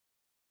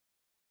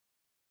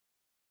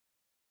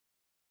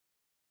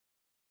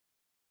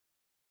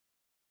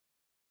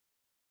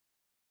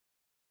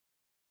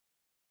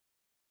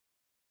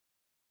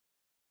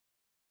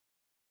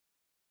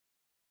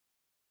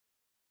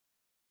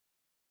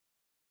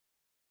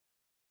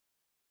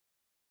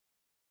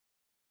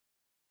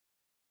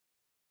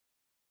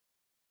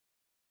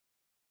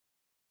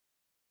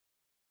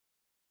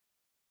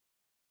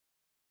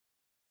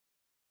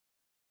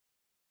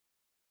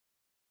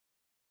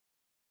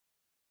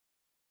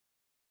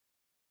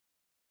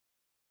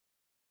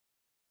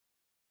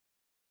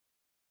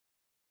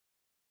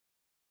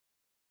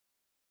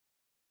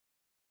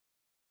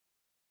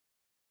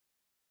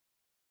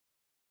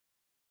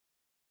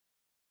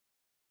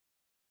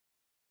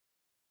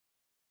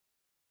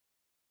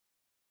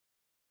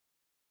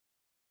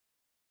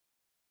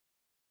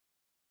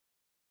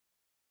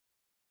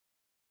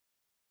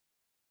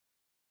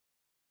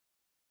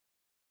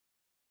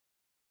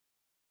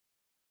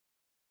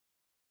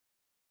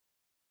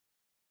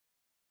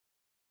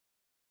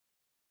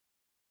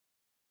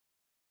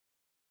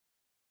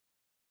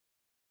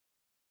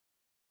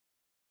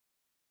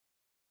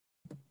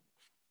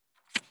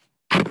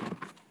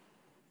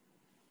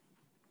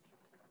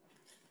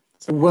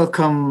So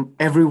welcome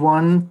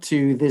everyone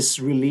to this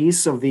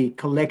release of the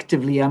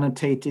Collectively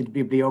Annotated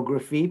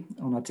Bibliography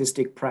on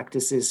Artistic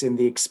Practices in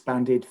the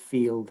Expanded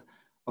Field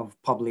of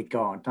Public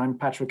Art. I'm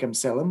Patrick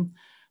Amsellem,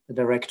 the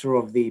director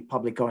of the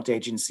Public Art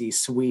Agency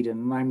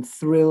Sweden. I'm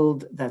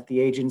thrilled that the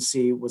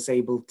agency was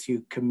able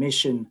to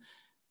commission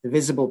the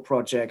Visible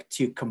project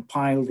to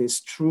compile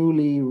this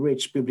truly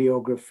rich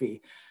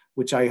bibliography,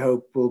 which I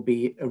hope will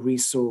be a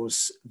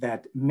resource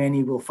that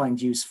many will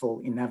find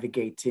useful in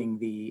navigating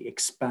the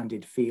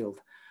expanded field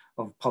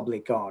of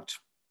public art.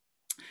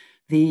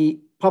 The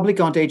Public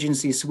Art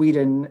Agency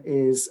Sweden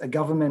is a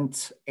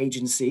government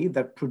agency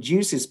that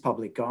produces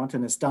public art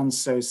and has done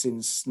so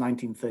since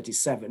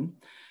 1937.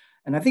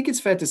 And I think it's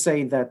fair to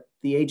say that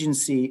the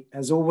agency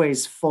has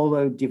always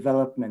followed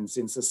developments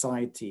in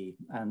society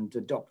and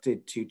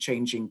adopted to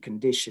changing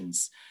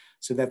conditions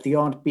so that the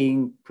art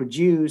being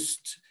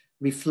produced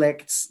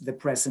reflects the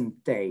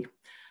present day.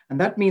 And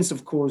that means,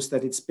 of course,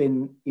 that it's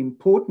been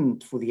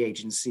important for the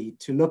agency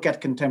to look at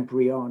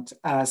contemporary art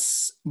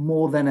as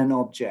more than an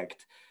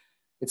object.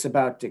 It's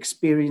about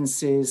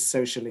experiences,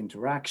 social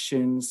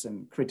interactions,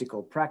 and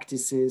critical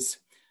practices.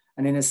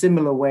 And in a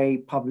similar way,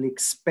 public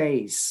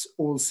space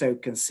also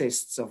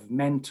consists of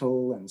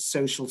mental and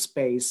social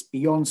space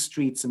beyond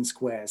streets and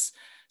squares,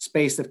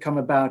 space that come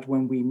about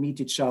when we meet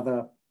each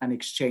other and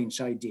exchange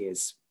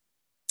ideas.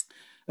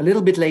 A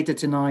little bit later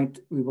tonight,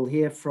 we will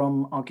hear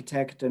from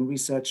architect and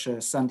researcher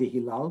Sandi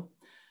Hilal.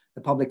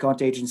 The Public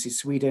Art Agency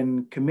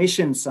Sweden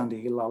commissioned Sandi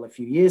Hilal a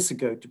few years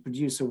ago to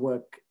produce a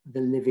work,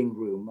 The Living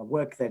Room, a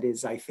work that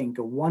is, I think,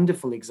 a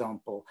wonderful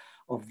example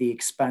of the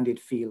expanded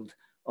field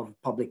of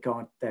public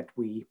art that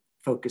we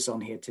focus on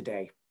here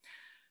today.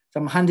 So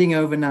I'm handing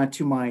over now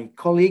to my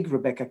colleague,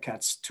 Rebecka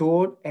Katz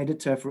Thor,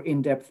 editor for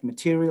in-depth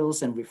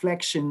materials and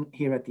reflection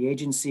here at the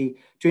agency,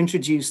 to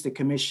introduce the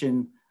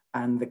commission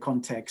and the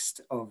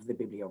context of the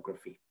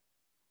bibliography.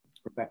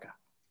 Rebecka.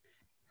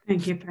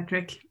 Thank you,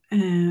 Patrick.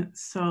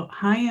 So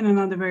hi, and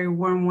another very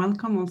warm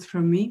welcome also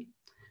from me.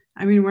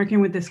 I've been working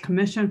with this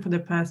commission for the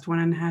past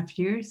 1.5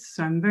 years,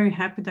 so I'm very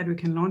happy that we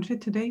can launch it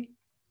today.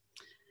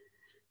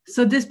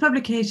 So this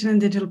publication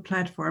and digital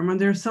platform are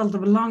the result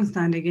of a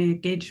long-standing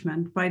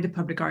engagement by the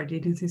Public Art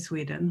Agency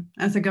Sweden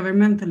as a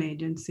governmental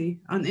agency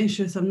on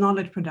issues of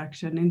knowledge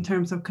production in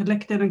terms of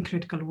collected and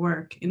critical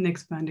work in the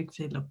expanding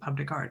field of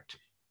public art.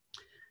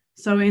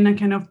 So in a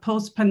kind of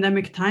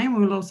post-pandemic time,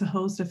 we will also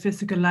host a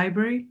physical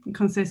library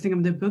consisting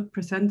of the book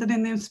presented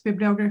in this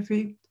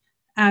bibliography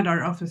at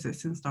our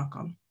offices in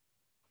Stockholm.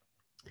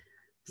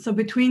 So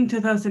between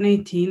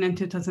 2018 and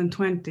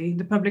 2020,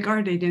 the Public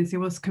Art Agency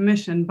was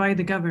commissioned by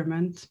the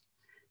government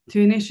to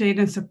initiate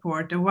and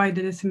support a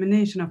wider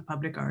dissemination of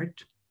public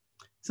art.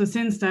 So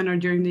since then, or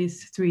during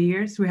these 3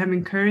 years, we have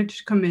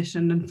encouraged,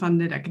 commissioned, and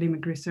funded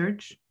academic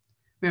research.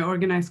 We have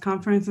organized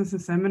conferences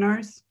and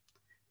seminars,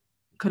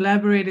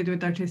 collaborated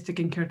with artistic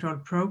and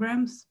curatorial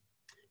programs,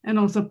 and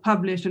also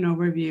published an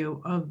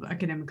overview of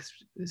academic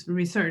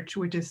research,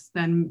 which is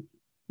then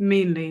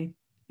mainly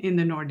in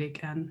the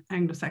Nordic and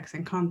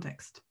Anglo-Saxon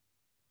context.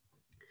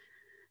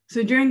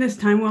 So during this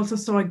time, we also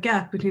saw a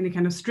gap between the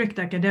kind of strict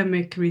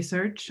academic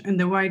research and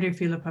the wider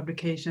field of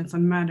publications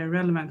on matter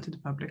relevant to the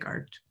public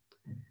art.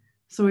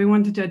 So we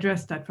wanted to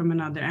address that from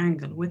another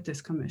angle with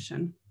this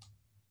commission.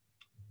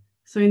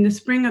 So in the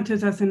spring of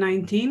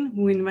 2019,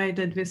 we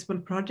invited Visible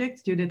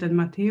Project, Judith and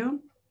Matteo,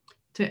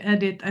 to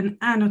edit an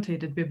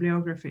annotated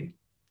bibliography.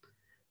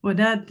 What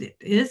that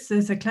is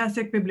a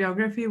classic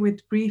bibliography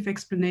with brief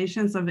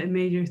explanations of the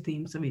major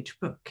themes of each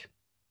book.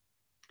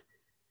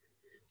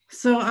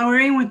 So our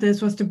aim with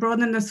this was to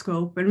broaden the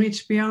scope and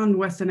reach beyond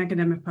Western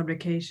academic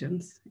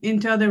publications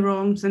into other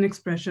realms and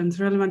expressions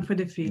relevant for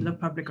the field of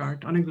public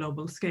art on a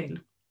global scale.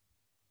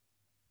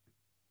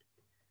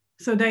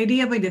 So the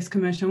idea by this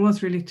commission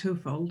was really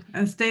twofold.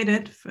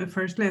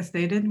 Firstly, as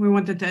stated, we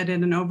wanted to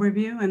edit an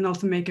overview and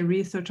also make a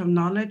research of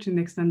knowledge in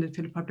the extended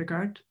field of public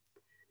art.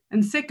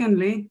 And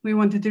secondly, we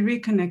wanted to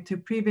reconnect to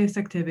previous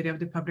activity of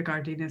the Public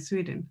Art in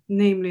Sweden,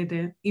 namely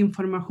the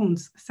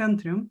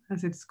Informationscentrum,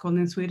 as it's called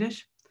in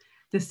Swedish,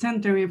 the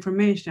Center of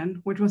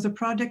Information, which was a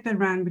project that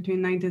ran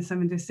between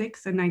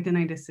 1976 and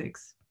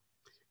 1996.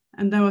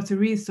 And that was a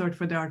resource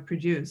for the art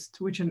produced,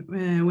 with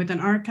an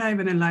archive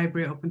and a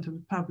library open to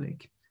the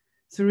public.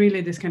 So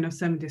really this kind of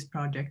 70s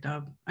project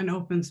of an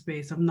open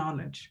space of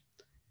knowledge,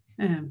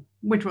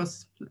 which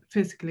was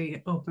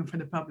physically open for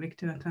the public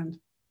to attend.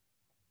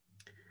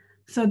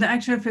 So the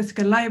actual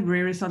physical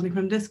library resulting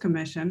from this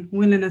commission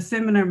will in a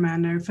similar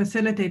manner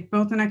facilitate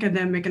both an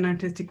academic and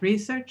artistic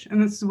research,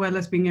 and as well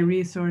as being a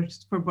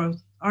resource for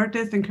both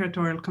artist and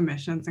curatorial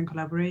commissions and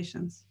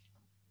collaborations.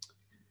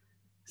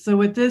 So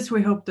with this,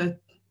 we hope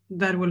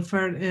that will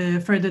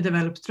further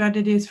develop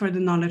strategies for the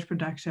knowledge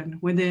production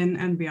within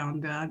and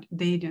beyond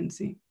the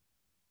agency.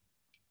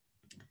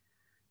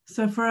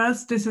 So for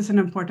us, this is an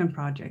important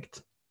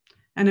project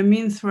and a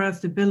means for us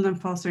to build and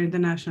foster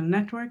international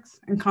networks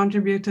and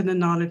contribute to the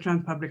knowledge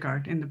around public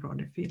art in the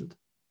broader field.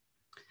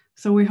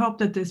 So we hope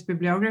that this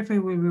bibliography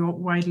will be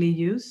widely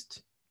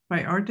used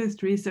by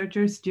artists,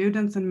 researchers,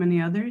 students, and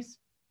many others.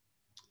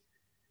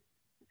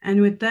 And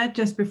with that,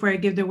 just before I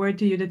give the word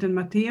to Judith and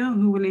Matteo,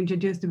 who will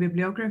introduce the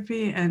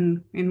bibliography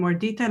and in more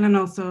detail, and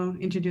also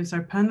introduce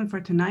our panel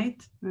for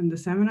tonight and the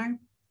seminar,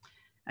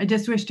 I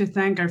just wish to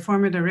thank our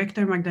former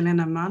director,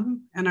 Magdalena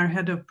Malm, and our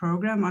head of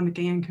program,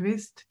 Annika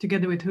Enquist,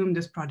 together with whom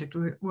this project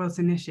was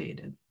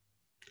initiated.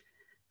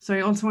 So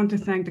I also want to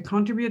thank the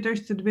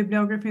contributors to the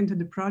bibliography and to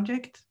the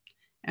project.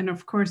 And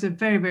of course, a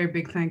very, very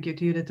big thank you to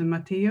Judith and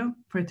Matteo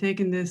for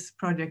taking this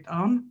project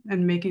on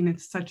and making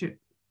it such an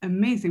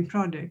amazing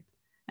project.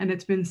 And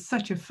it's been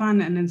such a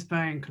fun and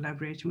inspiring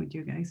collaboration with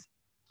you guys.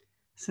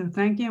 So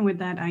thank you. And with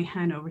that, I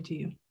hand over to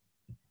you.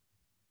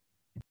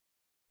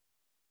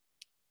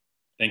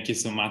 Thank you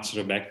so much,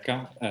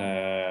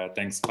 Rebecka.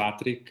 Thanks,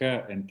 Patrick.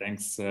 And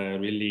thanks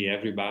really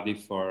everybody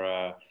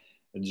for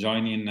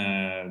joining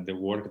the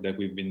work that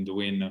we've been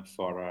doing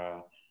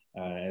for,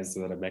 as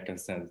Rebecka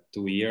said,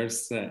 2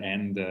 years.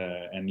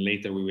 And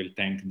later we will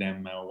thank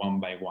them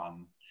one by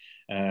one.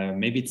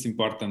 Maybe it's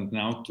important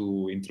now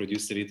to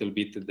introduce a little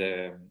bit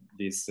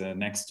these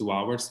next 2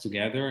 hours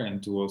together,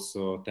 and to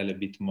also tell a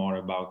bit more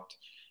about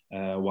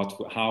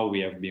how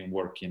we have been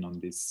working on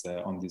this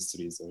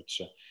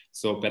research.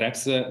 So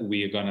perhaps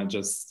we're gonna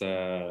just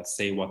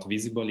say what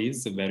Visible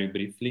is very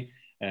briefly.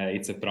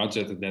 It's a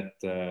project that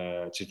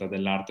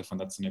Cittadellarte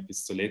Fondazione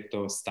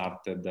Pistoletto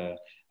started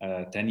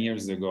 10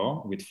 years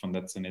ago with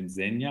Fondazione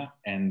Zegna,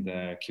 and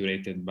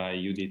curated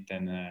by Judith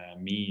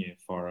and me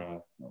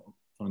from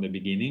the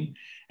beginning.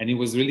 And it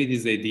was really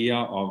this idea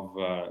of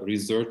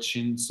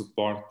researching,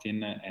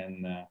 supporting,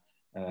 and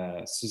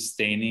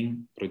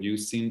sustaining,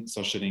 producing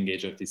socially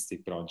engaged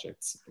artistic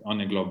projects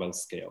on a global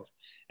scale.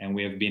 And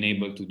we have been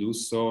able to do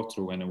so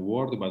through an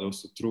award, but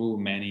also through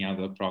many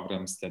other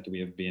programs that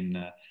we have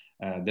been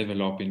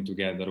developing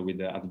together with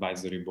the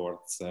advisory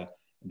boards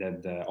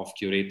of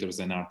curators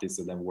and artists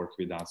that have worked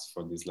with us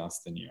for these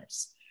last 10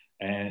 years.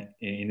 And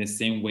in the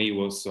same way,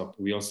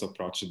 we also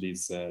approach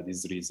this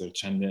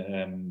research.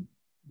 And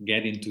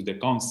get into the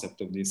concept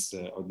of this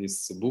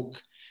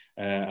book,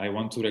 I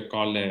want to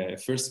recall a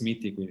first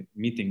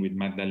meeting with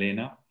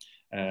Magdalena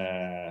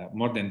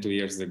more than 2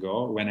 years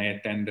ago, when I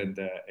attended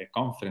a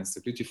conference,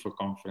 a beautiful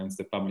conference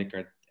the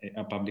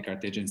a public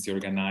art agency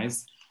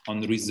organized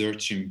on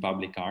researching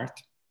public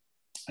art,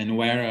 and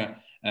where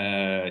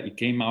it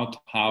came out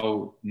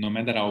how, no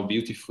matter how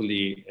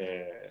beautifully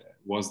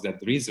was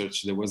that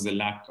research, there was a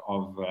lack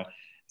of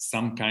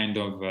some kind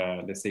of,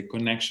 let's say,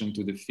 connection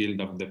to the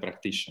field of the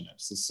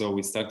practitioners. So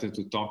we started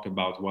to talk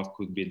about what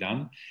could be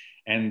done.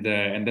 And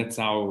that's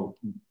how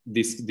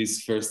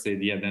this first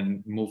idea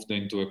then moved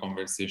into a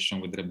conversation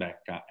with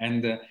Rebecka.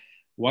 And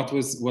what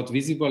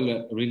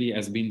Visible really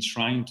has been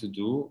trying to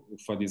do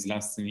for these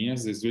last 10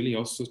 years is really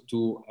also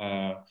to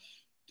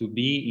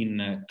be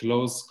in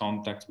close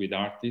contact with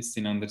artists,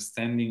 in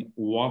understanding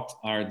what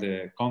are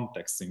the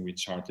contexts in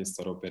which artists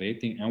are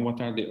operating, and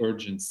what are the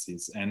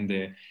urgencies and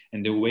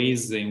the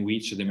ways in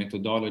which the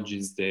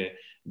methodologies,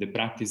 the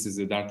practices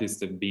that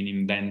artists have been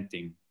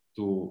inventing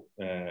to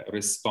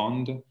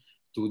respond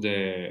to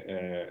the,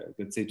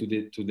 let's say, to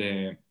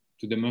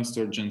the most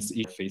urgent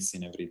issues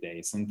facing every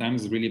day.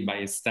 Sometimes really by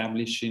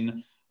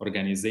establishing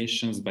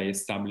organizations, by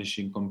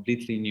establishing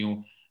completely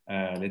new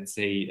let's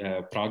say,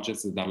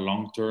 projects that are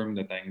long-term,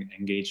 that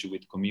engage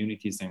with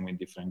communities and with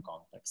different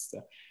contexts.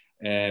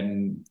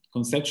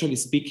 Conceptually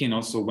speaking,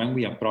 also, when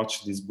we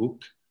approached this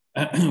book,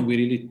 we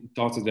really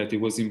thought that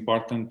it was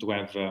important to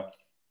have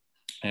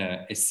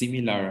a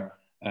similar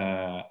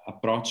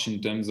approach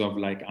in terms of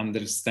like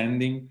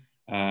understanding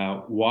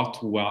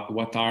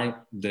what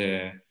are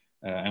the,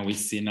 and we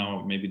see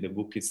now maybe the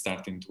book is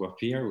starting to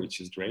appear, which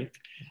is great,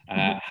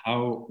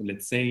 how,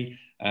 let's say,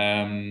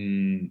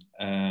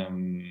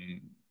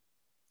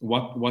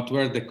 what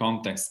were the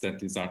contexts that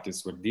these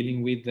artists were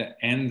dealing with,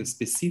 and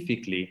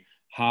specifically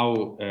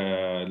how,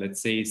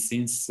 let's say,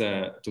 since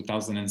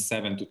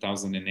 2007,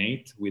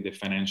 2008, with the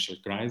financial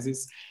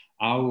crisis,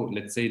 how,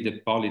 let's say, the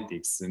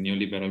politics, the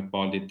neoliberal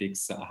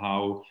politics,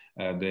 how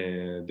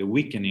the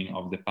weakening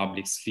of the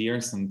public sphere,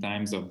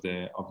 sometimes of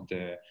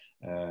the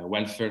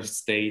welfare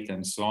state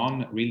and so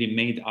on, really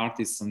made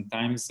artists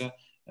sometimes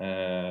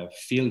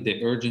feel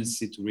the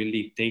urgency to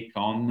really take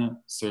on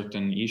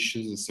certain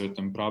issues,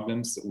 certain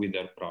problems with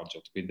their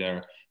project, with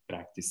their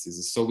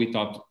practices. So we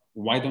thought,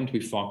 why don't we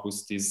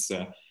focus this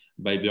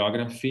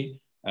bibliography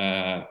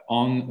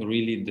on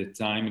really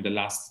the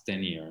last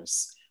 10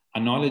 years,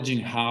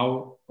 acknowledging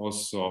how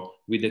also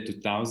with the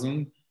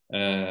 2000,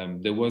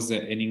 there was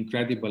an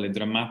incredible, a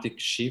dramatic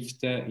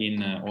shift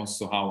in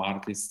also how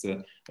artists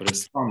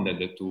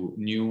responded to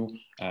new,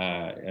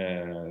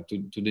 to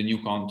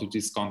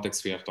this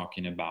context we are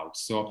talking about.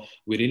 So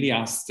we really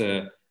asked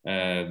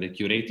the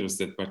curators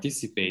that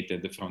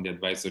participated from the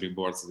advisory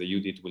boards that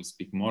Judith will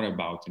speak more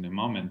about in a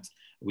moment.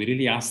 We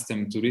really asked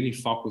them to really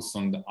focus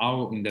on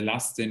how in the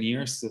last 10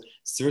 years,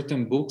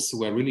 certain books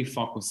were really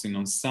focusing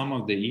on some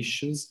of the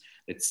issues,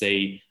 let's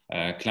say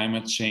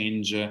climate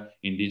change,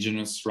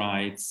 indigenous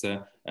rights,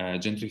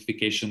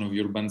 gentrification of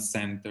urban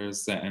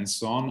centers, and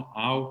so on,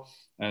 how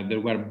there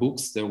were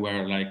books that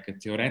were like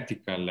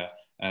theoretical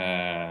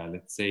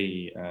let's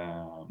say,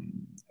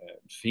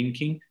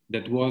 thinking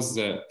that was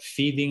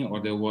feeding, or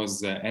that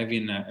was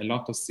having a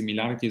lot of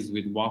similarities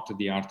with what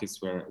the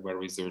artists were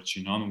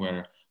researching on,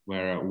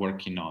 were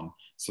working on.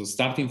 So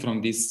starting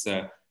from this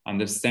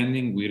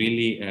understanding, we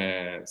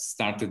really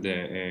started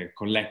a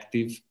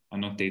collective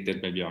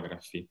annotated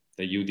bibliography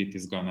that Judith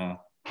is gonna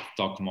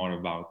talk more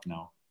about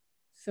now.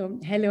 So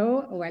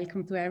hello,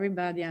 welcome to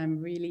everybody.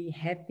 I'm really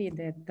happy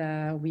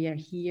that we are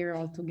here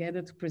all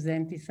together to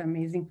present this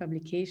amazing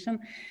publication.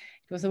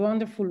 It was a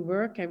wonderful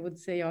work, I would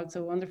say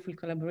also a wonderful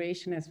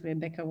collaboration, as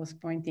Rebecka was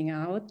pointing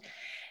out.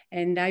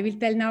 And I will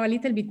tell now a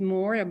little bit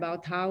more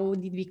about how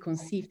did we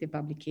conceive the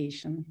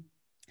publication.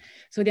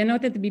 So the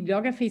annotated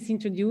bibliography is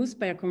introduced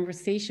by a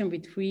conversation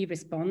with 3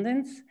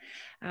 respondents.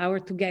 Our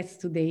 2 guests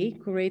today,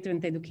 curator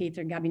and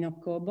educator Gabi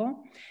Ngcobo,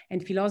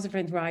 and philosopher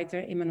and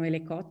writer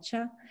Emanuele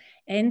Coccia,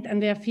 and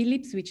Andrea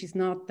Phillips, which is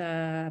not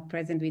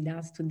present with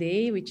us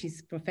today, which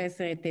is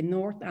professor at the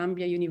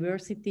Northumbria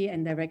University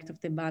and director of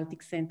the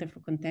Baltic Center for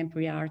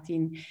Contemporary Art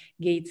in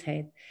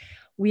Gateshead.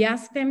 We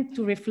asked them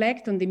to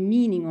reflect on the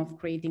meaning of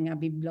creating a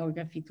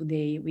bibliography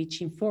today,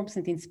 which informs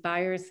and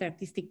inspires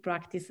artistic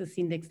practices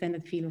in the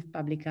extended field of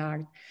public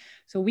art.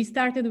 So we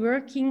started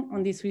working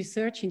on this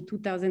research in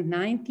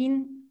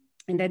 2019.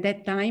 And at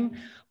that time,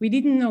 we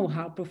didn't know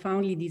how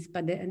profoundly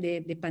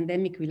the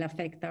pandemic will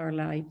affect our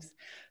lives.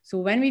 So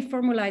when we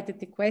formulated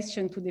the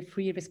question to the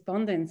 3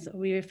 respondents,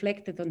 we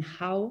reflected on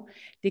how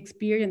the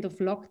experience of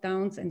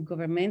lockdowns and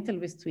governmental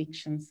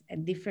restrictions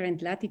at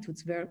different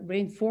latitudes were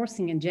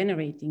reinforcing and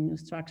generating new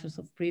structures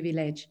of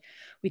privilege,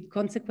 with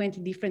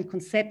consequently different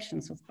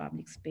conceptions of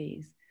public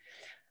space.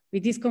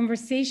 With these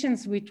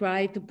conversations, we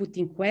try to put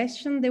in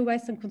question the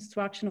Western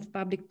construction of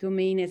public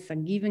domain as a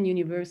given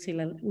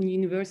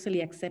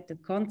universally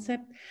accepted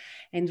concept,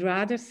 and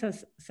rather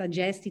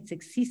suggest its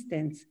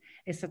existence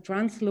as a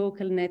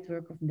translocal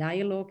network of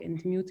dialogue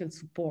and mutual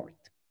support.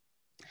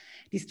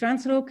 This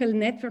translocal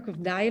network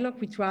of dialogue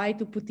we try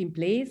to put in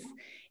place,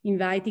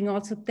 inviting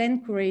also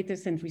 10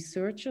 curators and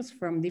researchers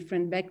from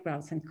different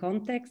backgrounds and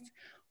contexts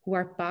who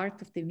are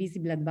part of the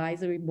Visible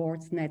Advisory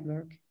Boards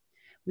network.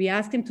 We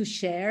asked them to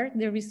share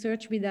their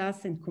research with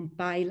us and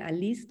compile a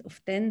list of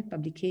 10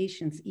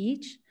 publications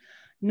each,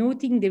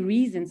 noting the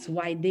reasons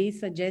why they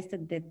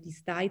suggested that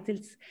these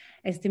titles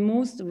as the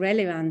most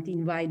relevant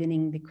in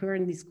widening the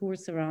current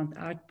discourse around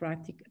art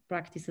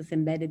practices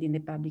embedded in the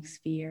public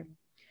sphere.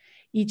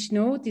 Each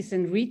note is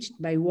enriched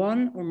by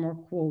 1 or more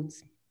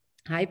quotes,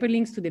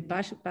 hyperlinks to the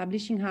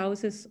publishing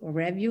houses or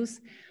reviews,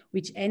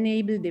 which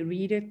enable the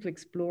reader to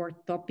explore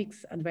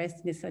topics addressed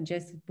in the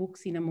suggested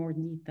books in a more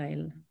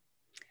detail.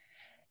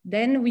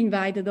 Then we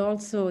invited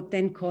also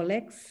 10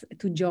 colleagues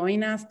to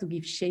join us to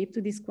give shape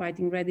to this quite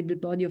incredible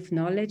body of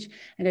knowledge.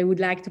 And I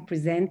would like to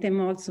present them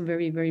also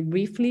very, very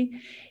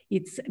briefly.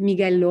 It's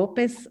Miguel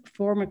Lopez,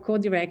 former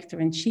co-director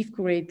and chief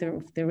curator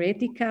of the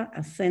Retica,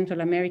 a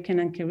Central American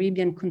and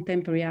Caribbean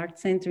contemporary art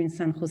center in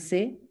San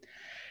Jose.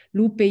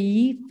 Lupe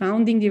Yi,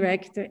 founding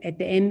director at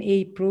the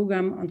MA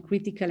program on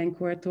critical and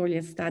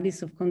curatorial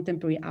studies of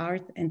contemporary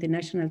art at the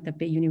National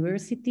Taipei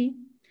University.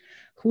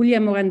 Julia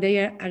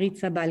Morandera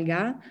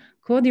Arizabalga,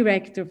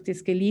 co-director of the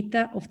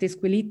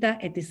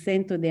Escuelita at the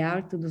Centro de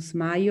Arte dos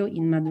Mayo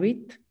in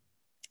Madrid.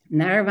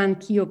 Narvan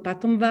Kio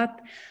Patomvat,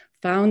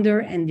 founder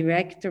and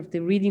director of the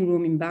Reading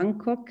Room in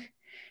Bangkok.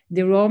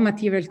 The Raw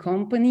Material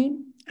Company,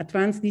 a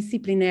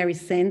transdisciplinary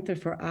center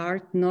for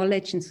art,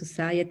 knowledge, and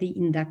society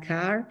in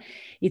Dakar.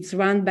 It's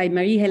run by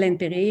Marie-Hélène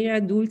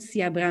Pereira,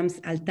 Dulcie Abrams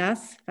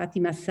Altas,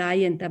 Fatima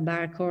Say, and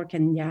Tabara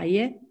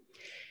Korkan-Yaye.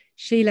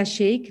 Sheila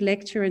Sheikh,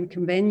 lecturer and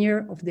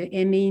convener of the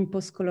MA in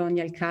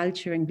Postcolonial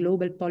Culture and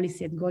Global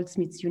Policy at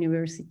Goldsmiths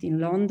University in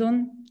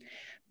London.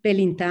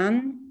 Pelin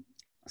Tan,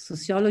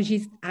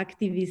 sociologist,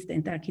 activist,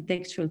 and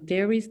architectural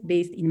theorist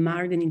based in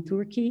Mardin in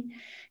Turkey,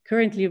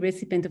 currently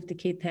recipient of the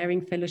Kate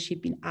Haring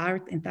Fellowship in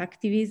Art and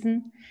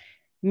Activism.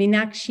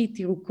 Meenakshi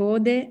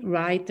Tirukode,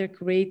 writer,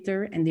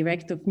 curator, and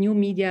director of new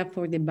media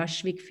for the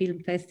Bushwick Film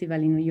Festival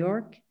in New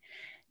York.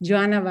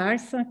 Joanna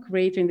Varsa,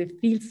 curator in the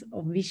fields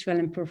of visual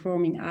and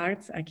performing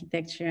arts,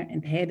 architecture,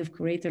 and head of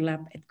Curator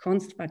Lab at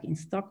Konstfack in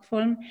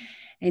Stockholm.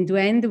 And to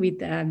end with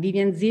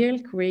Vivian Zierl,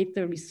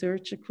 curator,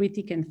 researcher,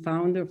 critic, and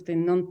founder of the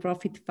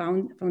nonprofit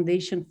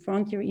foundation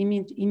Frontier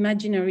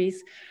Imaginaries,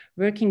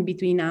 working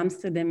between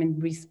Amsterdam and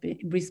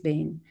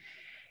Brisbane.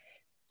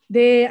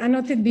 The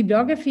annotated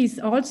bibliography is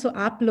also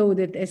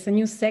uploaded as a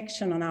new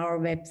section on our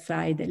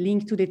website,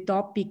 linked to the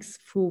topics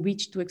through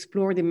which to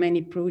explore the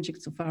many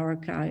projects of our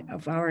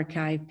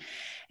archive.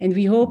 And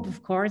we hope,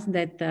 of course,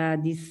 that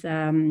this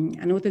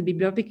annotated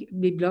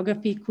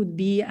bibliography could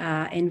be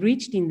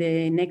enriched in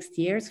the next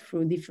years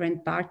through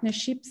different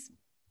partnerships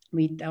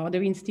with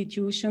other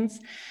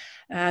institutions.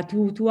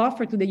 To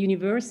offer to the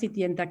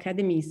university and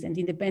academies and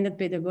independent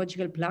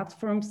pedagogical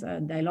platforms a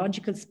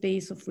dialogical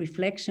space of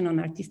reflection on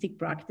artistic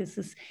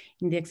practices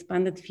in the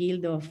expanded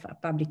field of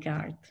public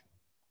art.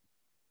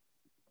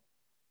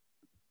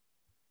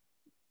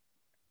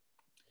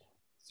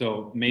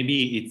 So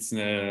maybe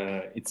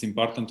it's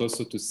important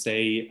also to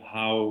say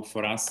how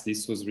for us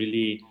this was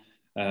really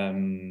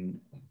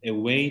a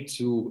way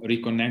to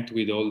reconnect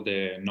with all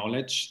the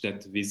knowledge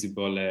that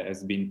Visible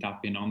has been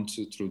tapping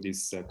onto through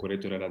this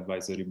curatorial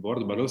advisory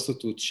board, but also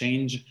to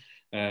change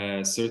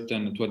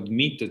to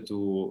admit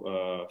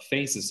to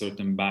face a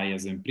certain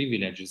bias and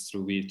privileges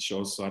through which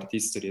also art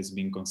history has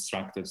been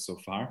constructed so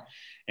far.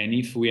 And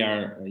if we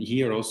are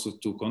here also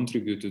to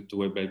contribute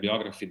to a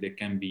bibliography that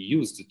can be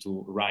used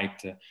to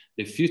write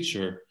the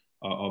future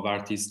of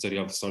art history,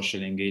 of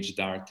socially engaged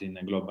art in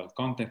a global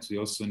context, we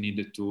also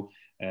needed to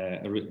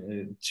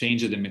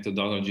change the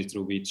methodology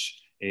through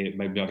which a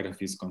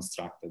bibliography is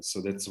constructed.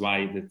 So that's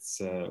why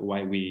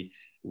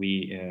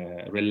we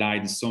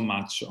relied so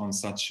much on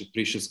such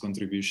precious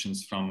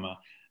contributions from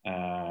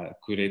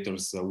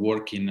curators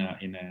working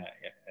in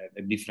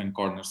different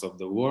corners of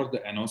the world,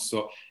 and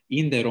also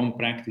in their own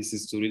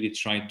practices to really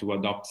try to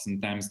adopt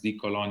sometimes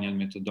decolonial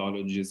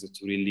methodologies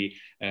to really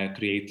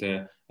create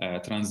a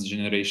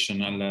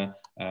transgenerational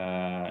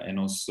and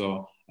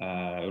also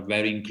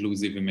very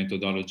inclusive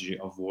methodology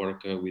of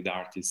work with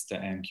artists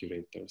and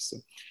curators.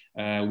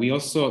 We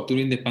also,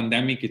 during the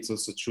pandemic, it's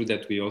also true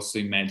that we also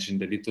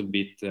imagined a little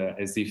bit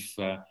as if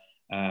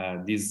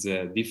these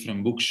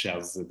different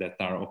bookshelves that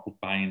are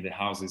occupying the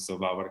houses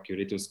of our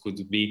curators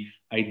could be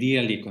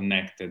ideally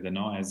connected, you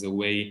know, as a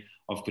way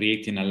of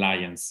creating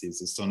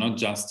alliances. So not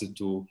just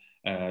to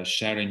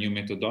share a new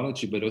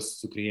methodology, but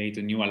also to create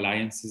new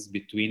alliances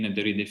between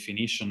the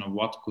redefinition of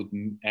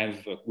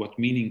what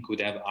meaning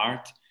could have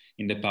art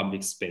in the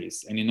public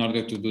space. And in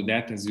order to do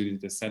that, as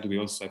Judith said, we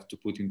also have to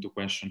put into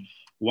question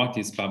what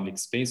is public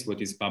space,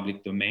 what is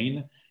public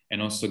domain,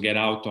 and also get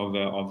out of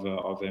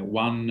a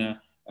one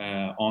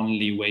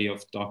only way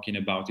of talking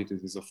about it.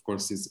 It is, of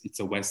course, it's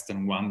a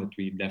Western one that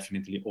we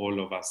definitely, all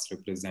of us,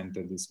 represent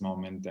at this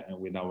moment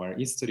with our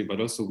history, but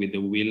also with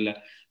the will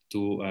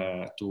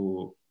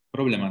to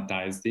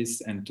problematize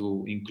this and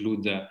to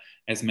include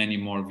as many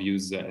more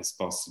views as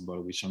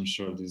possible, which I'm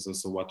sure this is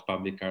also what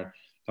Public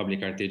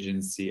Art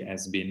Agency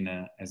has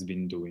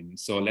been doing.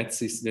 So let's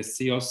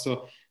see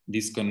also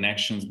these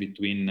connections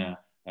between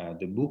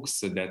the books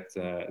that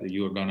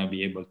you are going to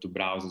be able to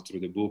browse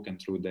through the book and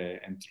through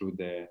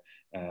the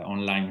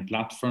online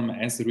platform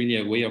as really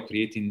a way of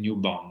creating new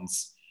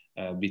bonds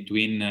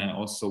between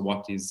also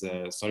what is,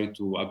 sorry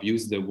to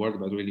abuse the word,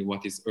 but really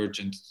what is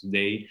urgent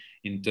today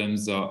in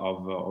terms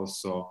of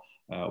also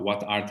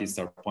what artists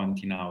are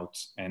pointing out,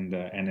 and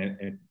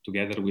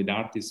together with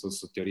artists,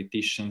 also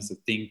theoreticians,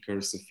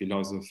 thinkers,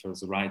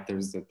 philosophers,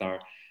 writers that are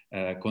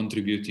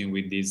contributing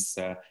with this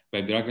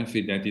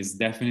bibliography that is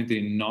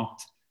definitely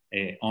not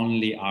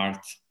only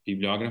art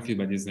bibliography,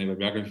 but is a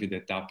bibliography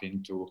that taps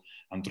into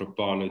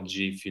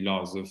anthropology,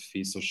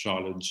 philosophy,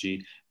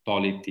 sociology,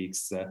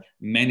 politics,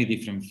 many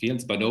different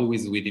fields, but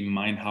always with in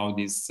mind how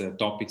these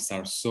topics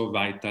are so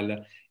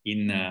vital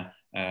in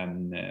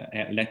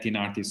letting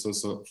artists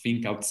also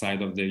think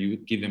outside of the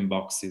given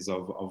boxes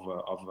of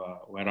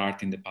where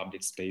art in the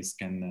public space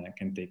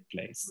can take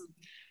place.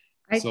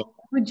 I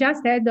would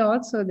just add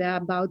also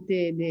about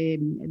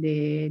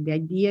the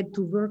idea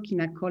to work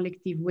in a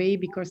collective way,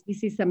 because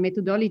this is a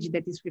methodology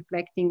that is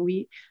reflecting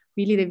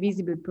really the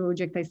Visible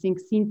project. I think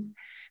since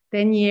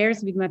 10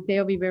 years with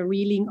Matteo, we were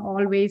really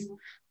always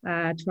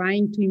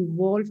trying to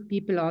involve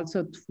people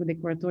also through the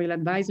curatorial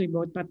advisory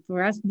board. But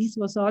for us, this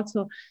was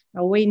also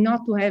a way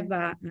not to have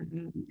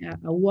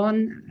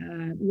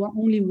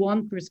only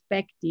one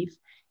perspective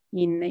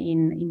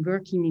in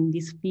working in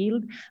this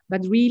field,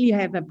 but really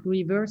have a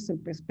universal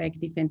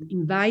perspective, and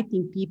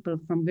inviting people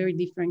from very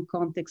different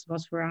contexts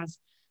was for us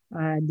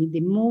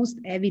the most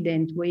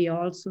evident way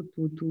also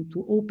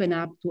to open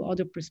up to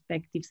other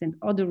perspectives and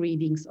other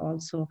readings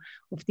also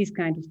of this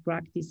kind of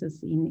practices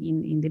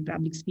in the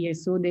public sphere.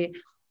 So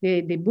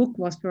the book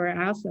was for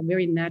us a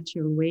very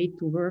natural way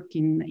to work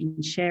in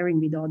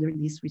sharing with others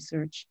this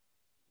research.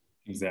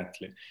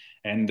 Exactly.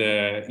 And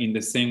in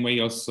the same way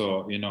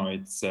also, you know,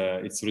 it's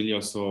really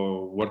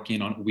also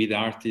working with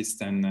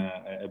artists and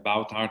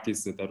about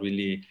artists that are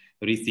really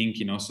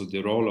rethinking also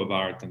the role of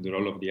art and the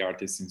role of the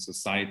artists in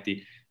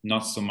society, not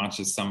so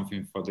much as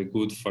something for the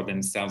good for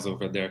themselves or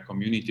for their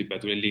community,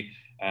 but really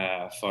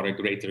for a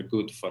greater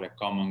good, for a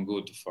common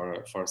good,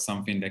 for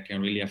something that can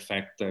really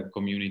affect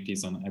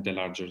communities at a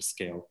larger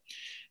scale.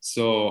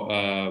 So,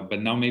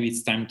 but now maybe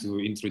it's time to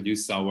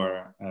introduce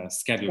our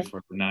schedule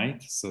for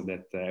tonight so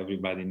that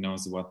everybody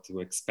knows what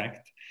to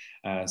expect.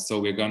 So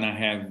we're gonna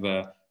have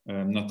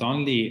not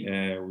only,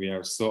 we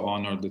are so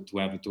honored to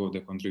have two of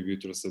the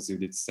contributors, as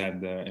Judith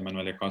said,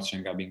 Emanuele Coccia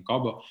and Gabi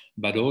Ngcobo,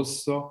 but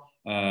also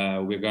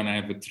we're gonna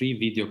have 3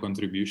 video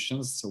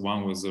contributions.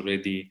 One was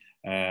already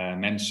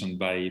mentioned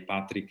by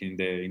Patrick in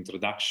the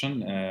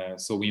introduction.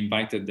 So we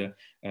invited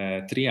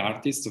 3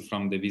 artists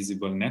from the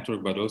Visible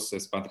Network, but also,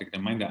 as Patrick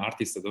reminded,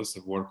 artists that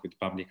also work with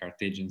public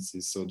art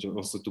agencies. So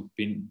also to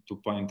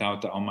point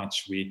out how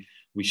much we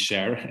we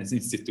share as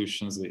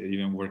institutions,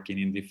 even working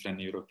in different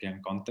European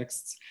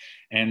contexts.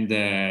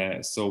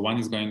 And so one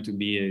is going to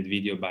be a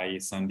video by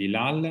Sandi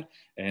Hilal,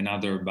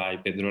 another by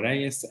Pedro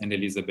Reyes and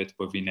Elizabeth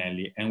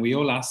Povinelli. And we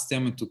all asked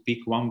them to pick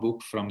one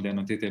book from the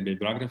annotated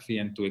bibliography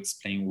and to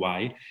explain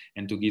why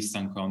and to give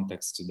some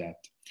context to that.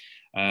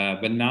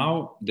 But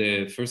now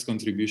the first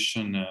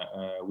contribution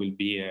will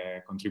be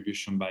a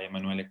contribution by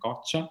Emanuele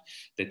Coccia,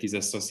 that is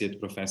Associate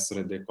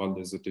Professor at the École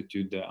des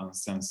Études en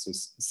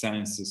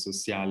Sciences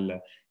Sociales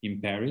in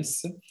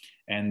Paris.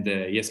 And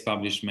he has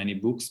published many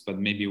books, but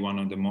maybe one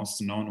of the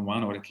most known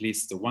one, or at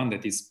least the one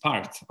that is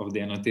part of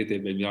the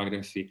annotated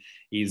bibliography,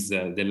 is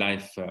The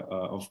Life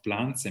of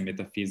Plants and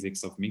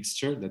Metaphysics of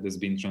Mixture, that has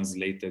been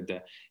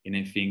translated in,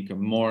 I think,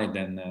 more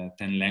than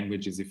 10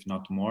 languages, if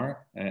not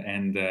more,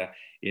 and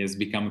it has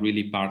become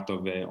really part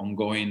of an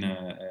ongoing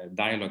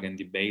dialogue and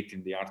debate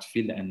in the art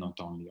field, and not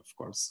only, of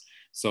course.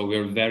 So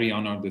we're very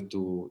honored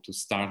to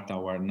start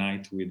our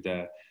night with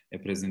a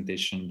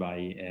presentation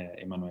by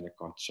Emanuele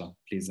Coccia.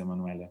 Please,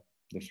 Emanuele,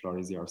 the floor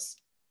is yours.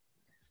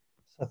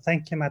 So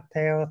thank you,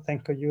 Matteo.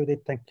 Thank you,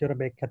 Judith. Thank you,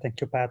 Rebecca. Thank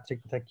you,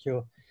 Patrick. Thank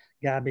you,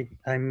 Gabi.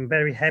 I'm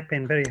very happy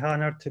and very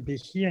honored to be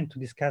here and to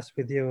discuss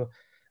with you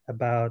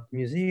about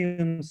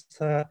museums,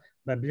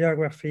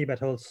 bibliography,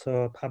 but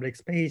also public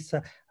space.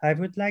 I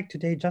would like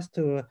today just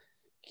to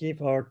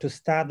give or to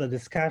start the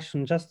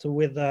discussion just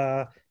with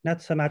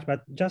not so much,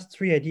 but just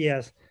 3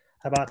 ideas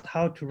about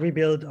how to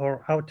rebuild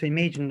or how to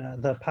imagine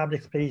the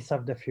public space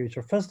of the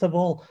future. First of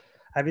all,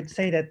 I would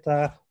say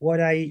that what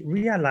I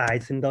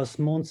realized in those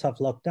months of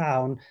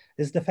lockdown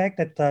is the fact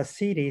that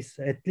cities,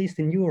 at least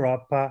in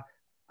Europe,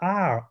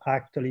 are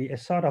actually a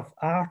sort of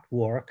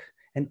artwork,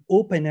 an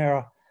open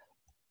air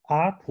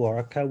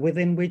artwork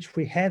within which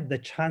we had the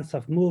chance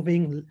of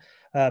moving,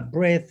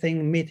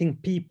 breathing, meeting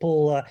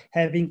people,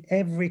 having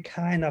every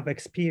kind of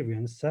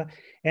experience.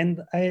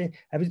 And I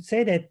would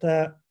say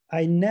that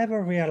I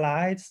never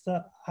realized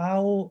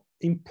how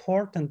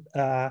important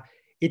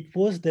it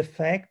was the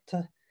fact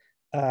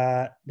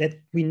that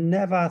we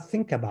never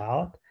think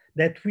about,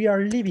 that we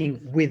are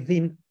living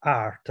within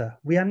art.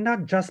 We are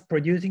not just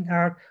producing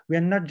art, we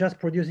are not just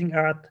producing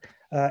art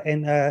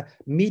and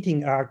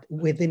meeting art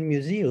within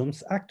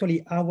museums.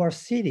 Actually, our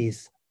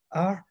cities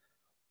are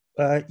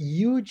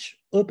huge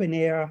open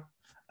air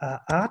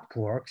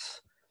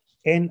artworks,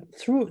 and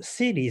through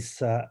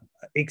cities,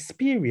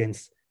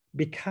 experience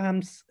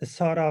becomes a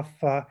sort of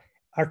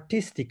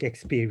artistic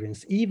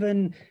experience,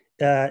 even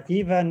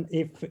if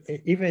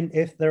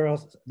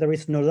there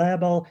is no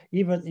label,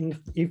 even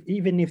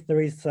if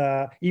there is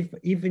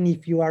even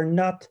if you are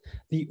not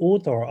the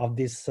author of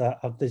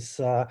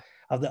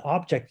the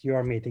object you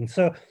are meeting.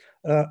 So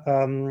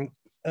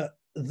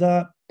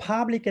the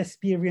public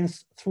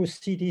experience through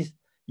cities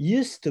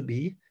used to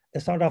be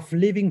a sort of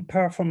living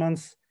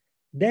performance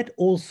that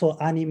also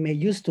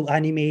used to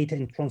animate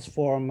and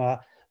transform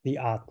the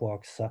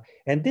artworks.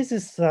 And this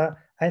is,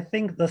 I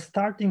think, the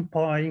starting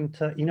point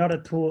in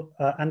order to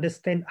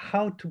understand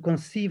how to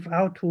conceive,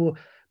 how to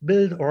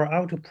build, or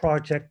how to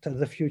project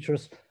the future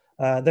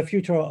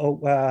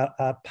of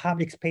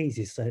public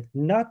spaces.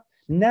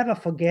 Never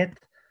forget,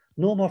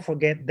 no more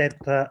forget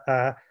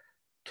that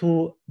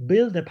to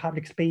build a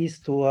public space,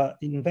 to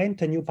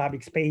invent a new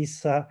public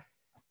space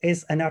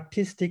is an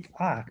artistic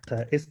act,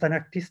 it's an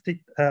artistic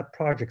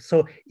project.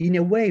 So in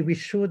a way, we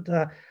should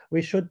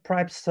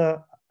perhaps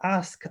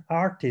ask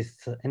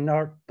artists and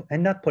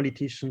not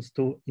politicians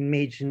to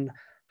imagine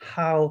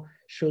how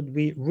should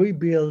we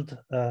rebuild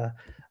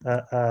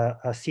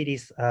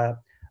cities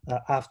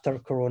after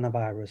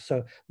coronavirus.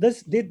 So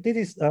this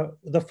is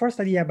the first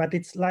idea, but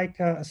it's like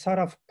a sort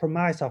of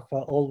premise of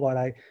all what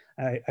I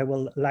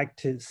will like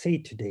to say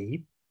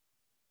today.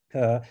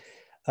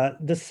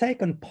 The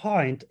second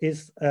point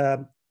is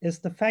the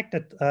fact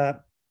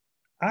that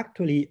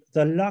actually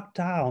the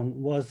lockdown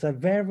was a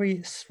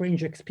very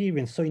strange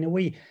experience. So in a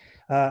way,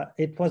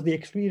 it was the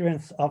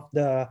experience of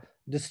the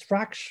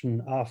destruction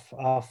of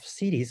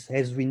cities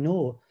as we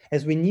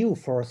knew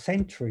for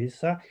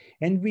centuries,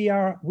 and we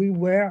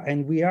were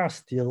and we are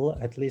still,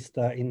 at least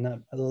in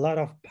a lot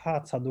of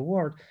parts of the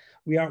world,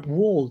 we are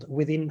walled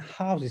within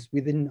houses,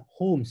 within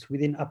homes,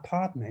 within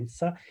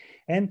apartments,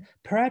 and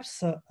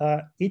perhaps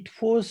it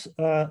was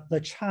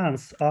the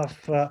chance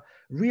of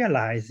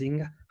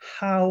realizing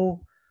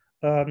how,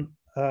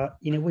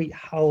 in a way,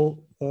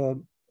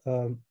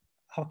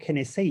 how can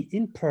I say,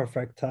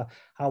 imperfect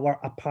our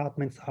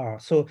apartments are.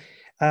 So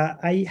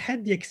I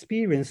had the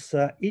experience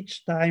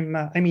each time,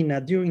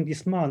 during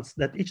these months,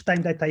 that each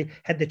time that I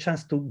had the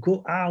chance to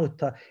go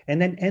out and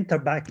then enter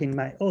back in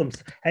my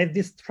homes, I have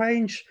this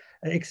strange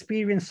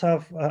experience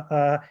of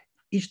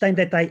each time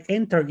that I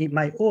enter in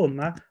my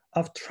home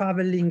of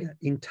traveling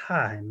in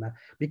time,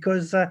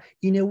 because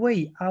in a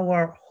way,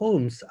 our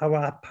homes,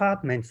 our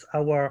apartments,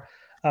 our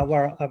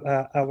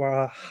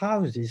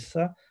houses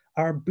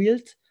are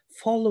built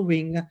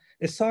following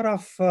a sort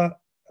of a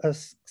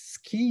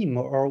scheme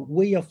or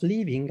way of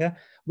living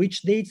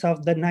which dates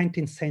of the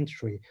 19th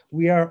century.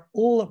 We are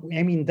all,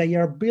 they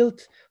are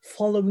built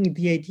following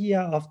the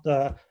idea of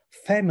the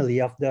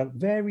family, of the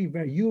very,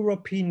 very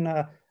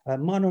European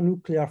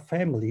mononuclear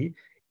family,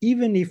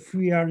 even if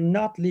we are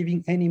not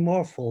living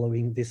anymore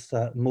following this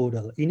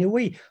model. In a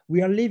way,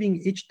 we are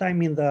living each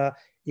time in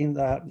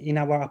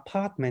our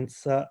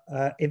apartments a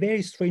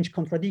very strange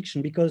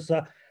contradiction, because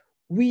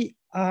we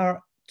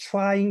are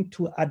trying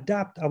to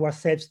adapt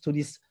ourselves to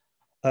this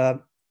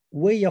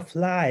way of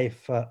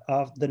life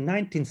of the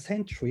 19th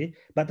century,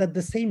 but at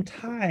the same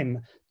time,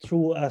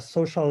 through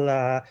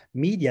social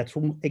media,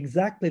 through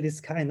exactly this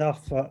kind of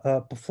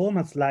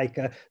performance like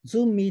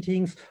Zoom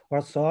meetings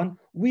or so on,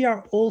 we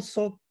are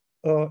also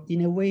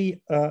in a way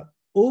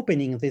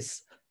opening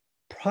this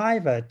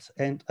private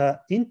and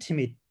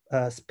intimate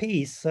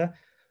space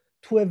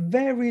to a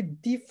very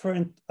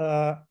different,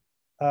 I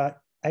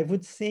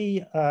would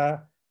say,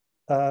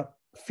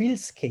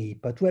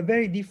 fieldscape, to a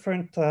very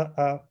different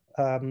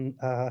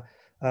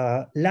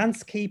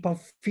landscape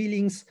of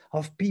feelings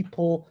of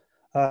people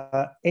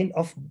and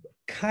of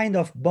kind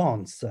of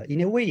bonds.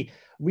 In a way,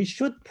 we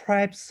should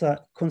perhaps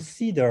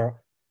consider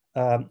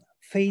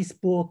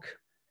Facebook,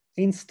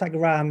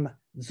 Instagram,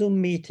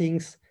 Zoom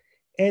meetings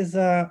as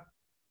a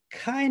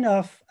kind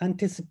of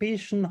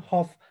anticipation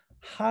of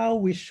how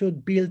we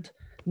should build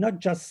not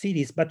just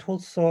cities, but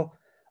also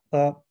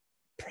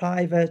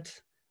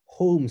private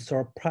homes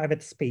or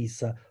private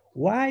space.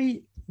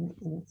 Why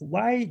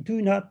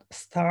do not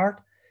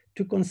start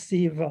to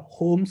conceive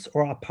homes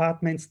or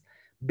apartments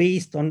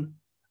based on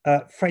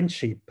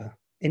friendship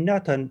and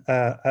not on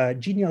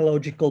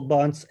genealogical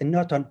bonds and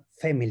not on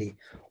family?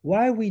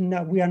 Why we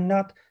are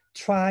not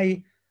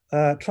trying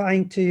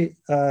to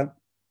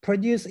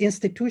produce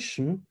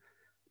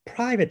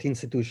private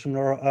institution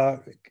or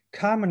a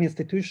common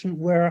institution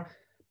where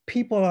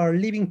people are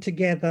living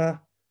together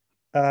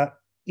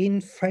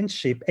in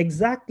friendship,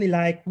 exactly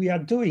like we are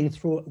doing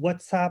through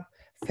WhatsApp,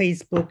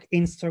 Facebook,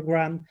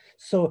 Instagram.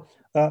 So,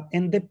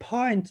 and the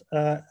point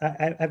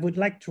I would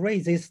like to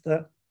raise is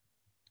the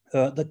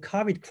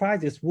COVID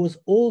crisis was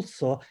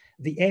also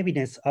the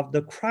evidence of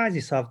the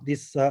crisis of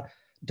this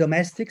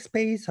domestic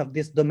space, of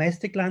this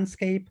domestic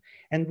landscape,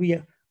 and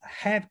we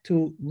have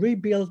to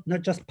rebuild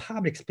not just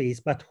public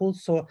space, but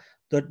also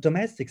the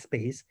domestic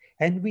space.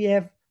 And we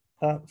have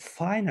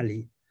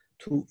finally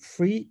to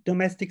free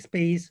domestic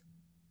space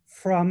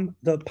from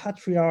the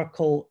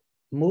patriarchal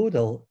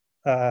model,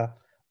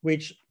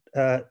 which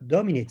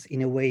dominates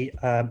in a way,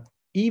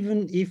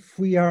 even if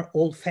we are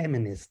all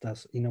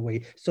feminists in a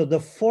way. So the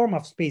form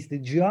of space, the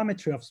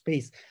geometry of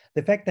space,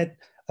 the fact that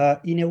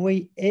in a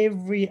way,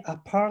 every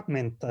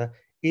apartment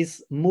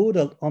is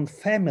modeled on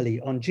family,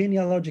 on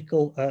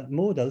genealogical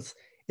models,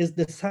 is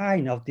the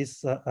sign of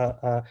this,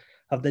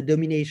 of the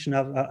domination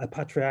of a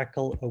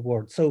patriarchal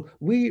world. So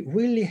we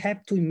really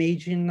have to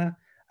imagine,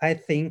 I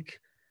think,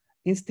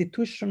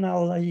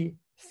 institutionally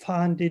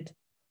founded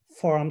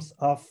forms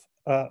of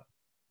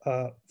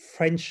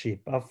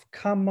friendship, of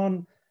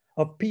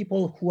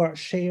people who are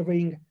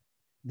sharing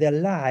their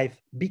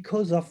life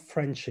because of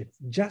friendship,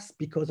 just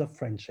because of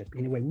friendship.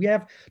 In a way, we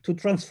have to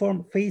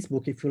transform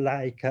Facebook, if you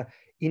like,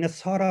 in a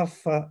sort of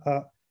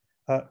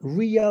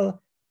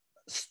real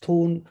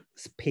stone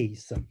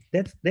space.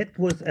 That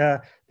was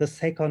the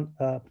second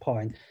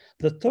point.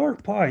 The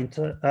third point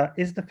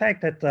is the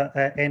fact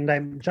that, and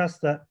I'm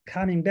just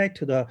coming back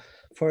to the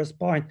first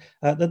point,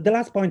 the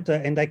last point,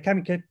 and I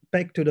come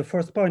back to the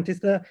first point,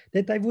 is that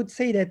I would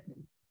say that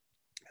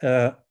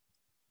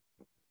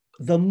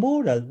the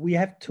model we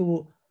have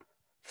to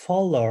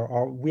follow,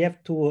 or we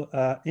have to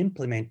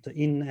implement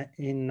in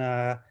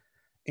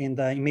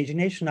the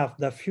imagination of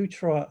the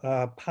future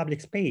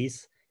public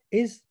space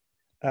is,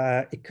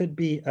 it could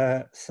be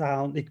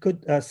sound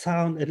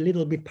a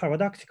little bit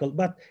paradoxical,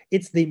 but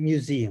it's the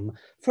museum.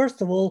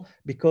 First of all,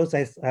 because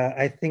as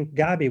I think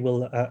Gabi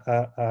will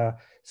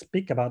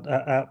speak about,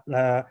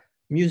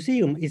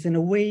 museum is in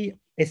a way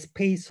a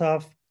space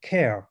of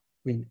care.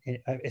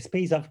 A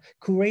space of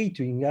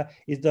curating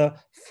is the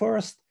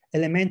first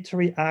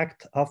elementary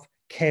act of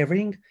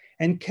caring,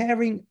 and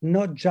caring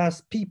not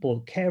just people,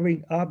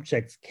 caring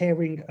objects,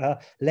 caring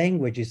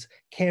languages,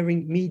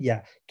 caring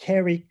media,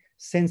 caring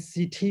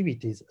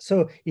sensitivities.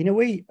 So in a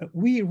way,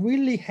 we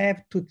really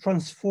have to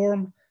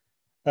transform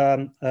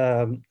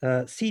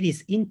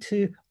cities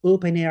into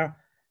open air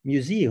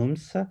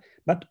museums,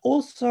 but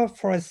also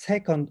for a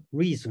second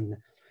reason,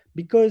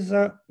 because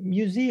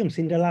museums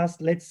in the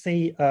last, let's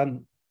say,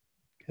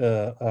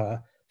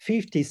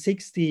 50,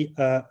 60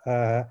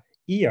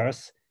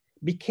 years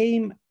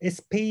became a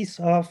space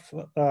of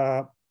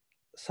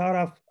sort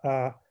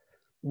of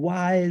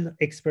wild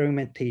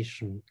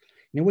experimentation.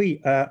 In a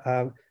way,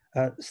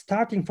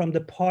 starting from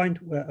the point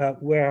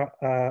where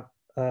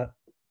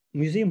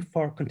Museum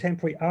for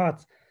Contemporary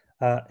Art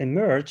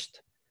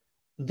emerged,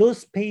 those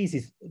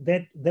spaces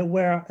that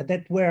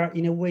were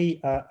in a way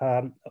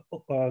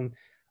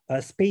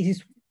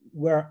spaces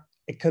where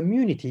a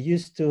community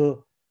used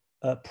to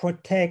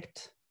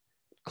protect,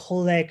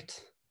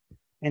 collect,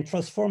 and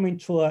transform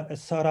into a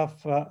sort of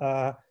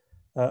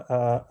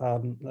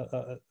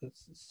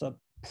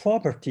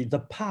property, the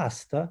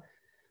past,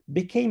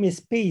 became a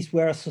space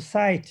where a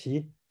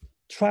society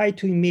try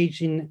to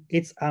imagine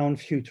its own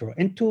future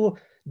and to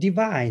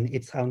divine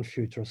its own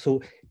future.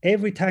 So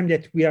every time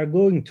that we are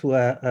going to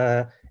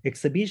a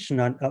exhibition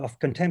of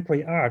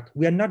contemporary art,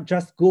 we are not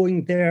just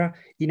going there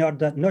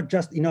not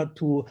just in order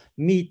to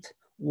meet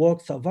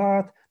works of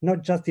art,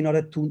 not just in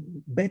order to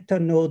better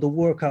know the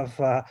work of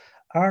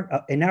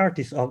an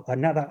artist or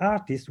another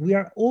artist. We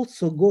are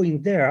also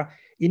going there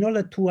in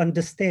order to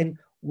understand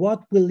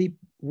what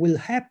will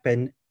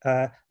happen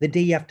the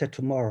day after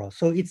tomorrow.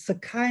 So it's a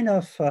kind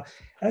of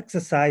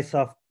exercise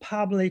of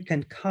public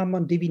and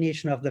common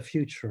divination of the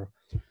future.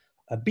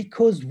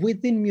 Because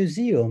within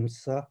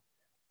museums,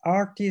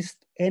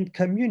 artists and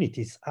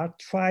communities are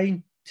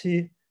trying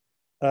to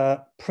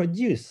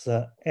produce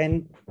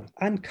an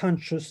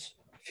unconscious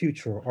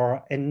future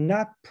or a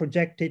not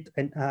projected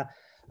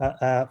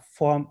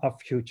form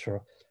of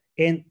future.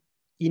 And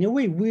in a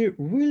way, we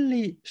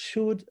really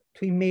should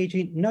to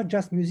imagine not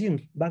just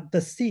museums, but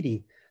the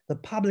city, the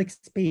public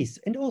space,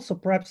 and also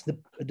perhaps the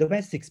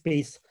domestic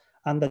space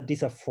under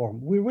this form.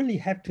 We really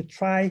have to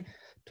try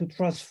to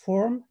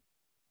transform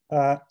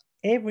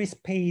every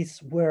space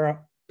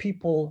where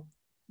people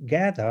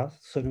gather,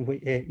 so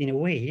in a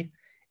way,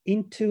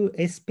 into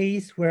a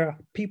space where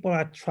people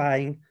are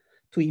trying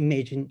to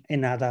imagine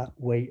another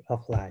way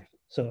of life.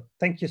 So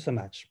thank you so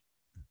much.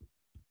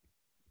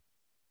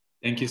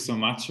 Thank you so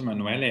much,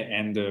 Emanuele.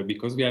 And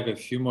because we have a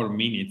few more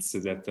minutes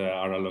that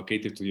are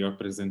allocated to your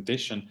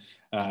presentation,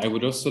 I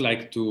would also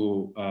like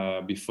to,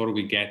 before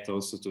we get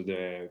also to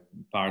the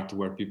part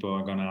where people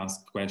are going to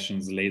ask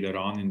questions later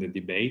on in the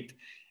debate,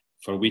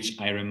 for which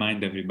I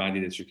remind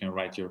everybody that you can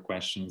write your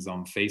questions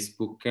on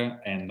Facebook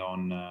and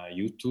on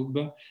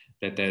YouTube,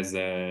 that, as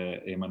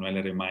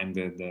Emanuele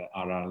reminded,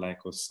 are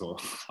like also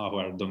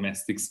our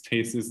domestic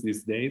spaces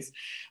these days.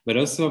 But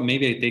also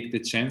maybe I take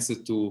the chance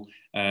to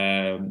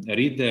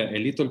read a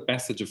little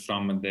passage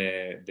from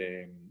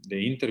the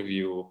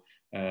interview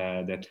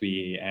that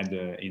we had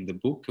in the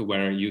book,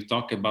 where you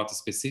talk about a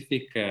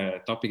specific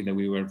topic that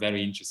we were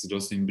very interested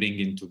also in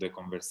bringing to the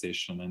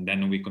conversation, and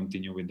then we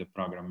continue with the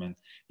program. And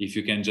if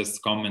you can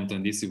just comment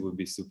on this, it would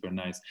be super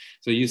nice.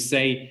 So you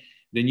say,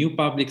 the new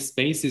public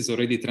space is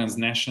already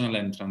transnational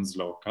and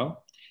translocal.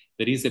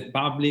 There is a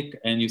public,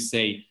 and you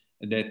say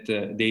that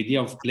the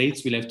idea of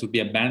place will have to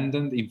be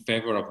abandoned in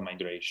favor of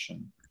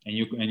migration. And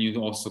you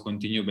also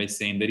continue by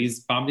saying there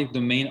is public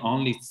domain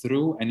only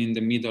through and in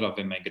the middle of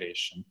a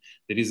migration.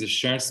 There is a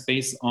shared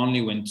space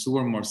only when two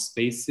or more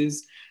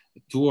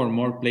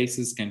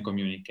places can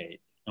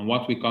communicate. And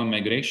what we call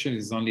migration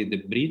is only the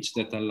bridge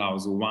that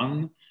allows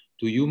one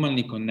to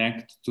humanly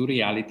connect two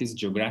realities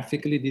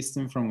geographically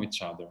distant from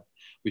each other.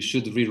 We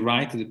should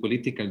rewrite the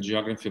political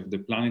geography of the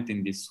planet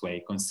in this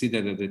way.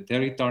 Consider that the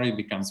territory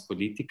becomes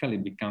political,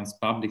 it becomes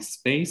public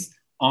space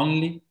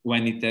only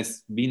when it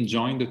has been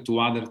joined to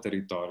other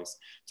territories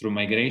through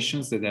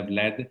migrations that have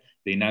led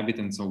the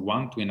inhabitants of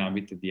one to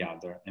inhabit the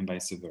other, and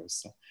vice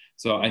versa.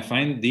 So I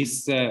find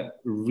this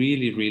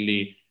really,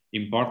 really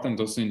important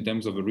also in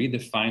terms of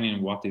redefining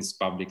what is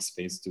public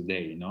space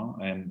today, you know?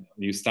 And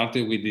you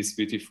started with this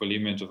beautiful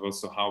image of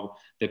also how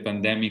the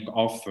pandemic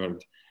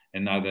offered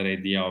another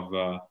idea of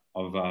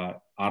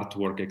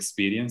artwork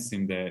experience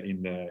in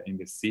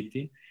the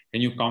city.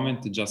 Can you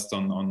comment just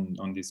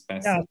on this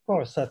passage? Yeah, of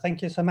course.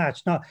 Thank you so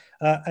much. No,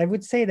 I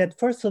would say that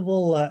first of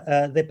all,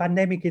 the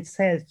pandemic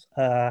itself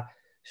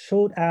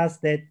showed us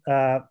that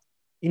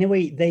in a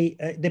way,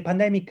 the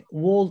pandemic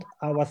walled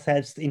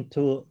ourselves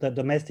into the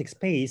domestic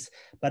space,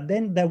 but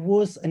then there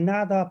was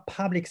another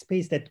public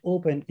space that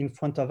opened in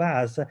front of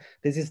us.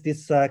 This is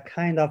this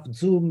kind of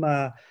Zoom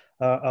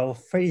or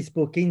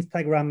Facebook,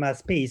 Instagram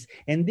space.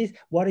 And this,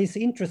 what is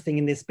interesting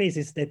in this space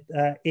is that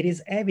it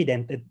is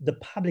evident that the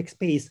public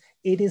space,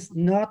 it is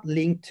not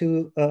linked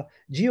to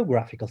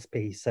geographical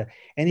space.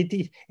 And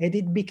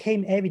it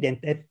became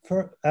evident that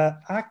for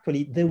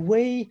actually the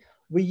way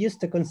we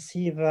used to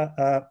conceive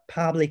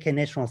public and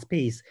national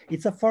space,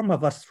 it's a form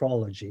of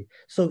astrology.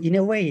 So in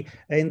a way,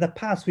 in the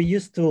past, we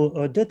used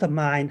to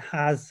determine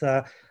as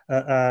or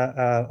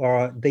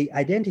the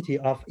identity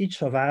of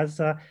each of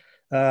us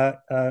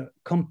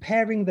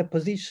comparing the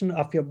position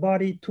of your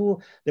body to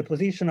the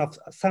position of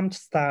some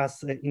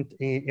stars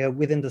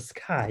within the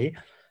sky.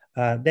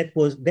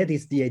 That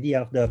is the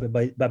idea of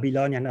the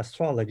Babylonian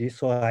astrology.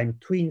 So I'm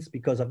twins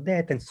because of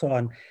that and so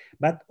on.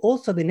 But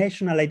also the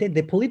national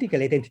identity, the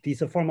political identity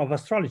is a form of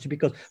astrology,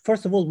 because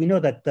first of all, we know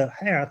that the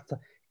earth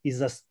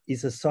is a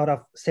sort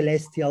of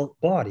celestial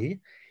body.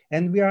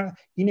 And we are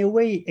in a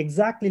way,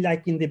 exactly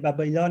like in the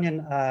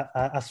Babylonian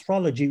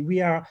astrology,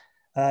 we are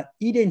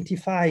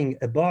identifying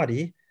a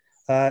body,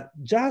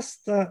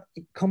 just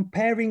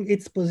comparing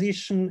its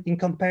position in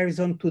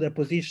comparison to the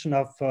position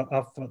of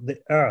the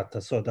earth.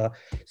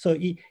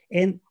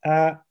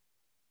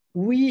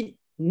 We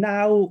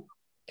now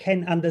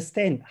can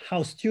understand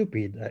how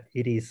stupid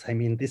it is. I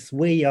mean, this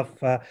way of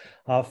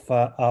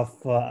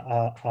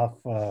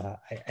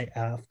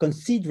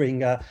considering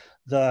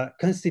the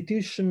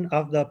constitution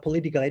of the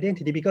political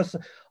identity, because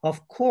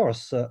of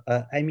course,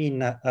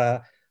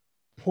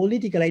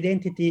 political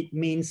identity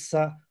means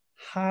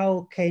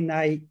how can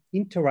I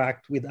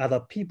interact with other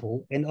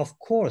people? And of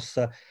course,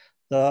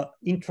 the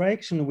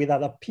interaction with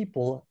other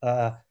people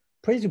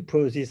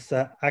presupposes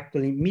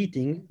actually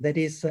meeting, that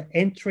is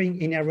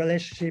entering in a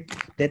relationship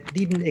that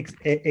didn't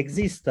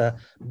exist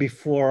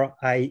before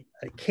I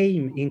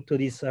came into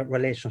this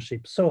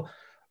relationship. So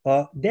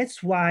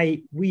that's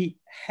why we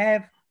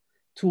have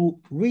to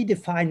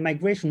redefine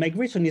migration.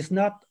 Migration is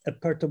not a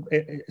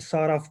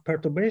sort of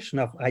perturbation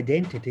of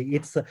identity.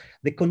 It's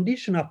the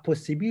condition of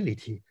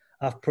possibility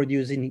of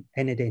producing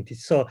an identity.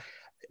 So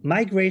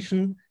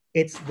migration,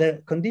 it's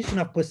the condition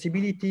of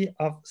possibility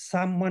of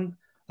someone,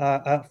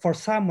 for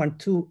someone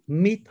to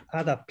meet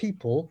other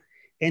people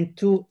and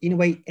to, in a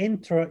way,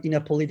 enter in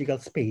a political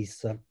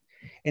space.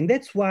 And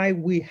that's why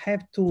we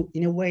have to,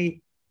 in a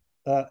way,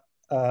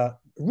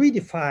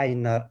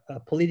 redefine a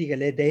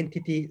political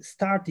identity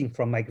starting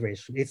from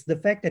migration. It's the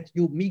fact that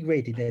you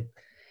migrated that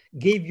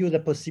gave you the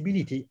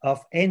possibility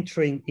of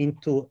entering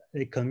into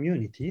a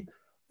community,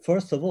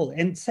 first of all.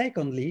 And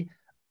secondly,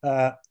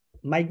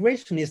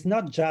 migration is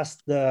not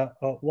just the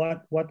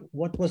what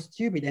was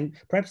stupid, and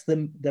perhaps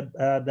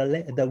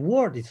the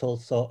word is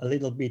also a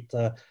little bit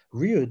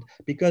rude,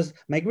 because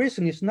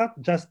migration is not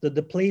just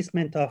the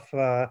placement of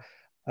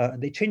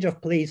the change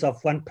of place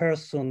of one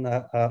person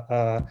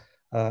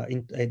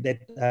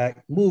that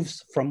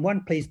moves from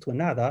one place to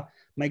another.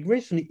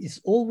 Migration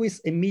is always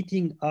a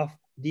meeting of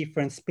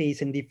different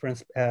space and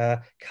different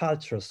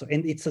cultures,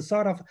 and it's a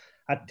sort of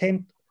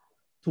attempt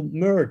to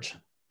merge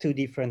two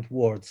different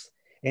worlds.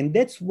 And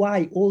that's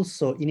why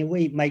also, in a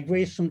way,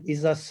 migration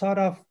is a sort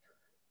of,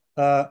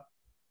 how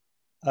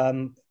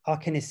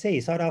can I say,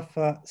 sort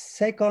of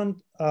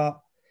second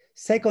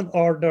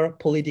order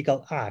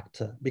political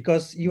act,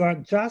 because you are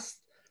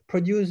just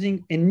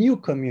producing a new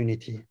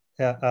community,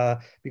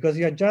 because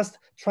you are just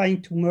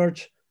trying to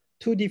merge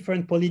two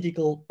different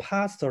political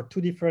paths or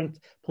two different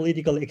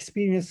political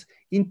experiences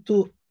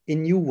into a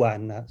new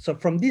one. So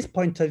from this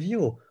point of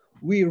view,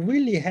 we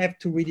really have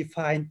to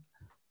redefine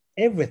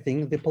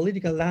everything, the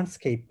political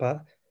landscape,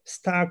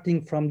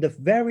 starting from the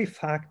very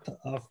fact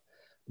of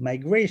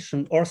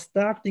migration, or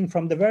starting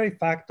from the very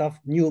fact of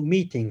new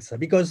meetings.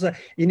 Because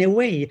in a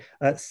way,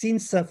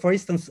 since, for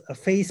instance,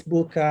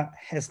 Facebook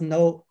has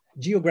no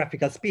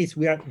geographical space,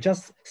 we are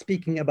just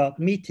speaking about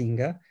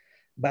meeting,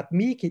 but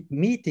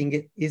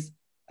meeting is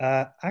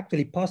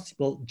actually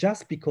possible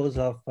just because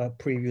of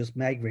previous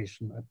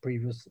migration, a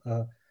previous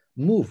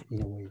move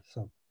in a way.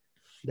 So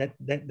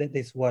that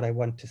is what I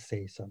want to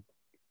say. So.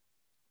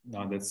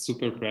 No, that's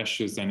super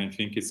precious, and I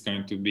think it's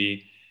going to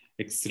be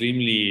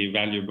extremely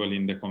valuable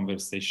in the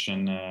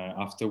conversation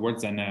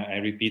afterwards. And I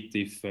repeat,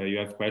 if you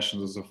have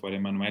questions also for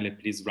Emanuele,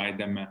 please write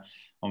them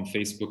on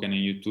Facebook and on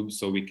YouTube,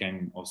 so we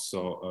can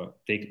also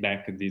take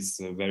back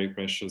these very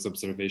precious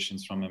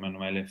observations from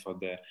Emanuele for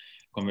the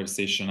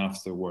conversation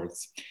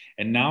afterwards.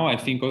 And now I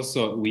think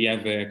also we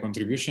have a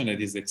contribution that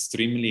is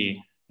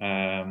extremely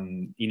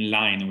in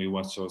line with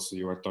what also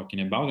you were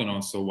talking about, and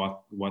also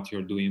what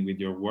you're doing with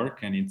your work.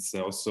 And it's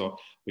also,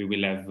 we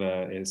will have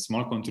a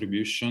small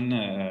contribution,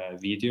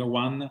 video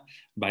one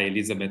by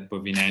Elizabeth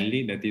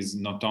Povinelli, that is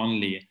not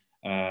only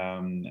a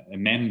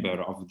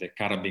member of the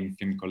Karrabing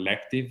Film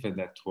Collective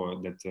that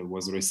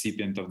was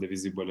recipient of the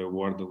Visible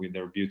Award with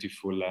their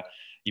beautiful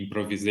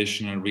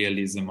improvisational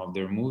realism of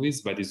their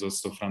movies, but is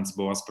also Franz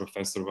Boas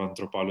Professor of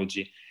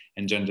Anthropology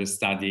and Gender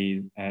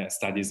Studies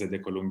at the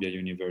Columbia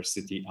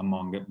University,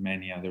 among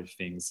many other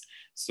things.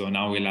 So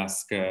now we'll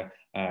ask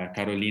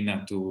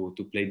Carolina to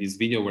play this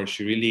video, where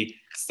she really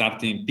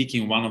started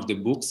picking one of the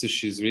books.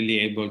 She's really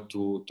able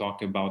to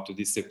talk about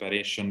this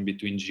separation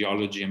between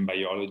geology and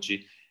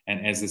biology,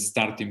 and as a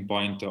starting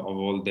point of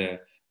all the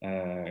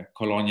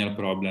colonial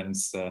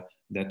problems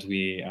that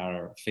we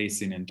are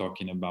facing and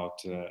talking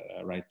about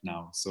right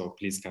now. So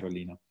please,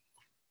 Carolina.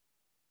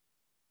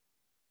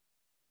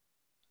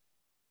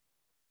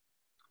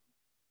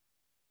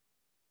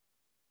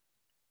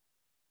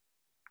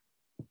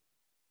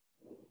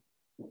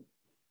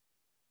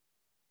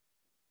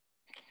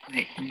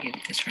 Wait, let me get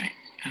this right.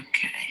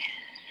 Okay.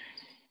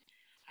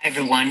 Hi,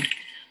 everyone.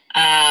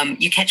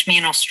 You catch me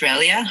in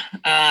Australia.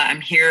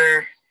 I'm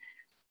here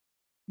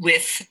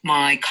with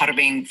my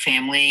Karrabing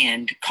family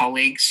and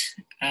colleagues,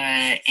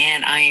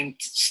 and I am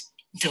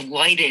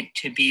delighted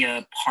to be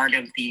a part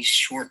of these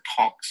short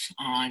talks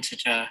on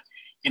such an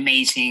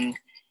amazing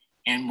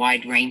and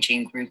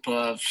wide-ranging group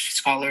of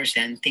scholars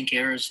and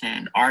thinkers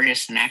and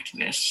artists and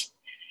activists.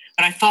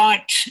 But I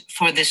thought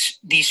for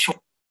these short,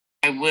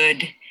 I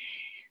would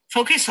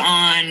focus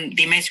on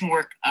the amazing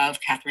work of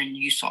Catherine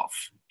Yusof,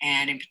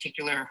 and in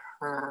particular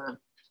her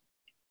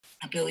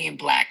A Billion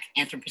Black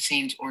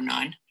Anthropocenes or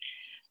None,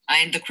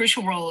 and the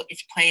crucial role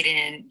it's played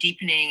in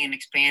deepening and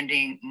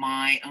expanding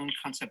my own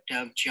concept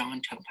of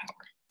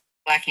geontopower.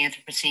 Black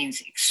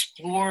Anthropocenes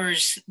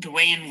explores the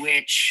way in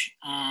which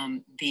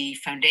the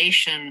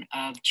foundation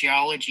of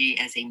geology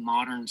as a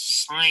modern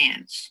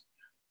science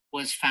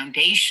was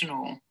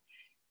foundational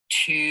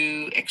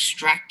to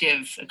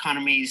extractive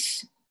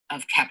economies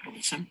of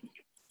capitalism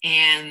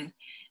and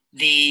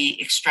the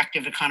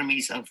extractive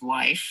economies of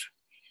life,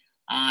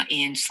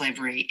 in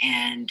slavery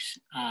and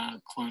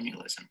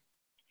colonialism.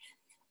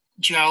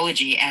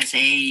 Geology as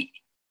a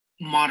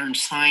modern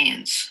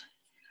science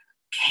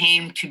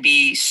came to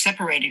be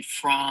separated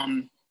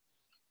from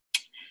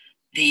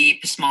the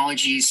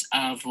epistemologies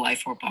of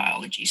life or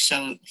biology.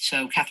 So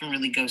Catherine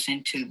really goes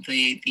into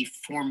the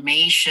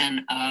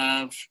formation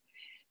of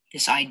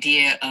this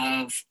idea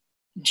of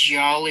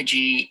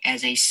geology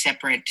as a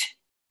separate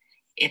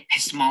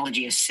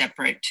epistemology, a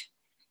separate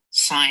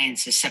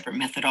science, a separate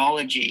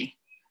methodology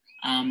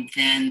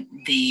than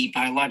the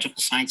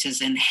biological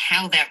sciences, and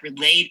how that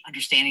relate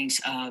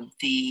understandings of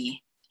the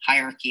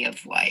hierarchy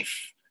of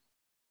life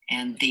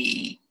and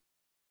the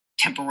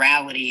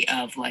temporality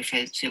of life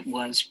as it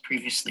was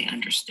previously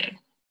understood.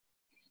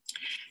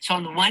 So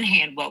on the one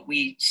hand, what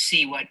we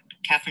see, what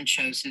Catherine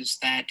shows, is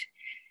that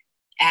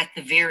at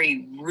the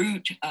very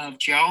root of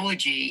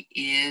geology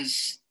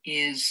is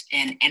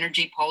an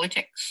energy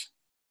politics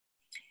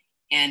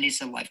and is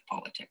a life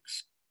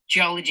politics.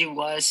 Geology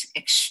was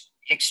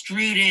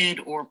extruded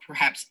or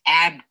perhaps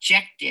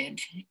abjected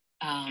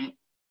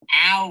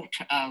out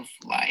of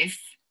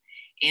life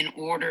in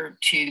order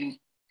to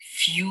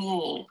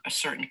fuel a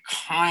certain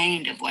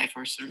kind of life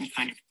or a certain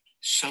kind of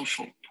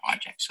social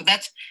project. So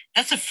that's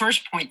the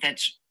first point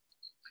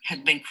has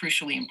been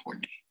crucially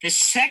important. The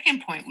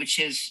second point, which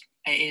is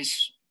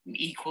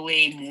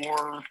equally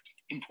more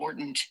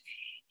important,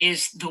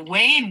 is the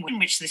way in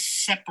which the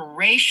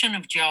separation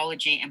of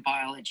geology and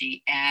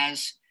biology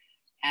as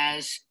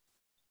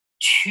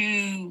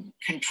two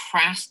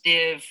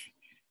contrastive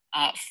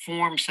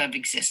forms of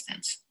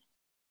existence.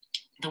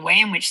 The way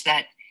in which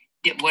that,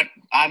 what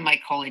I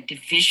might call a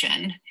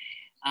division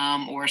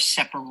or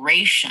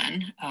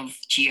separation of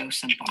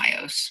geos and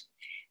bios.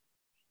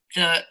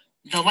 The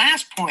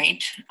last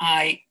point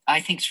I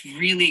think is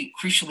really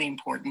crucially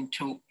important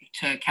to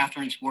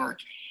Catherine's work,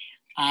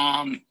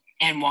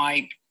 and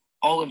why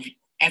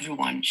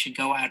everyone should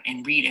go out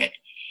and read it,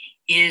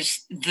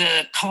 is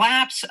the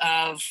collapse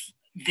of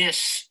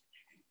this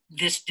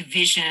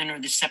division or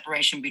the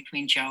separation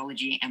between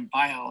geology and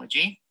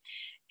biology,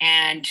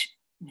 and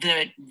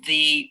the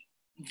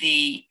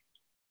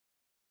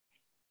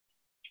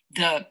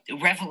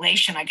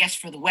revelation, I guess,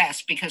 for the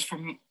West, because for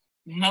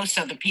most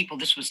other people,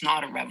 this was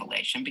not a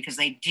revelation because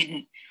they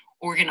didn't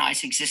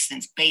organize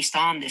existence based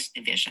on this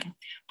division.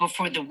 But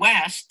for the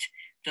West,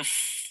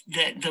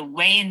 the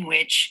way in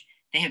which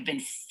they have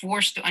been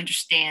forced to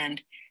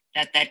understand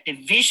that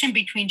division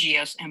between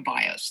geos and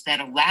bios that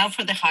allow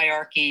for the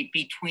hierarchy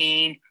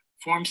between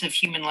forms of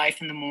human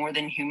life in the more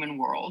than human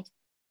world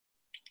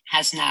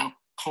has now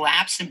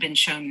collapsed and been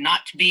shown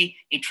not to be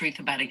a truth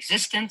about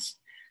existence,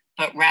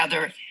 but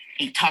rather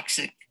a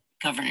toxic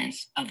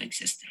governance of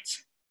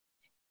existence.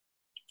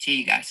 See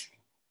you guys.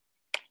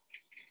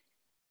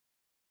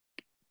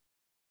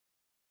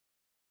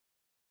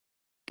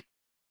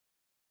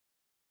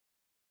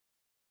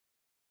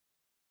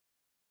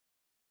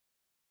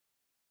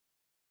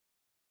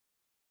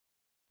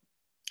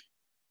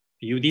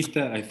 Judith,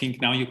 I think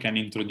now you can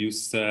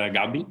introduce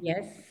Gabi.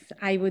 Yes,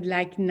 I would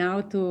like now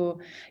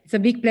it's a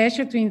big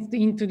pleasure to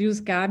introduce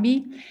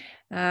Gabi.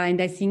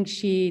 And I think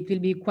it will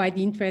be quite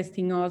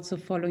interesting also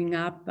following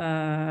up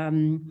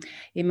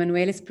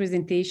Emanuele's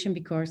presentation,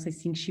 because I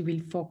think she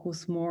will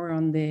focus more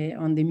on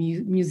the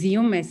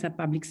museum as a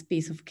public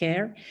space of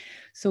care.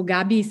 So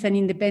Gabi is an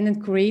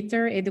independent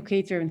curator,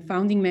 educator, and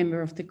founding member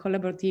of the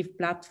collaborative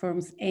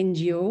platforms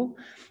NGO,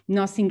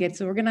 Nothing Gets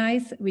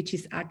Organized, which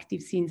is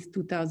active since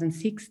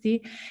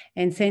 2016,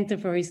 and Center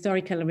for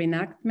Historical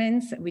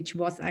Reenactments, which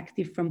was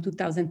active from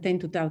 2010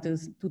 to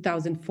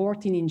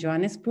 2014 in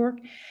Johannesburg.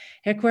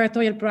 Her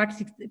curatorial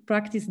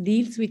practice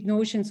deals with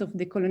notions of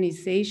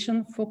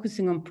decolonization,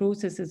 focusing on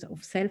processes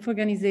of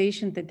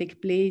self-organization that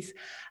take place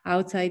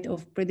outside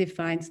of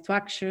predefined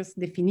structures,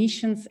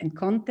 definitions, and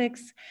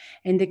contexts,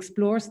 and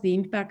explores the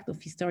impact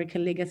of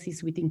historical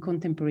legacies within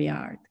contemporary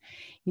art.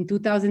 In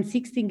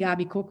 2016,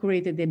 Gabi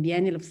co-curated the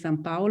Biennale of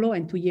São Paulo,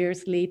 and 2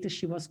 years later,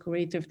 she was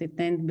curator of the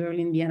 10th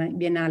Berlin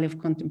Biennale of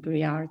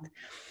Contemporary Art.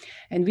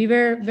 And we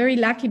were very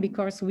lucky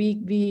because we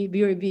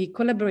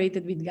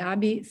collaborated with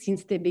Gabi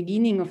since the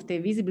beginning of the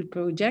Visible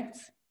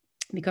projects,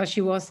 because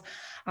she was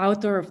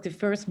author of the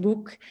first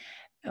book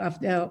of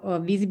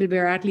Visible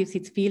Where Art Leaves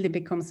Its Field and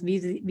Becomes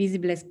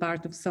Visible as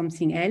Part of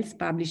Something Else,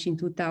 published in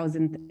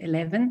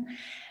 2011.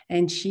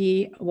 And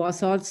she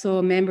was also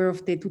a member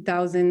of the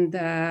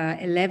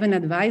 2011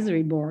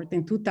 advisory board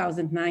and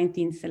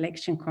 2019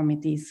 selection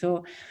committee.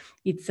 So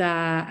it's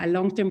a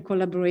long-term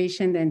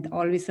collaboration and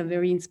always a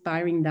very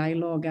inspiring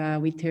dialogue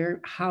with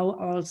her, how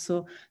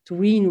also to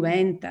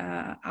reinvent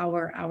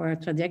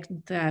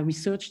our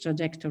research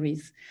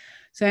trajectories.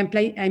 So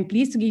I'm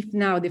pleased to give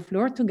now the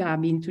floor to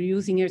Gabi,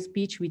 introducing her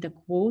speech with a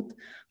quote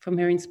from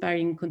her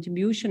inspiring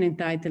contribution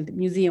entitled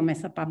Museum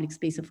as a Public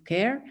Space of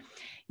Care,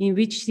 in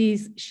which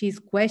she's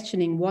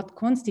questioning what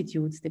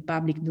constitutes the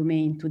public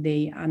domain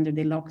today under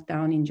the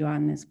lockdown in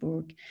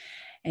Johannesburg.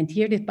 And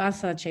here the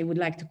passage I would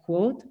like to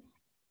quote: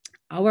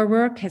 Our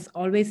work has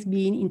always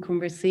been in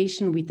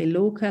conversation with the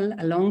local,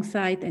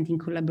 alongside and in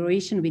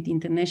collaboration with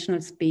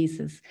international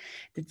spaces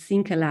that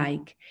think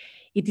alike.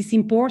 It is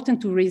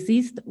important to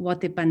resist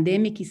what the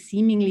pandemic is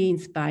seemingly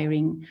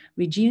inspiring,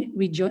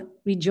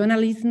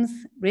 regionalisms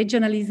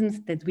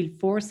that will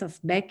force us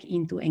back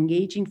into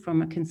engaging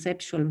from a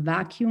conceptual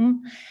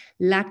vacuum,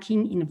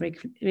 lacking in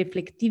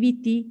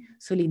reflectivity,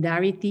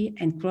 solidarity,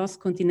 and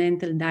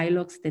cross-continental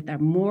dialogues that are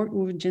more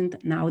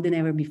urgent now than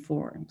ever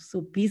before.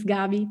 So please,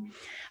 Gabi,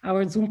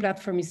 our Zoom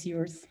platform is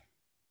yours.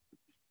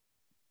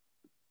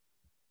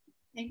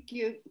 Thank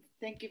you.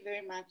 Thank you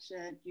very much,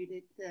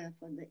 Judith,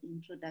 for the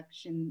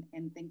introduction,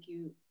 and thank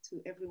you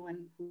to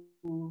everyone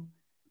who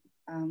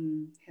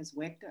has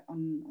worked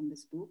on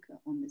this book,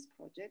 on this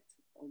project,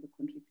 all the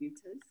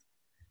contributors.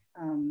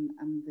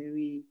 I'm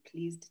very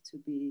pleased to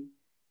be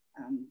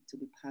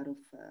part of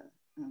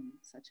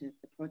such a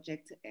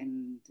project,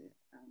 and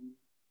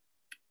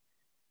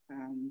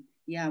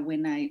yeah,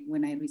 when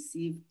I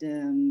received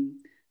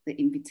the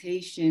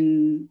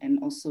invitation and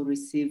also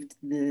received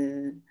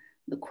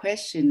the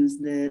questions,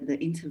 the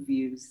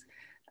interviews,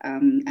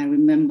 I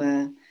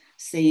remember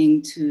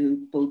saying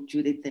to both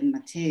Judith and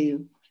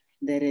Matteo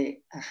that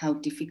how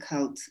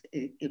difficult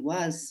it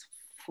was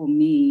for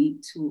me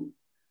to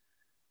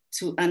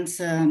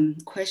answer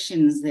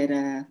questions that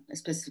are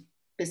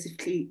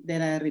specifically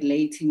that are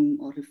relating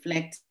or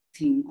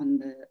reflecting on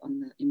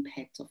the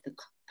impact of the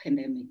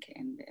pandemic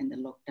and the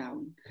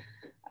lockdown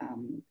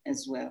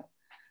as well.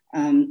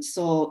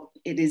 So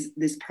it is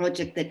this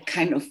project that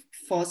kind of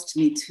forced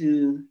me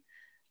to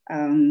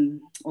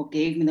or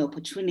gave me the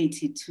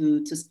opportunity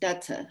to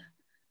stutter,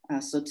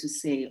 so to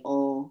say,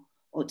 or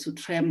to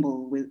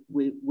tremble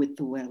with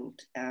the world.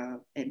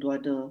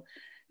 Eduardo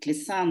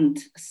Glissant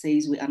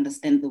says we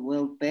understand the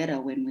world better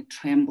when we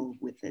tremble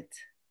with it.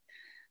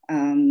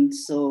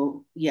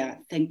 So yeah,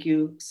 thank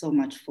you so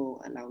much for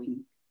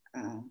allowing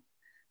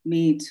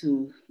me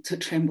to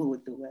tremble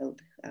with the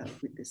world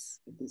with this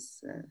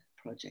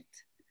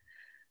project.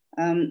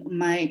 In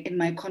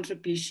my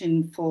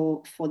contribution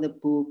for the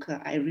book,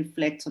 I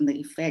reflect on the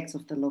effects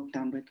of the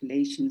lockdown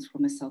regulations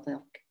from a South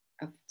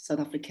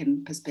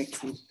African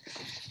perspective.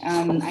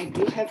 I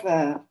do have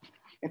a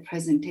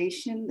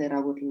presentation that I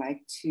would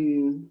like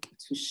to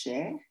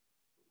share.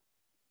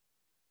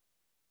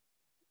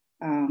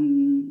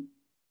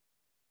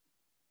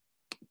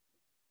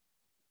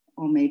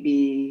 Or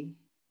maybe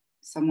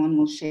someone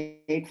will share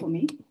it for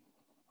me.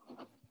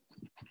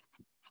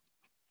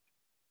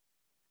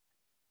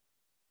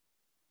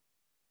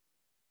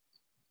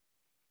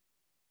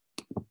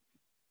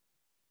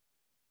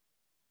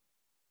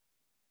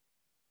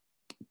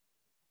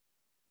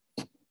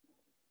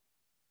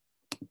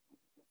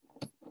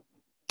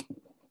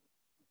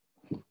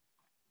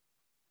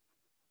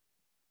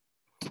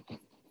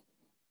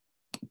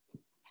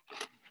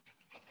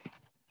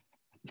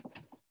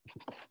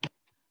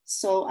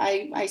 So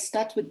I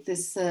start with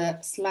this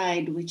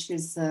slide, which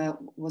was a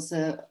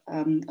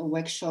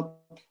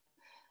workshop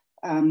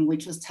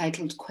which was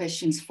titled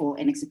Questions for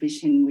an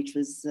Exhibition, which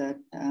was a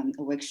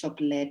workshop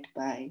led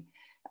by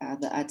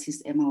the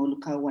artist Emanuele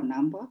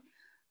Coccia,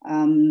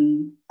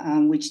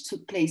 which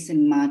took place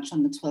in March,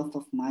 on the 12th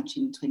of March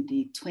in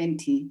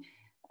 2020,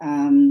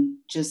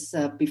 just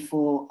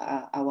before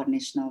our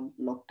national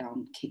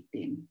lockdown kicked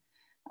in.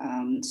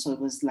 So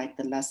it was like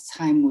the last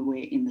time we were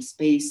in the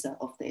space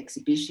of the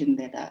exhibition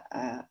that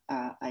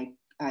I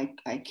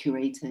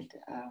curated,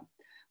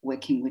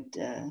 working with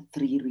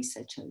 3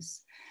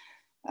 researchers.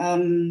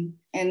 And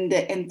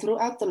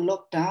throughout the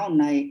lockdown,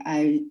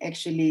 I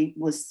actually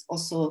was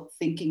also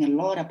thinking a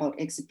lot about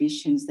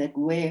exhibitions that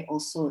were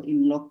also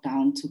in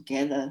lockdown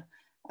together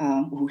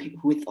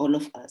with all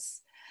of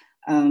us.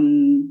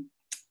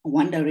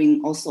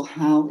 Wondering also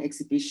how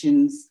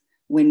exhibitions,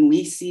 when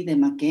we see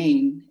them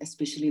again,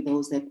 especially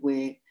those that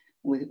were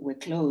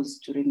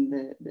closed during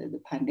the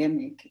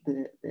pandemic,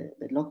 the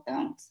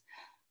lockdowns,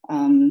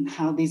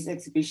 how this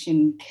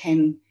exhibition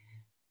can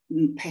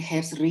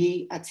perhaps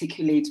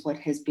re-articulate what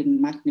has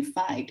been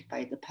magnified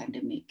by the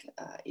pandemic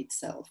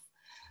itself.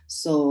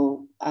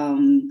 So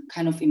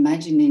kind of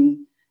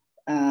imagining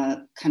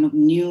kind of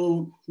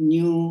new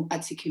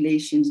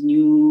articulations,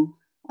 new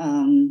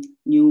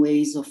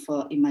ways of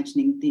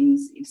imagining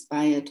things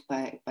inspired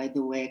by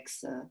the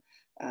works,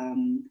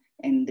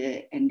 and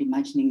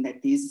imagining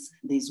that these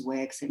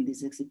works and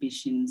these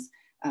exhibitions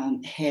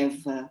have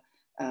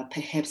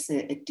perhaps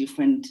a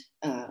different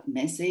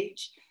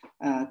message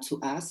to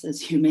us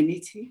as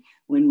humanity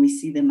when we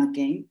see them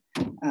again,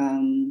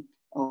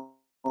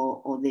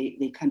 or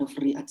they kind of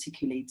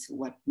re-articulate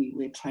what we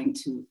were trying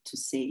to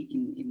say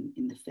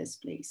in the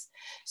first place.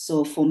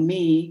 So for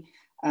me,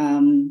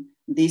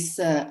 this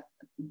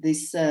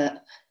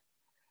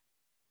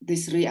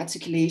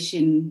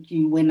re-articulation,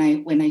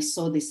 when I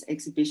saw this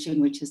exhibition,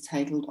 which is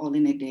titled All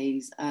in a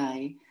Day's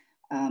Eye,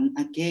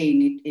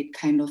 again, it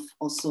kind of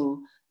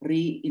also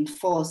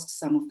reinforced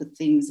some of the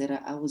things that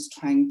I was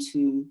trying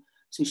to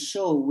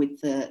show with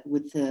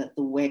the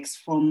works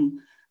from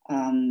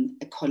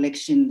a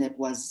collection that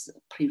was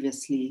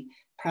previously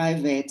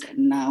private,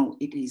 and now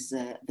it is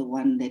the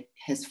one that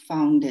has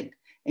founded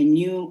a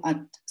new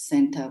art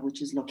center,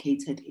 which is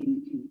located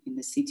in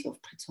the city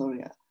of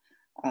Pretoria,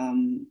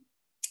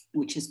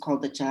 which is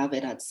called the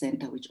Javed Art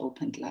Center, which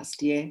opened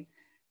last year,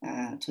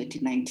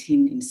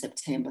 2019 in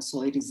September.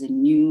 So it is a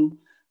new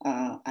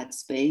art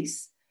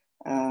space.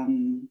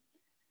 And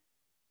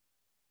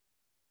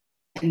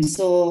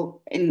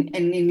so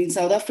in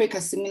South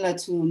Africa, similar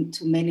to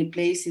many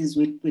places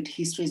with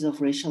histories of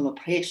racial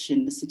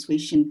oppression, the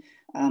situation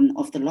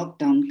of the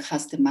lockdown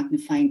cast a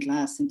magnifying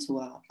glass into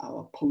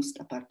our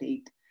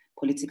post-apartheid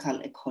political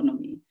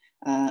economy,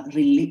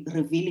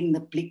 revealing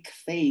the bleak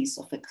face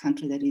of a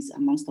country that is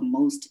amongst the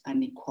most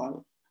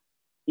unequal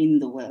in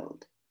the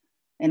world.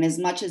 And as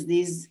much as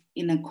these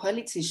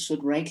inequalities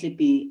should rightly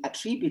be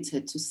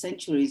attributed to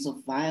centuries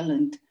of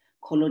violent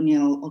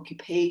colonial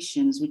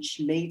occupations, which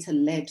later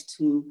led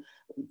to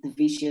the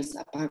vicious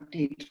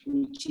apartheid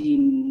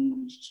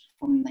regime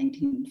from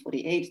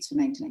 1948 to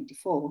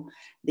 1994,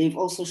 they've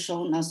also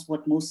shown us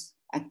what most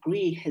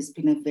agree has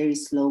been a very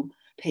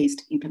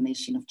slow-paced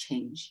implementation of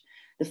change.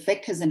 The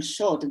fact has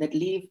ensured that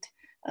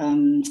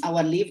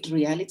our lived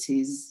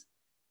realities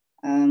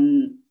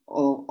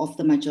of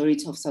the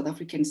majority of South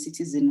African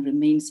citizens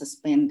remain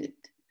suspended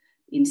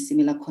in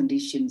similar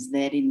conditions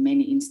that in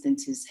many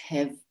instances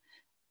have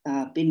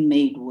been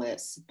made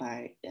worse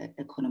by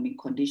economic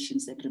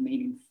conditions that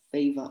remain in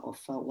favor of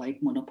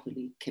white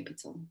monopoly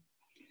capital.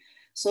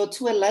 So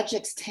to a large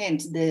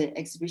extent, the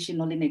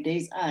exhibition All in a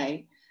Day's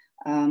Eye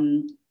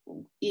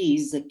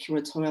is a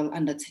curatorial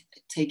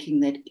undertaking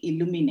that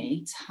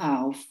illuminates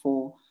how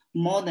for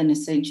more than a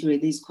century,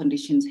 these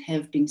conditions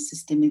have been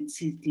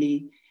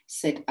systematically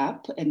set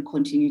up and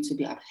continue to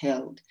be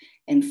upheld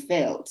and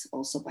felt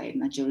also by a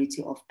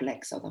majority of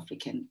Black South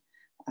African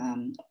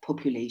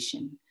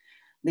population.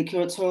 The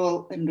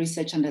curatorial and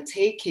research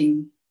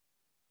undertaking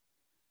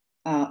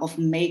of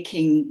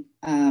making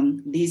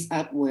these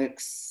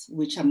artworks,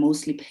 which are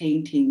mostly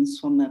paintings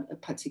from a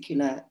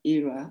particular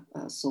era,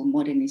 so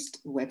modernist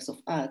works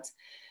of art.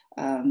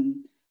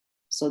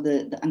 So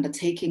the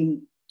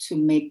undertaking to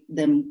make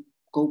them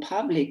go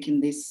public in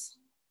this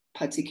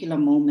particular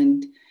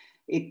moment,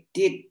 it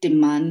did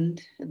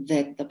demand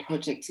that the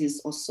project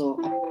is also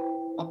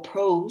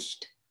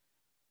approached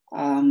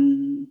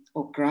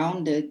or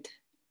grounded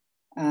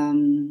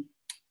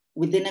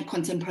within a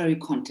contemporary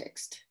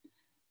context.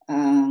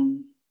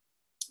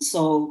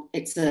 So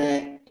it's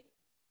in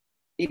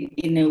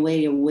a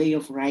way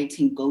of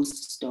writing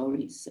ghost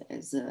stories,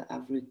 as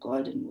Avery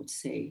Gordon would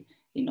say,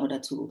 in order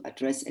to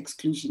address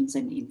exclusions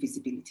and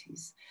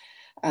invisibilities.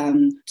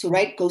 To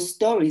write ghost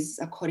stories,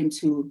 according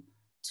to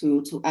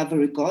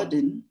Avery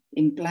Gordon,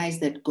 implies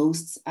that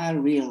ghosts are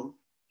real.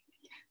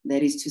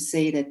 That is to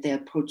say that they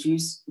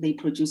produce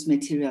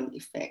material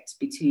effects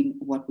between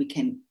what we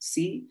can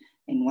see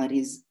and what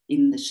is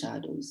in the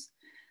shadows.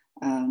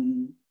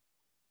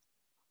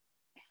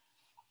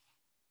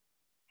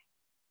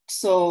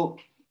 So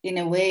in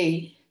a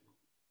way,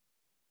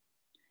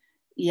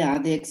 yeah,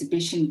 the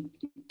exhibition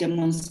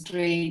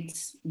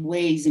demonstrates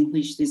ways in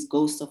which these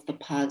ghosts of the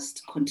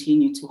past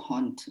continue to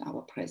haunt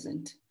our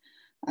present.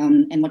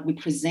 And what we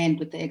present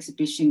with the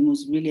exhibition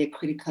was really a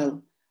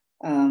critical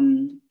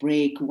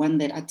break, one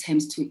that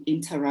attempts to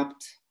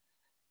interrupt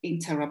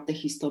the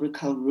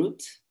historical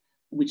route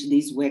which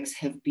these works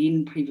have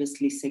been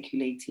previously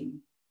circulating.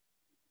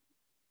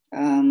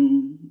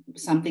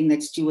 Something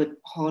that Stuart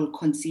Hall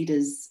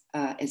considers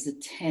as a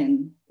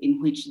turn in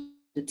which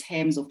the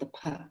terms of the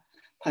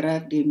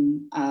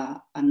paradigm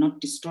are not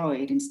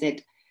destroyed.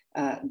 Instead,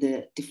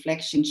 the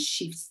deflection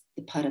shifts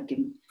the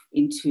paradigm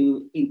in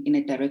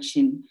a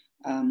direction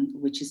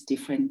which is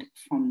different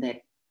from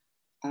that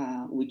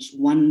which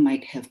one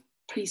might have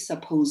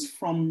presupposed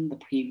from the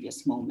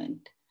previous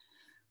moment.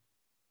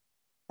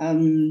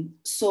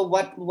 So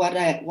what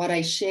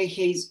I share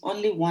here is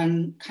only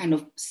one kind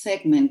of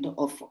segment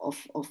of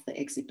the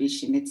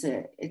exhibition.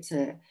 It's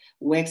a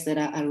works that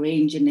are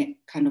arranged in a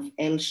kind of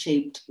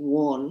L-shaped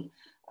wall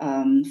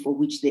for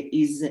which there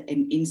is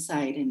an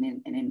inside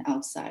and an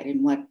outside.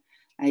 And what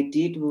I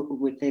did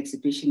with the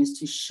exhibition is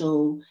to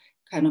show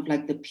kind of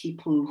like the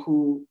people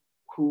who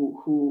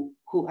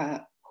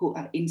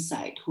are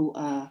inside, who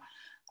are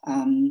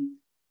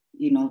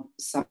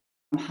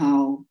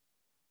somehow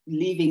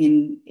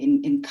living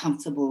in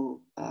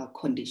comfortable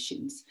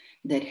conditions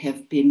that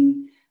have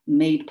been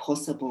made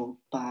possible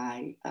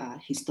by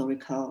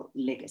historical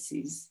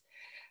legacies.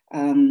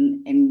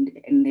 And in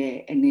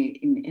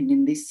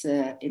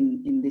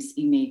this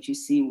image, you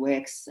see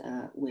works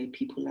where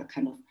people are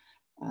kind of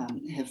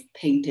have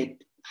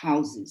painted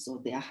houses or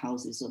their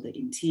houses or the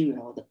interior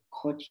or the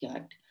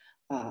courtyard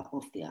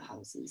of their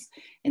houses.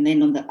 And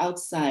then on the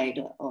outside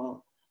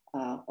of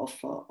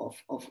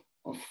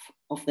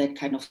that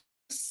kind of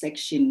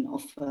section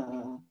of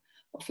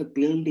a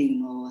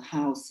building or a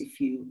house, if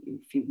you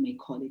may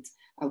call it,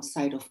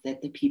 outside of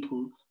that, the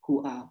people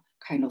who are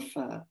kind of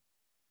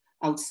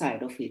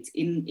outside of it.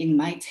 In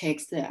my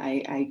text,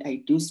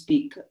 I do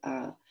speak,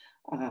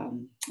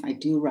 I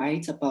do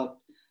write about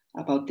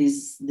about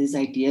these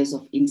ideas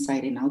of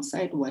inside and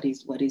outside, what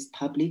is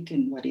public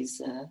and what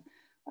is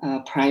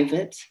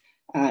private,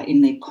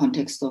 in the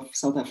context of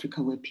South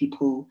Africa, where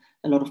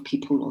a lot of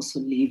people also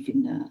live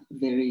in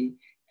very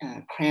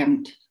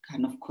cramped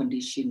kind of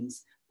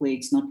conditions, where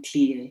it's not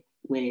clear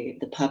where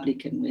the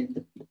public and where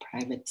the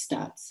private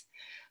starts.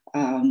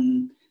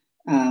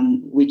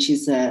 Which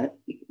is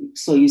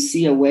so you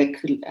see a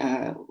work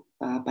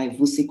by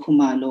Vusi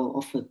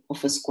Khumalo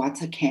of a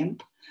squatter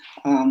camp.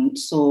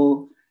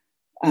 So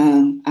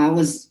I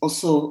was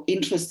also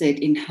interested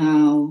in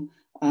how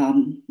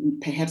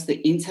perhaps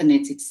the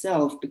internet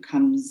itself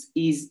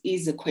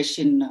is a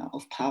question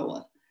of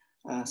power,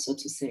 so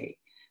to say,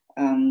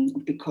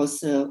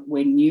 because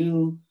when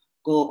you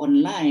go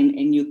online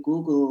and you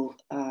Google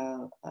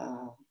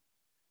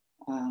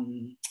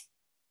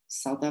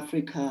South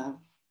Africa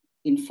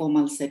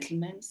informal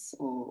settlements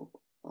or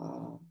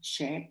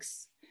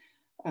shacks,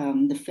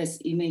 the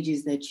first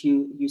images that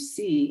you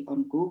see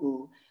on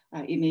Google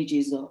are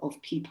images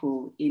of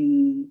people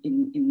in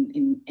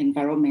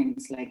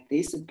environments like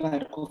this,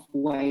 but of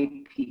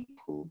white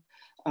people,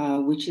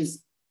 which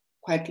is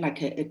quite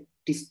like a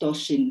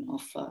distortion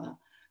of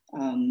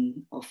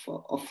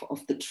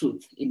the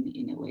truth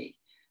in a way.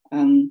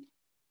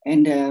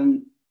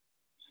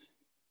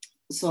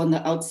 So on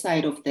the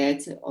outside of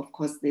that, of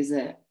course, there's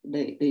a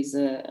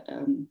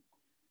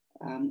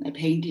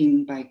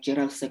painting by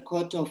Gerald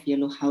Sekoto of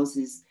Yellow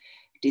Houses,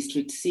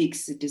 District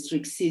 6.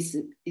 District 6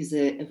 is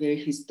a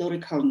very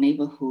historical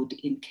neighborhood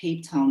in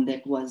Cape Town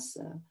that was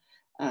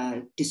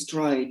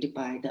destroyed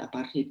by the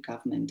apartheid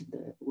government.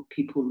 The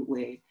people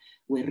were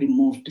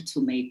removed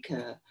to make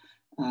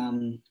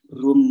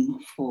room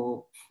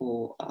for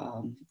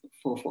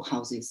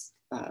houses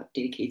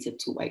dedicated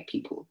to white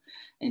people,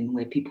 and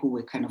where people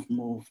were kind of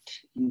moved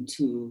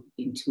into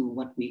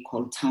what we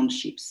call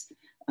townships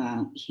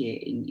here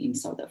in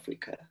South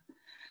Africa.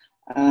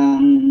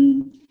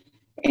 And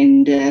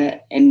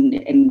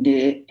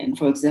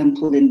for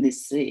example, in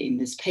this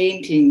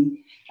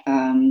painting,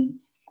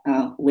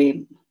 where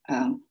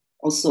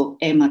also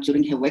Emma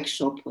during her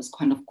workshop was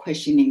kind of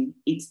questioning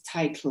its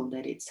title,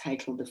 that it's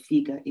titled "The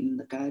Figure in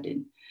the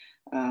Garden,"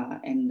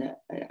 and the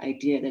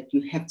idea that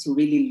you have to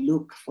really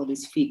look for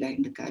this figure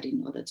in the garden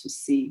in order to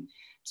see,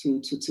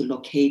 to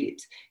locate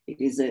it. It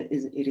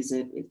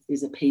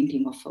is a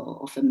painting of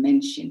a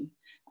mansion.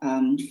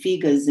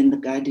 Figures in the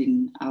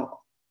garden are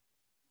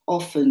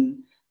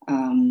often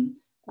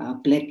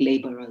Black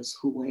laborers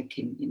who work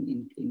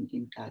in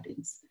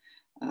gardens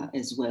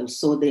as well.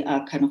 So there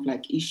are kind of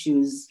like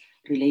issues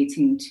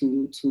relating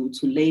to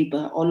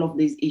labor. All of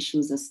these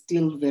issues are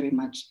still very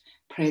much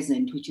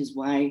present, which is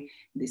why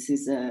this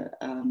is an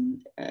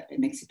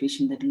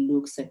exhibition that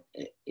looks at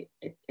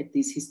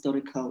these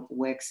historical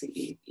works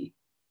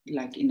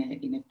like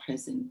in a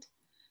present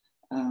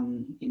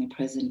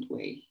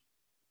way.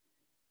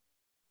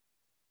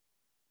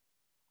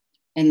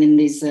 And then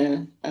there's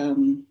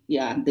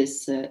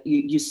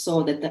you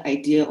saw that the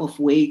idea of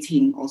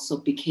waiting also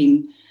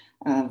became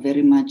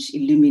very much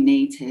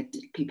illuminated.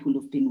 People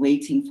who've been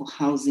waiting for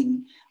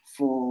housing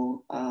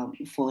for a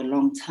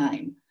long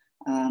time.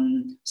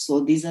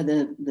 So these are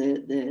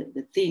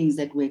the things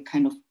that were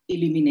kind of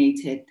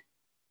illuminated,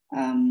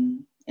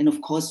 and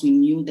of course we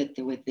knew that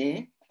they were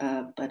there,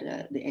 but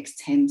the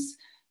extent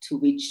to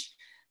which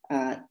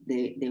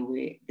they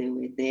were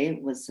there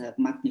was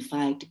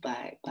magnified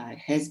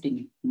has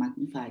been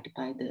magnified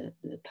by the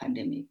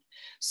pandemic.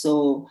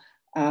 So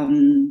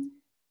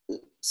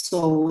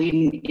so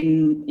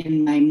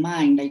in my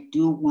mind, I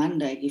do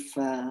wonder if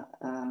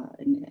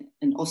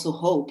and also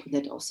hope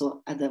that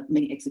also other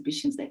many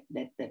exhibitions that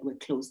were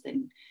closed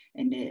and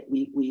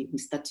we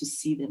start to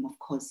see them, of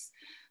course,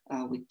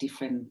 with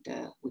different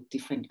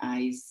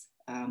eyes.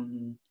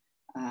 And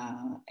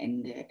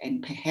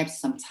perhaps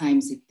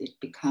sometimes it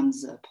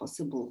becomes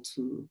possible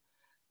to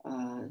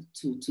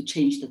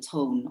change the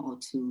tone or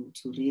to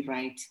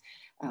rewrite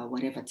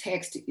whatever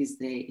text is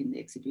there in the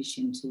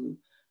exhibition to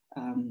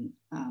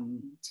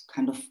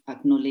kind of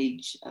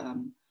acknowledge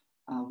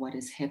what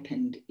has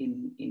happened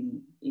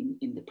in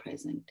the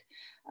present.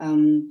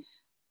 And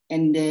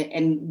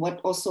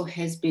what also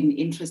has been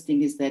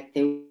interesting is that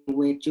there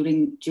were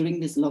during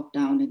this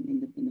lockdown and in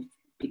the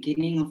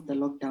beginning of the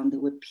lockdown, there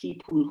were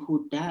people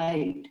who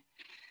died.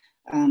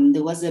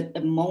 There was a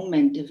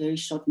moment, a very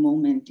short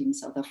moment in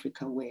South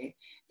Africa where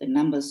the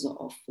numbers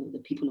of the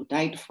people who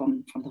died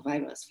from the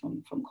virus,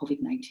 from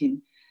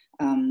COVID-19,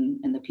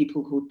 and the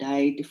people who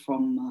died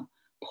from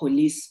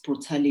police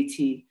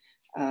brutality,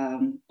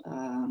 from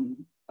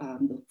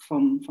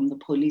the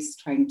police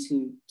trying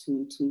to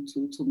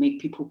make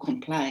people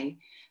comply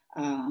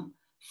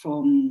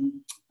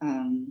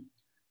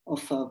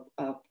of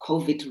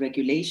COVID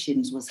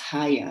regulations was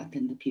higher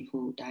than the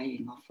people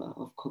dying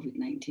of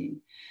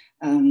COVID-19,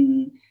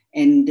 and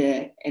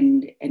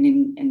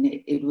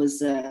it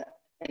was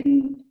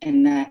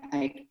and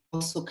I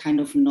also kind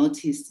of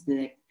noticed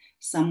that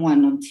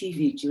someone on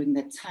TV during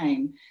that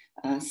time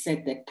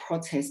said that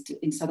protest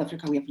in South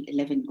Africa, we have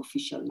 11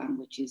 official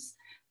languages,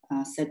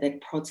 said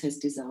that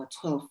protest is our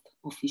 12th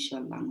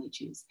official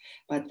languages.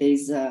 But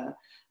there's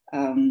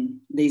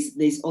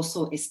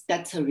also a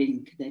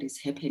stuttering that is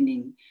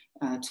happening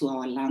to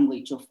our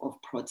language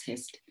of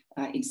protest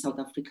in South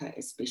Africa,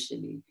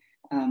 especially.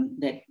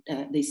 That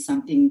there's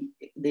something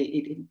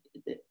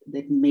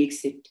that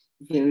makes it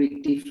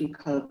very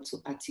difficult to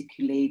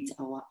articulate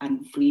our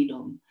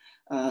unfreedom.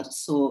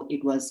 So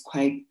it was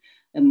quite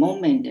a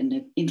moment, and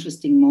an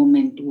interesting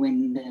moment,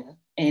 when the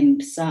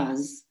End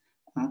SARS,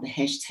 the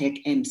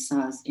hashtag End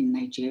SARS in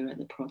Nigeria,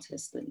 the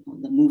protest,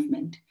 the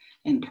movement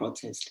and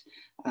protest,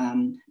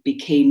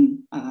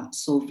 became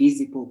so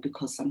visible,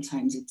 because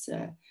sometimes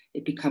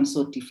it becomes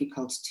so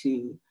difficult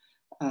to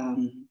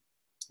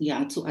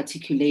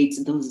articulate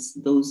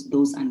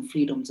those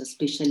unfreedoms,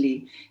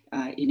 especially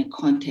in a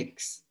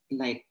context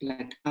like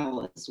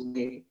ours,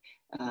 where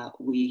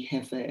we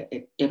have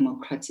a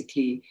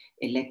democratically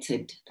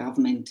elected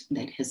government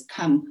that has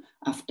come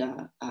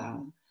after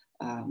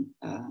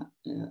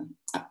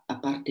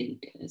apartheid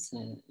as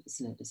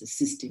a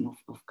system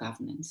of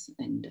governance,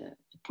 and a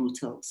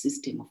brutal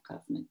system of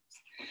governance.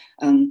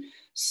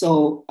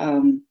 So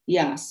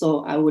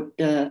I would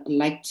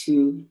like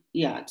to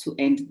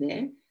end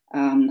there.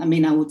 I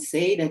mean, I would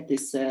say that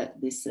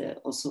this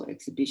also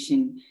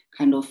exhibition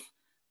kind of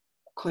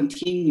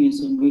continues,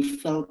 and we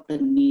felt the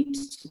need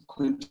to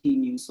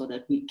continue so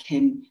that we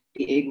can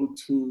be able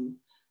to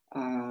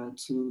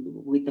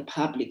with the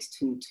public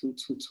to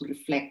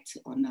reflect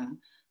on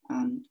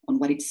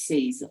what it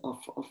says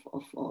of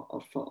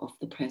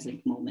the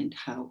present moment,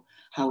 how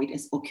it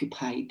has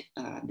occupied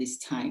this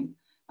time,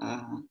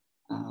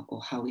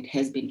 or how it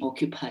has been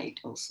occupied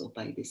also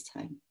by this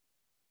time.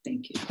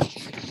 Thank you.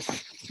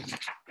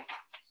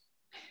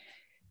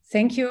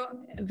 Thank you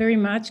very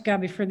much,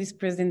 Gabi, for this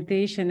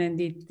presentation. And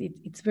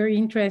it's very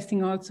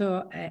interesting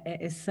also,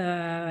 as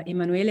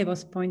Emanuele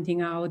was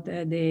pointing out,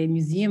 the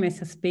museum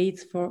as a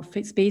space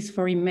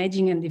for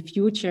imagining and the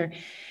future.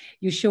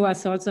 You show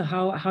us also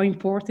how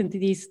important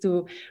it is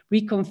to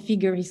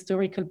reconfigure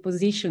historical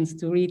positions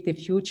to read the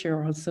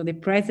future, also the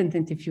present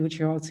and the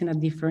future, also in a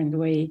different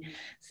way.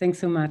 Thanks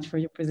so much for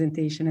your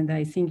presentation. And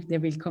I think there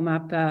will come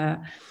up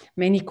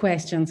many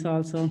questions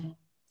also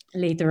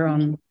later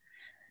on.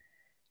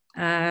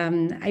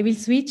 I will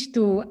switch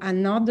to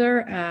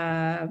another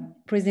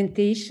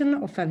presentation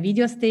of a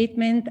video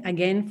statement,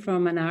 again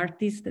from an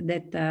artist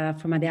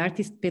from the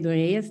artist Pedro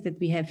Reyes, that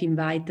we have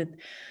invited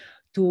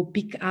to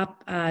pick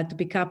up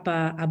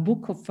a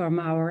book from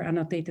our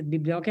annotated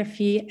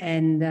bibliography,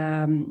 and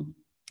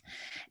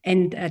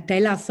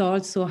tell us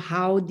also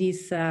how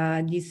this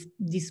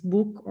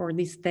book or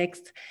this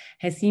text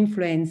has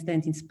influenced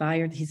and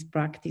inspired his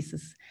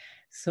practices.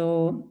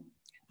 So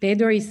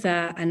Pedro is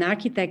an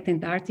architect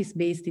and artist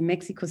based in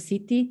Mexico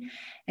City,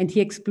 and he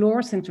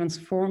explores and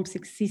transforms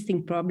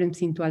existing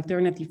problems into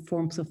alternative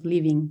forms of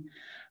living.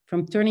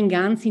 From turning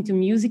guns into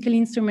musical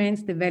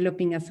instruments,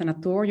 developing a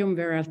sanatorium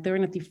where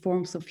alternative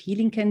forms of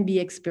healing can be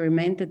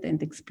experimented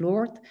and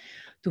explored,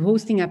 to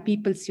hosting a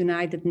People's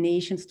United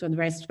Nations to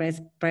address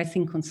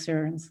pressing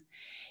concerns.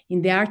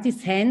 In the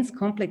artist's hands,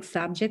 complex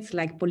subjects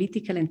like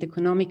political and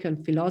economical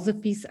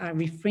philosophies are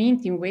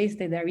reframed in ways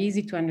that are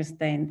easy to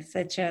understand,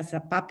 such as a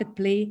puppet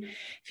play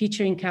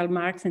featuring Karl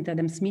Marx and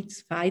Adam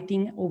Smith's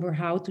fighting over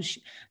how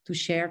to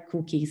share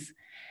cookies.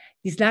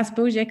 This last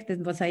project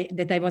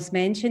that I was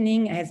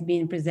mentioning has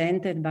been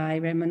presented by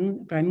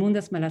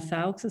Raimundas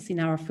Malasauxos in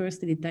our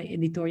first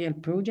editorial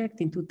project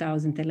in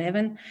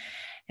 2011.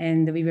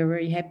 And we were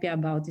very happy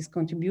about this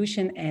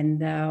contribution.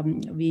 And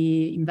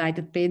we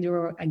invited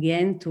Pedro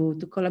again to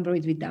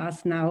collaborate with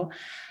us now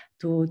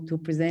to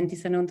present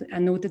this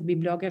annotated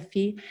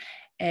bibliography.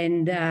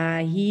 And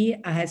he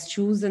has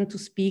chosen to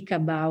speak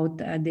about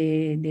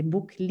the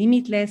book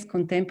Limitless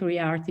Contemporary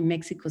Art in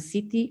Mexico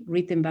City,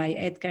 written by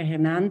Edgar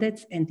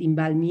Hernandez and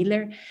Imbal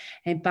Miller,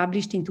 and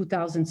published in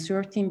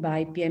 2013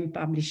 by PM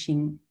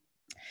Publishing.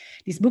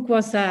 This book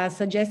was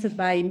suggested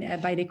by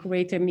the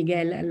curator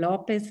Miguel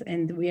Lopez,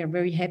 and we are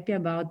very happy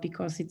about,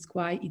 because it's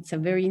a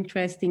very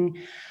interesting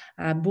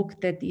book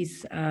that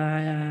is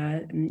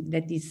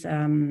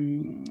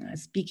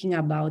speaking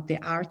about the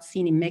art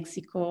scene in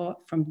Mexico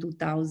from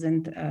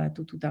 2000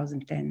 to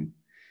 2010.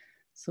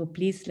 So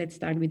please, let's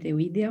start with the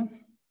video.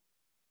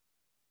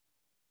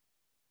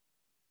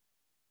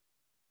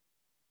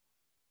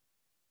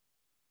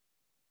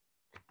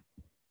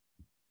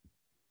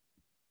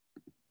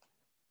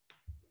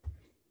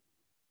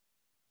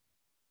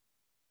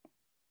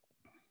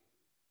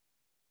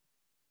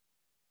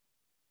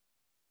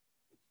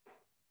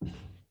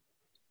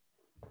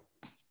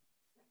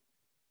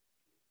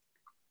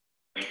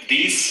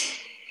 This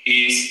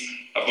is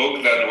a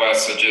book that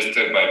was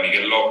suggested by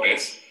Miguel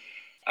Lopez,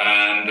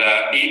 and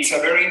it's a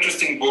very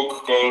interesting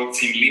book called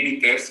Sin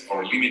Límites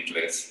or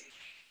Limitless,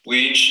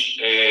 which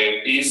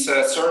is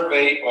a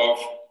survey of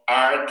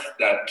art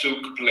that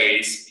took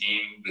place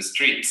in the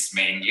streets,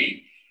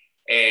 mainly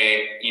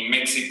in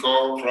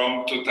Mexico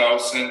from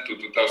 2000 to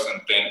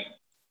 2010.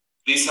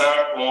 These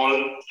are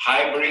all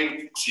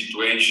hybrid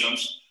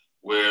situations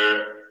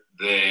where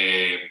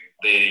the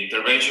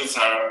interventions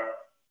are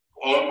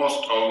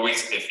almost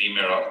always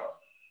ephemeral,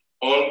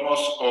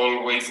 almost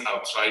always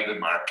outside the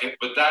market,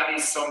 but that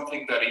is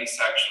something that is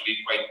actually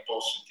quite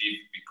positive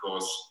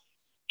because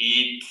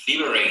it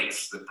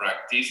liberates the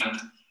practice and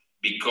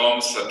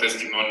becomes a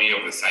testimony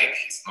of the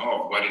psyche,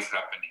 of what is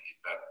happening in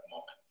that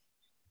moment.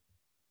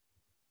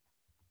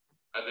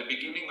 At the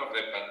beginning of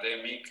the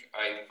pandemic,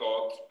 I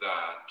thought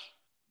that,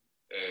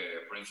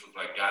 for instance,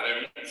 like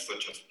gatherings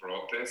such as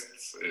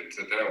protests,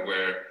 etc.,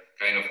 were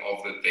kind of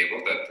off the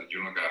table.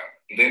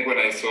 And then when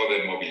I saw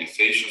the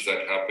mobilizations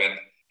that happened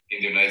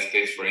in the United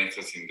States, for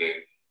instance, in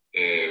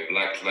the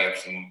Black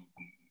Lives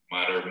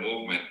Matter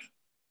movement,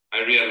 I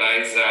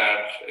realized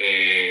that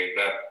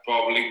that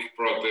public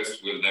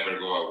protest will never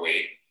go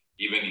away,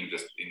 even in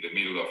the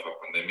middle of a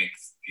pandemic.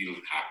 Still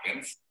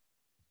happens.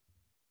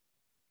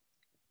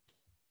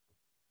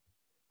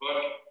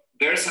 But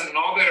there's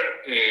another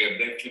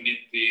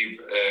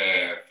definitive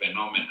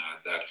phenomena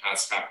that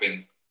has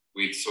happened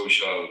with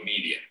social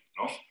media.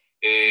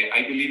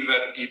 I believe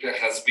that it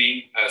has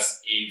been as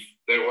if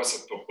there was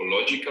a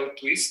topological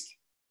twist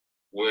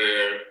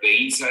where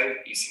the inside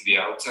is in the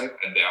outside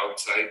and the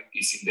outside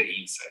is in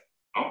the inside.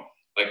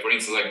 Like, for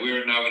instance, like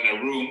we're now in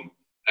a room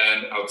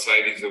and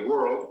outside is the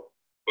world,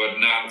 but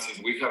now since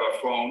we have a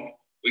phone,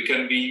 we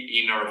can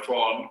be in our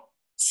phone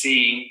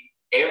seeing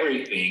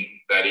everything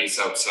that is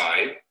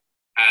outside,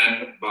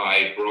 and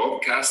by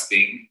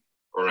broadcasting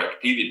our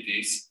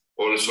activities,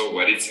 also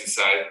what is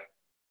inside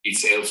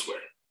is elsewhere.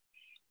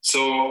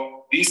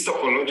 So this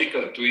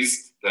topological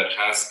twist that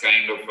has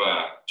kind of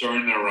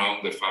turned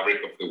around the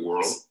fabric of the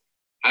world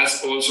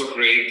has also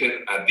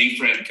created a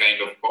different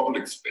kind of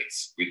public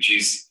space, which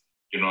is,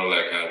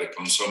 the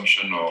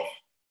consumption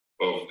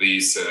of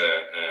these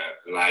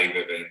live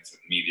events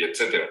and media,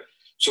 etc.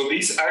 So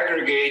this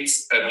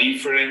aggregates a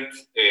different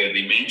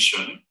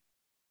dimension.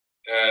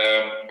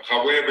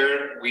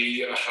 However, we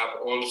have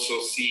also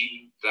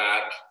seen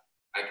that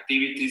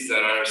activities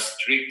that are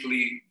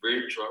strictly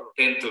virtual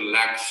tend to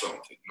lack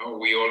something.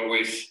 We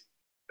always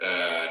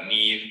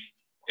need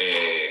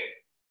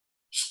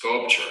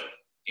sculpture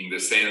in the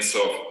sense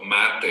of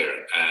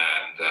matter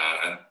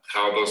and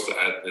how does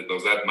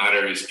that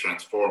matter is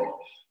transformed.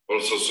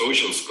 Also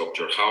social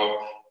sculpture,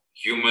 how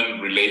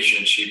human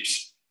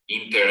relationships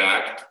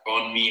interact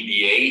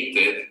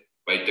unmediated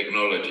by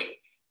technology.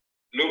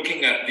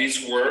 Looking at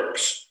these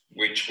works,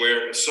 which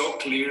were so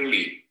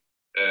clearly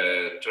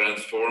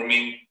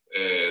transforming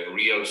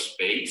real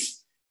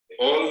space,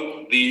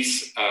 all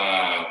these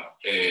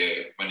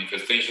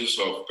manifestations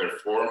of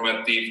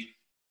performative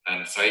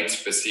and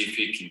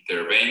site-specific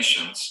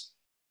interventions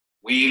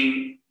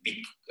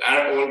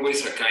are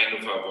always a kind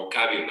of a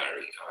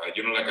vocabulary.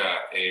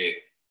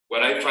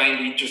 What I find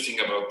interesting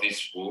about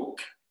this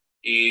book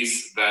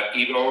is that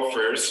it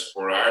offers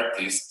for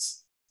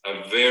artists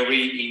a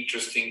very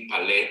interesting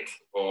palette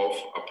of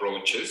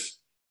approaches.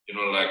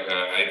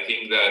 I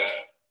think that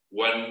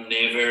one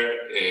never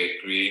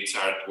creates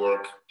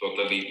artwork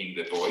totally in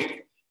the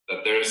void,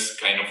 that there's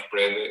kind of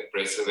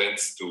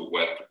precedence to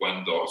what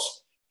one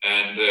does.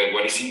 And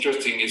what is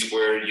interesting is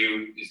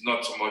it's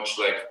not so much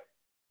like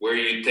where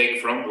you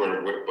take from,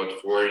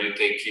 but where you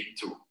take it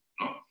to.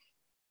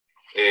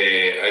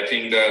 I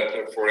think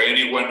that for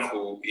anyone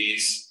who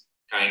is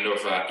kind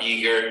of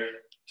eager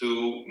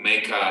to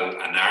make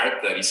an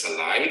art that is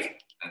alive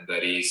and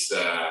that is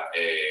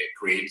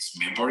creates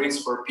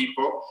memories for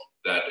people,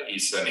 that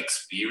is an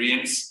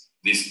experience,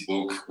 this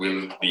book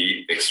will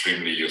be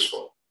extremely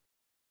useful.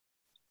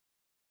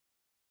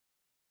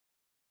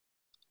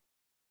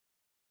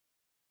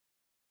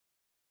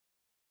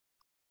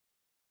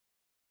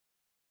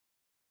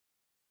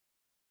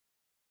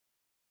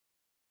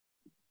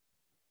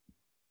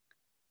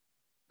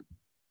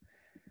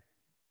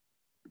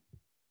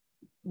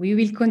 We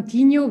will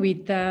continue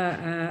with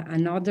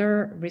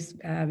another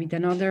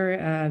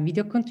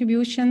video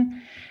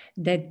contribution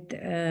that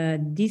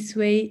this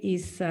way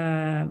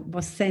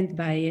was sent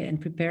by and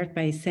prepared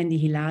by Sandi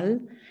Hilal.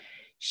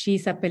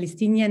 She's a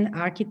Palestinian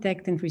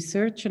architect and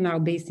researcher now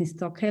based in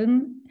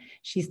Stockholm.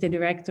 She's the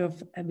director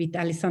with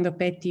Alessandro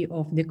Petti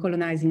of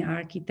Decolonizing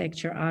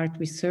Architecture Art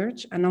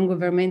Research, a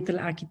non-governmental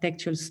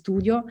architectural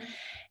studio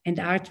and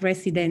art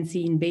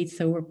residency in Beit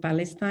Saur,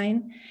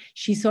 Palestine.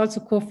 She's also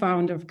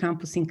co-founder of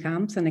Campus in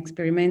Camps, an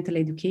experimental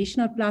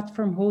educational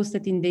platform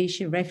hosted in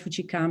Deishe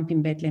refugee camp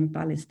in Bethlehem,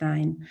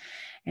 Palestine.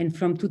 And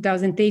from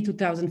 2008 to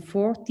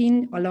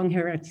 2014, along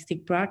her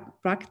artistic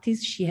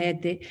practice, she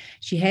headed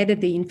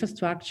the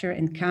infrastructure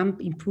and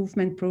camp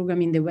improvement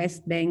program in the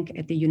West Bank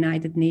at the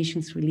United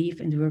Nations Relief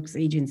and Works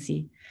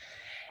Agency.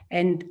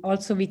 And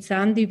also with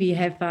Sandi, we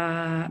have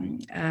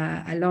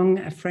a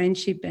long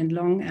friendship and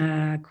long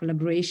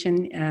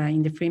collaboration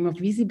in the frame of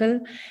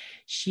Visible.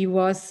 She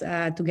was,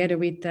 together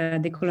with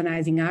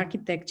Decolonizing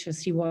Architecture,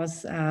 she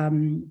was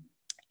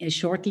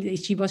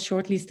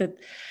shortlisted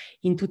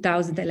in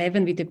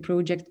 2011 with the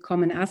project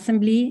Common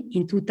Assembly,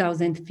 in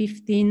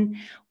 2015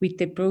 with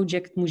the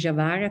project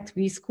Mujawara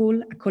Tree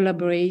School, a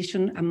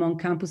collaboration among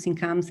Campus in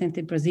Camps and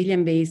the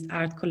Brazilian-based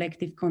art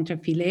collective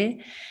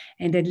Contrafilé,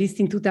 and at least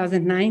in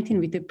 2019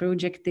 with the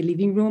project The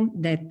Living Room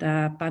that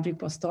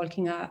Patrick was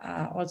talking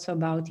also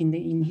about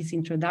in his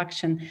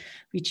introduction,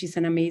 which is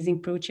an amazing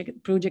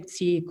project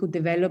she could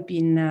develop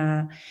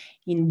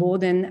in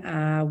Boden,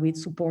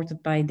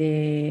 supported by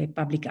the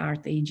Public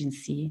Art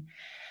Agency.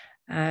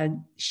 It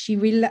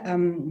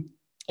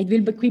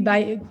will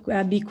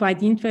be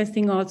quite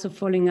interesting also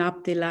following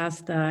up the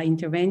last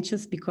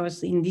interventions,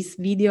 because in this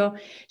video,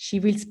 she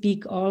will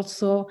speak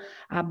also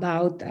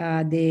about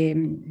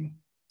the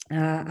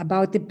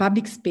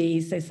public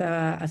space as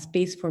a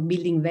space for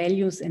building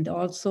values, and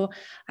also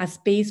a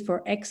space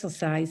for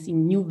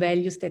exercising new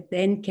values that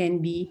then can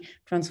be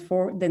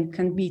transferred in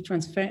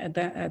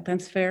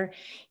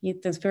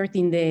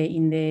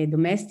the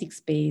domestic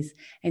space,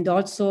 and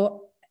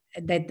also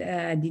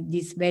that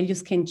these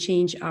values can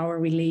change our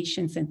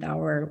relations and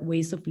our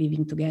ways of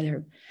living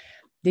together.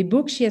 The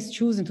book she has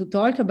chosen to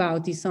talk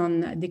about is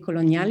on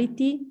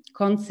decoloniality,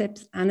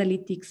 concepts,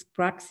 analytics,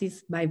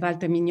 praxis by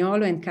Walter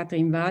Mignolo and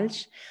Catherine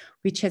Walsh,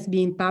 which has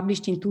been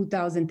published in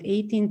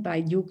 2018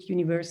 by Duke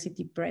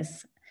University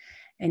Press,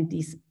 and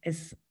is,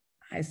 as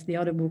the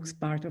other books,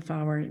 part of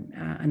our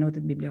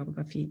annotated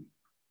bibliography.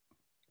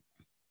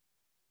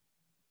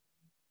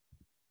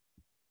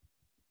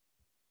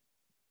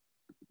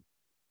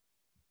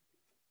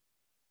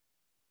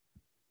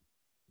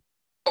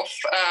 Of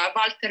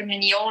Walter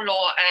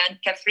Mignolo and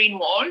Catherine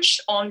Walsh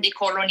on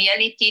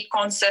decoloniality,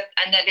 concept,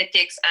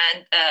 analytics,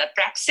 and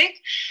praxis,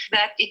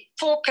 that it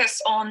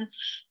focuses on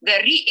the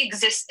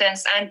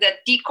re-existence and the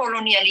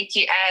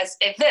decoloniality as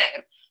a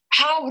verb.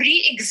 How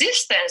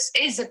re-existence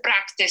is a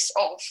practice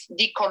of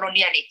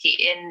decoloniality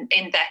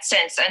in that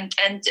sense.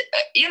 And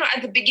you know,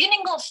 at the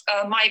beginning of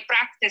my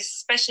practice,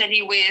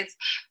 especially with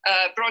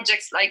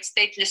projects like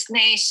Stateless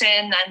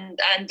Nation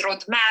and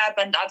Roadmap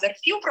and other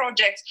few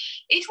projects,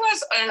 it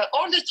was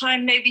all the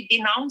time maybe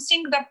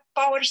denouncing the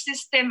power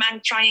system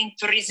and trying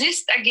to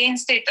resist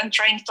against it and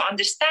trying to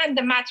understand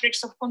the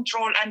matrix of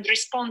control and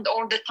respond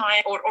all the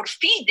time or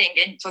feeding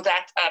into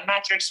that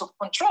matrix of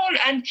control.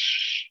 And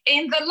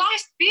in the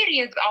last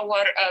period,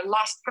 our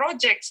last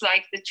projects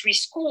like the Tree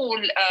School,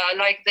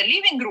 like the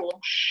Living Room,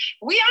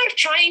 we are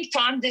trying to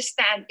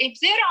understand if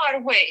there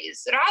are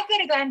ways,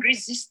 rather than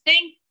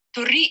resisting,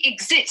 to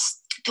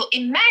re-exist, to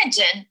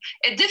imagine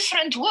a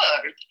different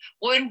world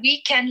where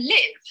we can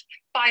live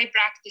by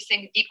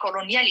practicing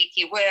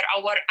decoloniality, where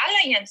our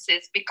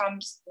alliances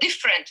becomes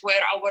different,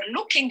 where our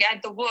looking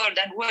at the world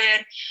and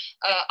where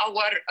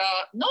our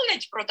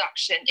knowledge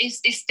production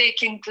is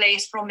taking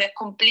place from a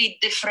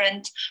complete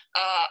different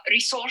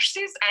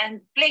resources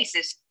and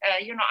places.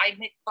 You know, I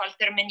met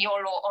Walter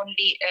Mignolo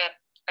only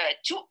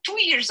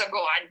two years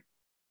ago, and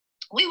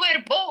we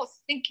were both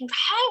thinking,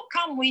 how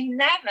come we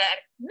never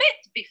met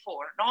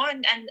before? No?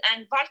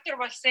 And Walter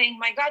was saying,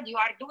 my God, you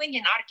are doing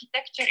in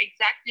architecture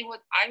exactly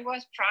what I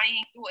was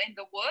trying to do in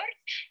the world.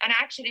 And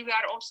actually, we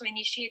are also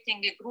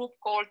initiating a group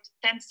called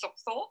Tents of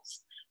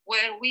Thoughts,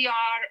 where we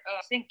are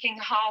thinking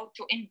how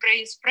to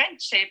embrace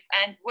friendship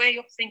and way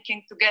of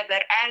thinking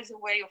together as a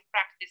way of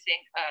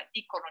practicing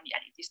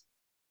decoloniality.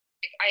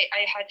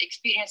 I had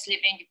experience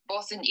living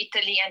both in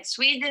Italy and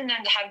Sweden,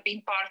 and have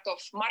been part of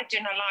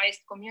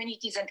marginalized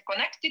communities and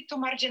connected to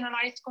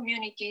marginalized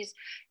communities,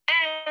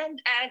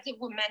 and as a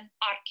woman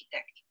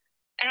architect.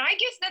 And I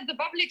guess that the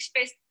public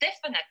space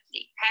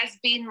definitely has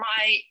been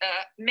my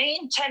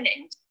main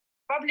challenge.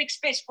 Public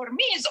space for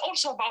me is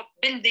also about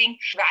building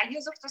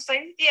values of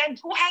society, and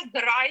who has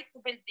the right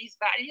to build these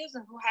values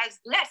and who has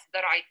less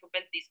the right to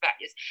build these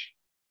values.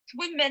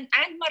 Women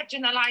and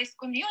marginalized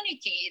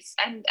communities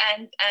and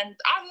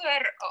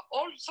other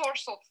all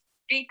sorts of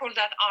people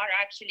that are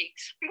actually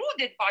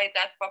excluded by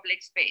that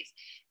public space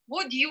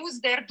would use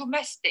their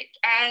domestic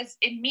as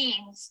a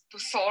means to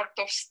sort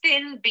of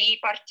still be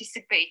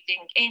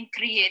participating in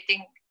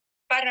creating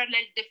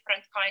parallel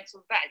different kinds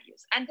of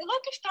values. And a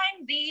lot of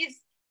time these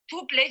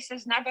two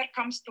places never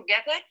comes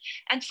together.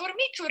 And for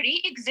me to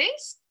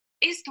re-exist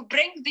is to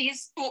bring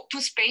these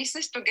two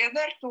spaces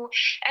together.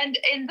 And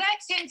in that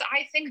sense,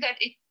 I think that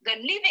the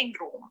living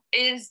room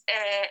is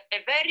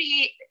a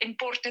very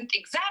important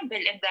example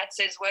in that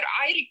sense, where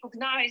I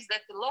recognize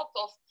that a lot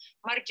of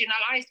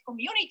marginalized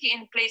community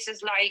in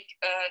places like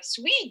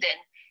Sweden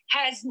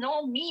has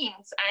no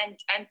means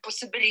and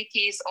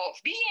possibilities of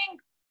being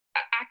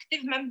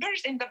active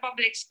members in the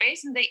public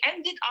space, and they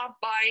ended up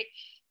by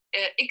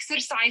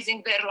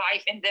exercising their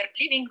life in their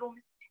living room.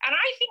 And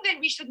I think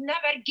that we should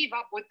never give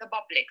up with the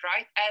public,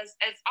 right? As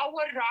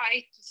our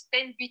right to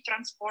still be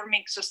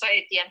transforming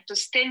society and to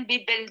still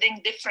be building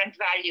different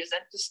values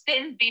and to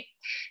still be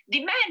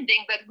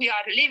demanding that we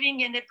are living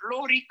in a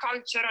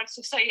pluricultural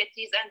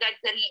societies and that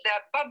the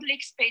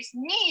public space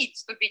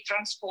needs to be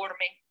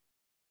transforming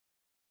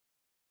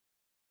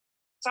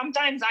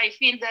sometimes I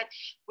feel that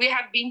we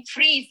have been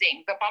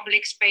freezing the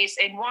public space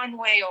in one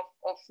way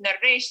of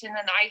narration,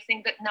 and I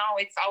think that now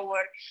it's our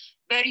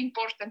very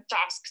important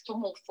task to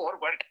move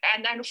forward.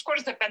 And then, of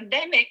course, the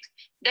pandemic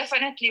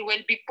definitely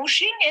will be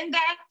pushing in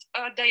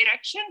that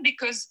direction,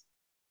 because,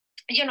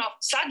 you know,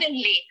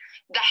 suddenly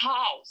the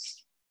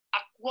house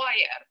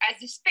acquire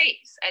as a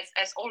space,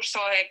 as also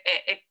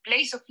a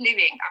place of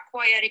living,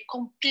 acquire a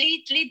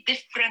completely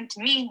different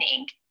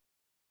meaning.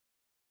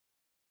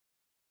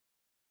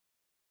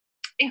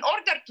 In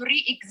order to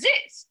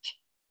re-exist,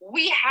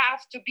 we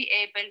have to be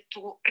able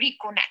to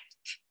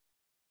reconnect.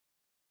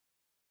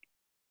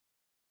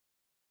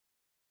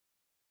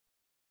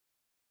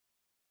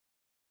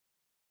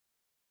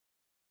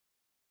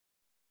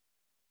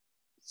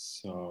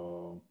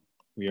 So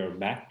we are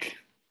back,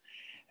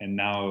 and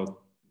now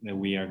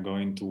we are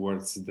going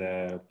towards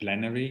the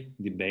plenary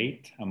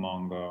debate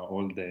among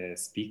all the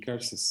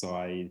speakers. So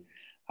I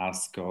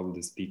ask all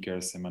the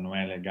speakers,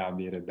 Emanuele,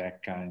 Gabi,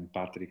 Rebecca, and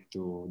Patrick,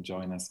 to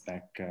join us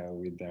back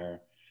with their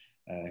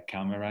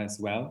camera as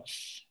well.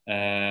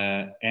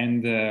 I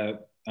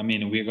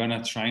mean, we're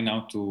gonna try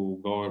now to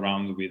go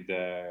around with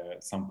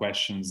some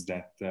questions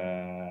that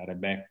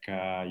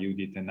Rebecca,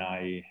 Judith, and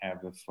I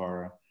have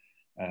for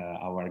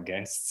our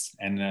guests.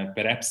 And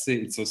perhaps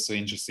it's also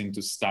interesting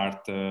to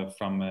start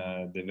from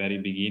the very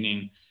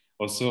beginning.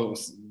 Also,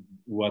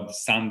 what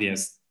Sandi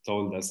has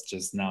told us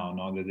just now,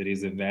 no? That there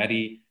is a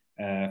very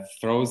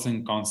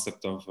frozen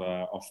concept of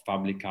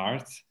public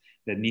art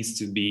that needs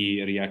to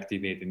be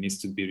reactivated, needs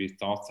to be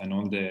rethought, and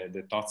all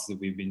the thoughts that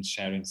we've been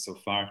sharing so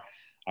far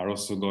are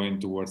also going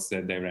towards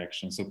that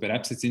direction. So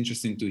perhaps it's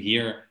interesting to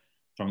hear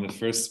from the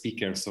first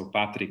speaker, so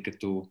Patrick,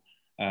 to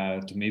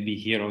maybe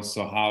hear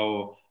also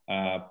how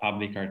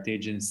public art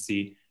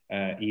agency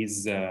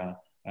is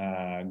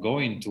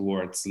going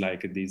towards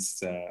like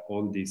this,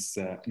 all this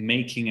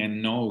making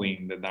and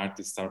knowing that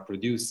artists are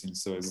producing.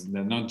 So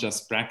they're not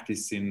just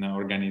practicing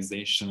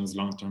organizations,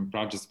 long-term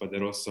projects, but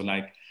they're also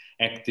like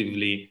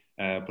actively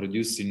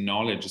producing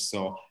knowledge.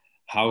 So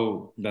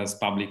how does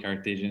public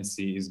art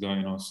agency is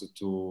going also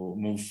to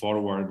move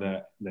forward,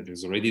 that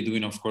is already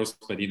doing, of course,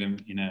 but even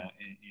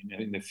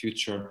in the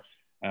future,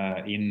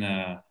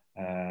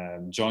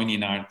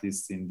 joining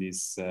artists in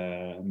this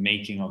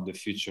making of the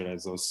future,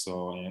 as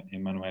also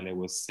Emanuele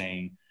was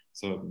saying.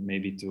 So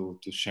maybe to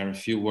share a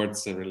few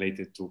words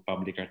related to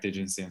public art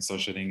agency and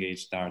socially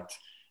engaged art,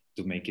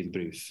 to make it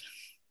brief.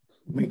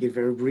 Make it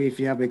very brief,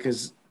 yeah,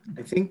 because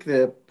I think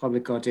the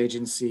public art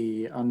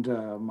agency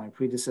under my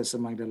predecessor,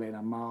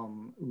 Magdalena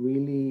Malm,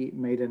 really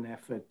made an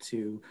effort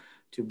to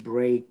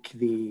break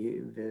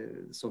the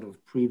sort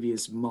of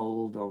previous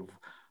mold of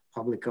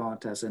public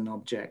art as an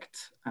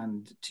object,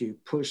 and to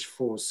push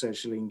for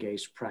socially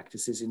engaged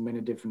practices in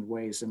many different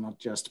ways, and not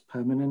just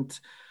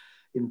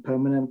in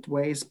permanent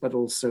ways, but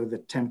also the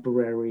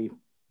temporary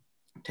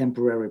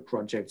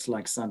projects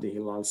like Sandi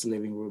Hilal's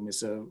living room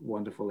is a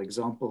wonderful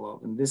example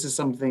of. And this is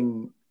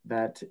something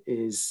that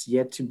is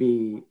yet to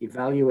be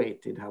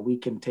evaluated, how we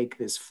can take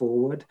this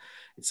forward.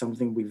 It's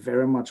something we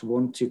very much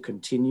want to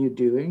continue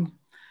doing.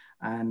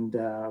 And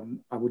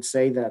I would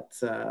say that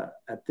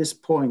at this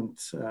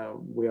point,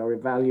 we are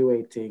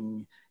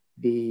evaluating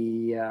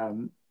the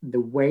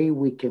way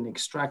we can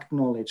extract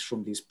knowledge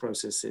from these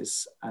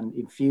processes and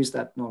infuse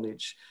that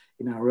knowledge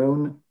in our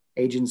own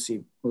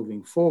agency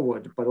moving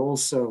forward, but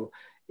also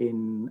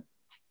in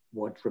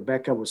what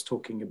Rebecca was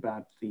talking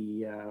about,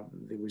 the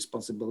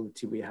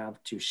responsibility we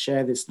have to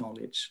share this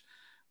knowledge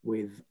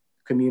with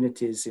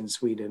communities in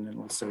Sweden and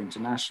also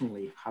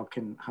internationally. How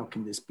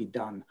can this be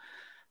done?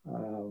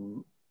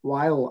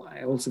 While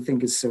I also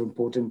think it's so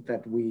important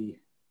that we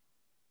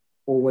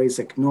always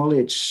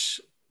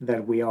acknowledge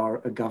that we are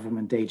a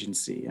government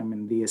agency. I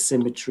mean, the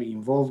asymmetry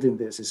involved in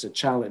this is a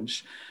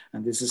challenge,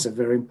 and this is a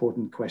very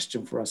important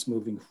question for us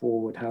moving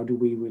forward. How do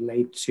we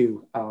relate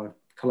to our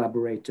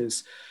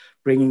collaborators,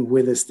 bringing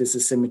with us this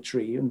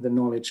asymmetry and the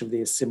knowledge of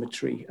the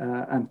asymmetry,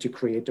 and to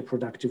create a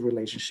productive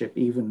relationship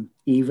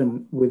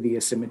even with the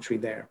asymmetry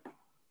there?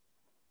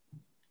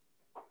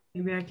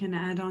 Maybe I can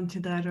add on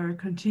to that or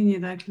continue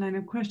that line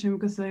of question,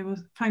 because I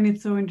find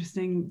it so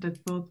interesting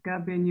that both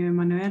Gabi and you,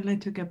 Emanuele,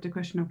 took up the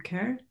question of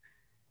care,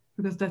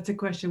 because that's a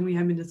question we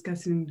have been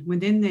discussing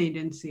within the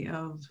agency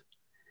of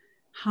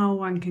how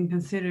one can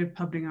consider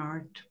public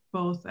art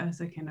both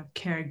as a kind of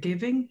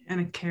caregiving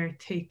and a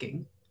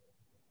caretaking.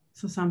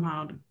 So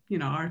somehow, you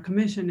know, our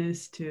commission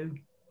is to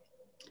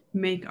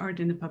make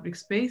art in the public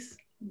space,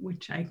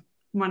 which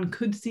one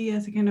could see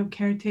as a kind of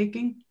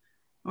caretaking,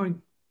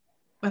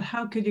 but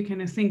how could you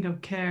kind of think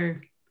of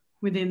care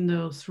within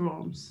those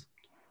realms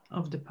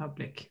of the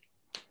public?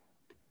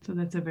 So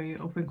that's a very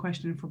open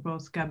question for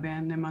both Gabi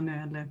and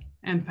Emanuele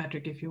and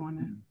Patrick, if you want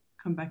to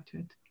come back to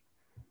it.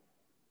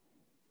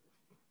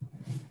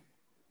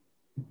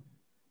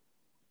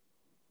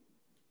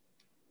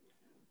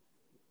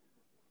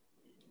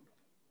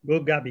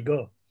 Go, Gabi,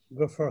 go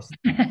first.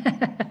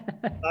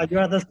 You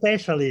are the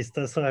specialist,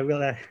 so I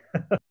will.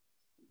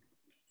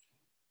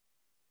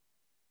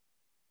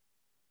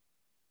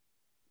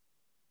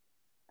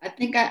 I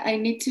think I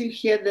need to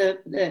hear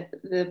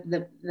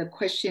the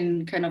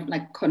question kind of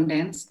like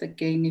condensed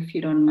again, if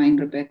you don't mind,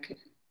 Rebecka.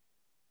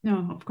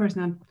 No, of course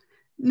not.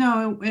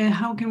 No,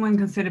 how can one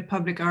consider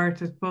public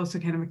art as both a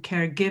kind of a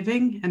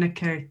caregiving and a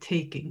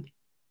caretaking?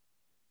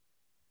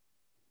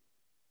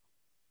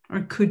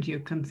 Or could you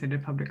consider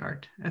public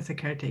art as a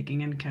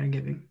caretaking and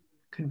caregiving?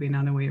 Could be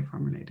another way of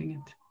formulating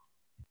it.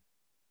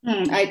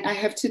 I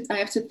have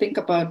to think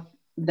about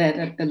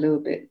that a little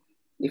bit,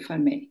 if I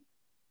may.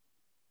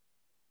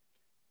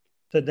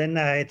 So then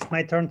it's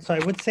my turn. So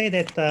I would say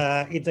that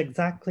it's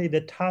exactly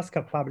the task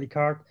of public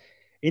art,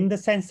 in the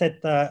sense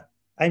that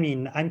I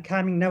mean,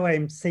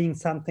 I'm saying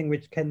something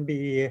which can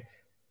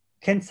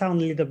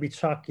sound a little bit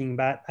shocking,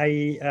 but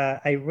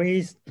I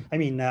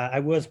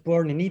was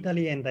born in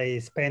Italy and I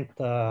spent,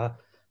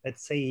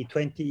 let's say,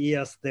 20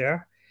 years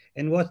there.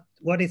 And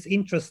what is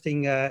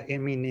interesting,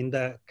 in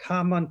the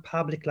common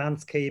public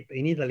landscape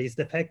in Italy is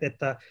the fact that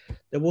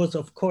there was,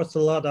 of course, a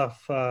lot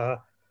of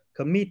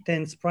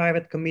committents,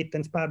 private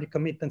committents, public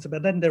committents,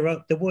 but then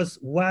there was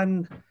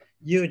one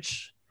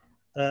huge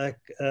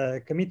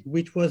committee,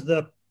 which was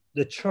the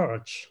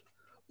church,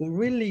 who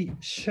really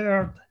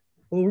shaped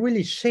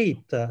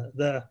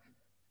the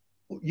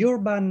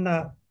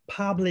urban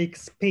public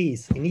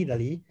space in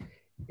Italy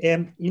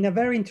in a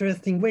very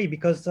interesting way,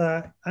 because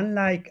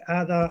unlike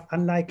other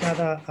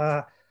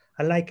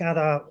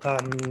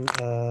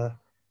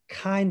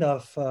kind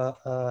of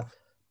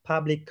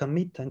public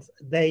committents,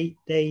 they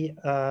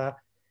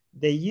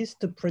used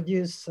to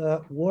produce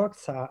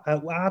works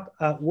of art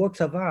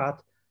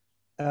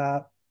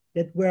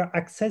that were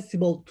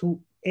accessible to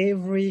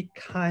every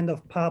kind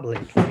of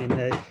public. I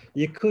mean,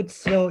 you could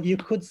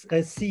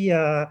see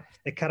a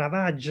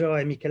Caravaggio,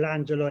 a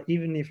Michelangelo,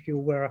 even if you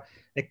were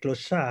a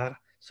clochard.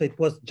 So it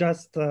was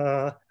just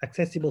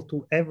accessible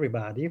to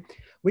everybody,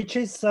 which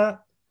is,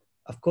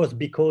 of course,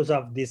 because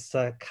of this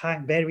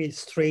very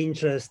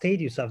strange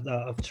status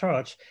of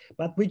church,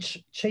 but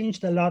which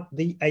changed a lot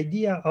the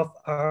idea of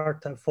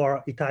art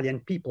for Italian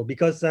people,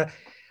 because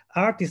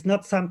art is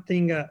not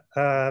something,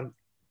 how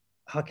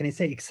can I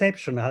say,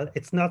 exceptional.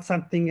 It's not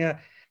something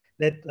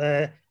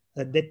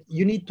that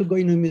you need to go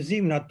in a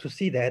museum not to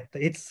see that.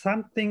 It's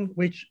something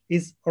which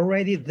is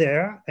already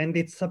there, and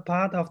it's a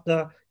part of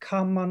the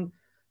common,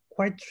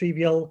 quite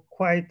trivial,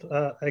 quite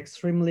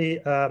extremely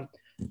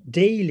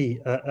daily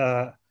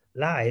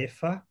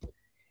life.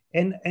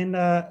 And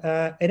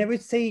I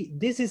would say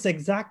this is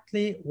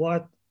exactly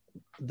what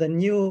the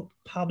new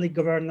public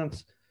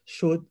governance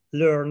should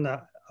learn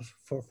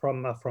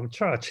from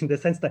church, in the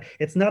sense that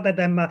it's not that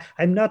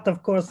I'm not,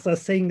 of course,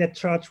 saying that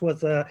church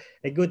was a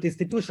good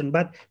institution,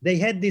 but they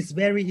had this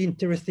very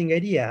interesting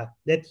idea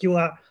that you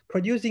are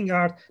producing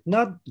art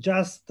not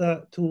just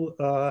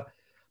to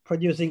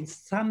producing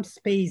some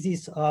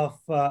spaces of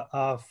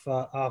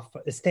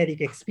aesthetic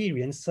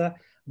experience,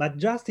 but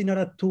just in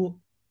order to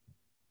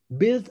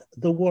build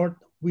the world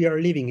we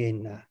are living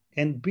in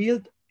and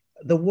build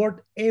the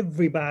world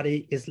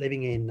everybody is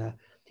living in.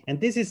 And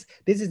this is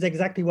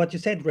exactly what you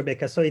said,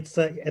 Rebecka. So it's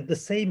at the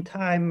same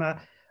time a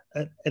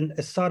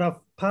sort of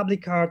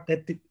public art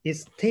that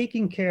is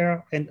taking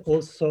care and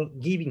also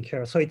giving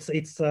care. So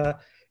it's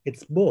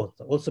both.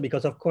 Also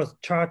because, of course,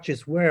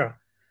 churches were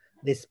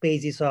the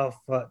spaces of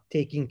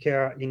taking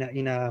care in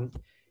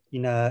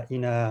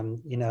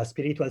a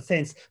spiritual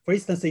sense. For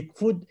instance, it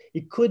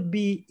could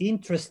be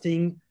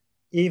interesting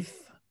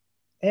if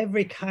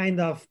every kind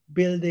of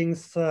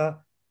buildings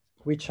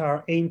which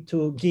are aimed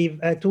to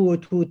give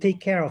to take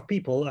care of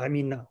people, I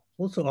mean,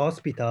 also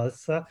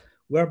hospitals,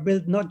 were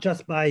built not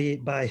just by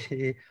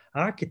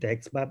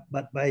architects, but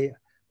by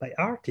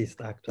artists,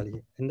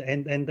 actually,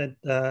 and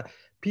that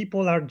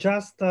people are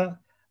just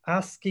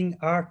asking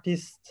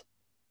artists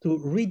to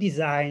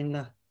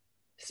redesign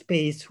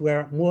space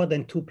where more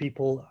than two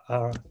people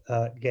are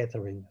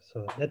gathering.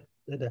 So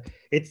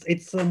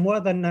it's more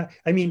than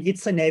I mean,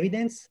 it's an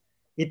evidence.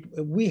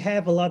 We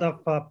have a lot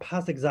of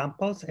past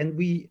examples, and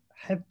we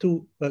have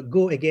to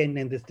go again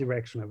in this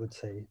direction, I would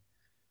say.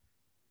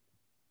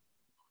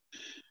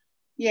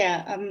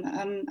 Yeah,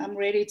 I'm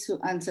ready to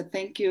answer.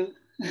 Thank you,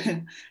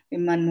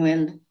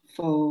 Emanuele,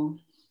 for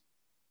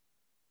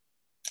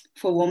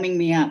warming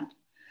me up.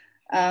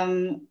 I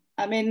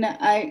mean,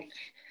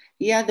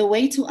 the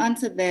way to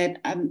answer that,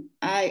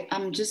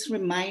 I'm just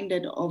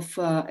reminded of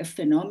a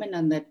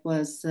phenomenon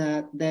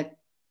that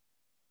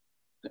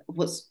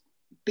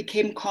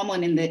became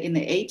common in the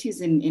 80s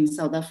in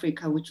South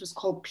Africa, which was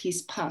called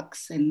peace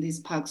parks. And these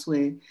parks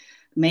were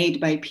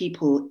made by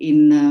people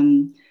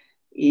in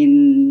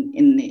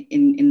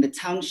the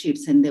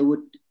townships, and they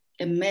would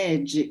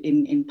emerge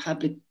in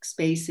public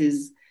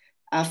spaces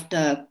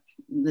after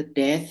the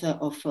death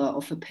of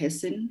a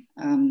person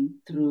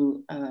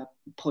through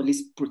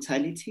police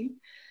brutality.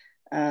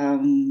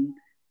 And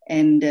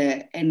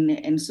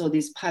so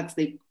these parks,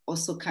 they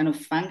also kind of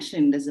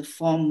functioned as a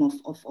form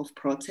of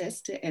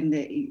protest. And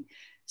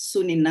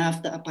soon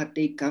enough, the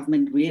apartheid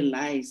government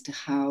realized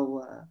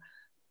how,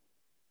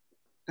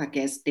 I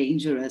guess,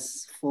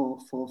 dangerous for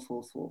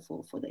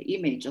the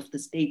image of the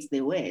states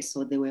they were.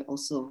 So they were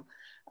also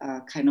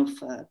kind of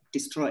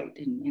destroyed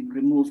and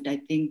removed. I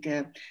think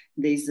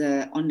there's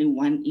only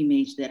one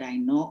image that I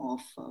know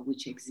of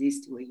which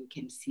exists where you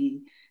can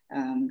see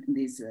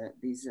these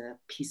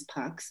peace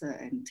parks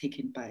and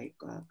taken by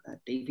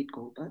David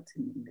Gilbert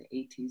in the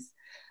 80s.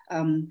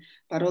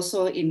 But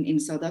also in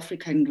South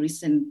Africa in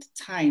recent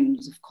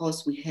times, of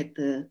course, we had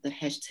the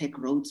hashtag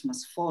Rhodes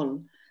Must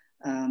Fall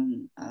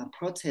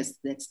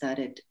protest that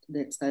started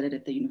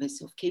at the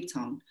University of Cape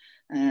Town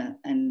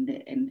and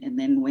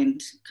then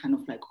went kind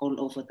of like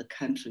all over the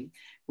country,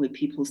 where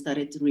people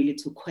started really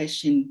to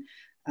question,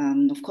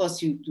 of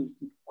course,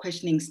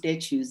 questioning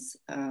statues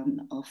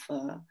of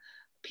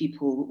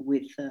people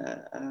with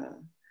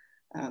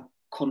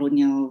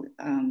colonial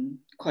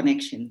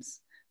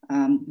connections,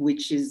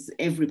 which is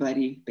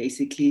everybody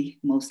basically,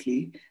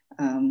 mostly,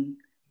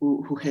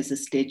 who has a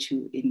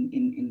statue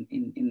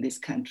in this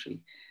country.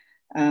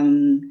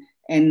 And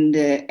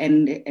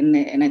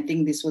I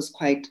think this was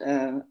quite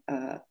an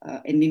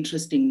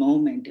interesting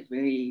moment, a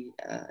very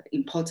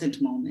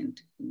important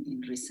moment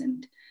in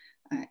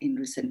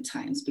recent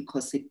times,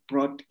 because it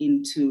brought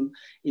into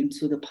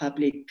the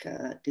public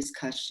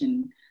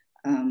discussion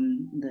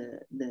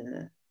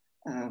the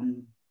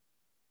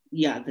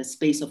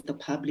space of the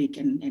public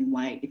and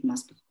why it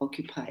must be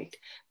occupied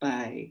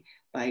by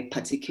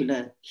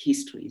particular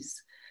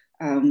histories.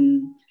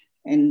 And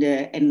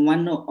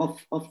one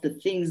of the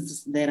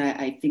things that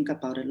I think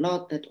about a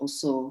lot that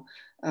also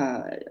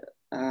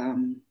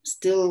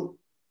still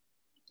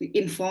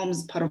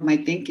informs part of my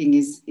thinking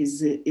is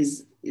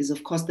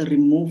of course the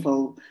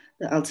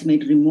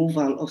ultimate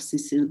removal of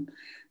Cecil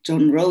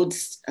John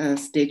Rhodes'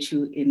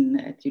 statue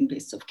at the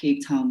University of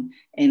Cape Town,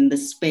 and the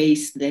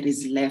space that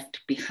is left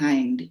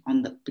behind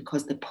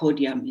because the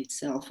podium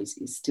itself is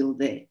still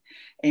there,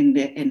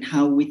 and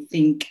how we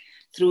think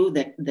through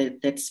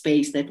that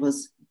space that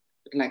was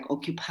like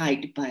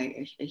occupied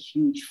by a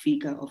huge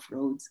figure of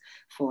Rhodes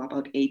for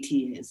about 80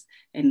 years,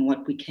 and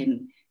what we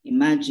can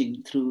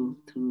imagine through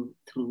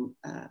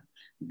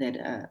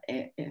that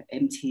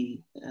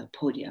empty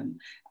podium.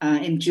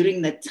 And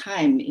during that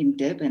time in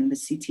Durban, the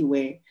city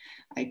where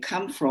I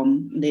come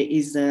from, there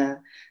is a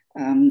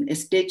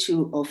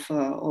statue of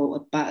or a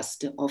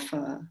bust of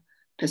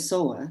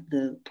Pessoa,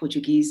 the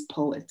Portuguese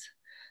poet,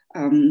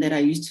 that I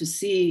used to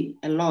see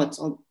a lot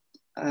of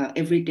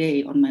every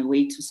day on my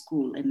way to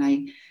school,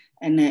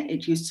 and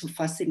it used to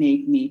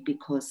fascinate me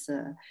because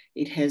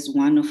it has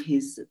one of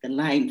the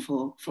line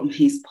from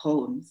his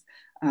poems,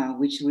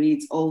 which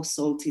reads, "Oh,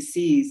 salty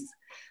seas,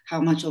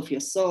 how much of your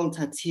salt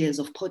are tears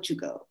of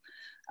Portugal?"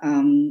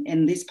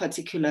 And this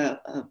particular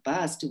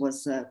bust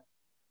was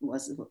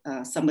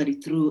somebody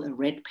threw a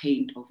red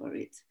paint over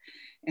it.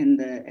 And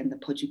the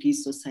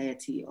Portuguese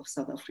Society of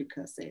South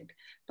Africa said,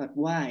 but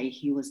why?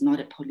 He was not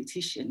a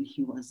politician,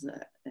 he was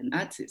an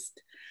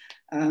artist,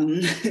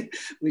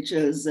 which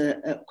was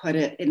quite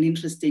an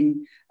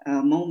interesting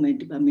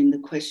moment. I mean, the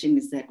question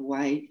is that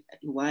why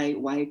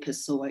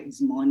Pessoa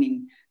is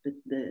mourning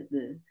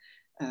the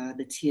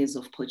tears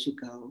of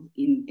Portugal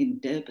in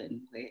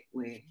Durban,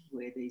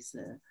 where there's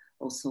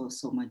also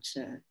so much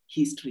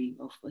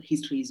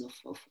histories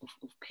of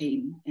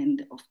pain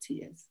and of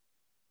tears.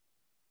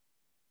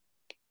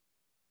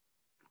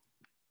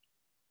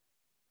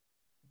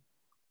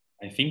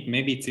 I think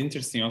maybe it's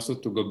interesting also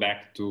to go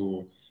back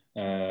to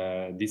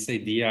this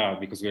idea,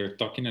 because we're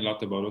talking a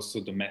lot about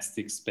also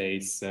domestic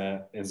space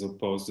as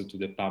opposed to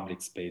the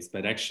public space.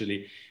 But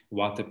actually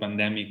what the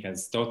pandemic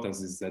has taught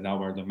us is that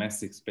our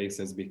domestic space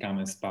has become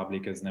as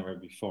public as never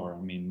before.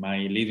 I mean, my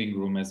living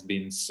room has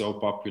been so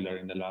popular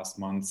in the last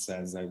months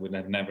as I would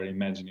have never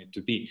imagined it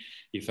to be.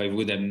 If I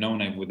would have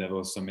known, I would have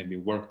also maybe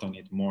worked on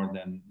it more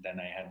than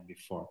I had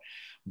before.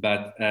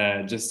 But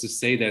just to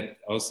say that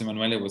also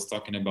Emanuele was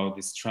talking about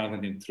this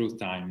traveling through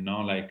time, no?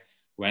 Like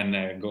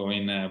when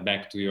going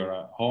back to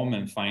your home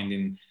and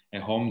finding a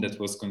home that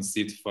was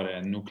conceived for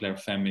a nuclear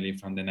family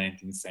from the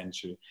 19th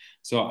century.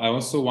 So I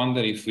also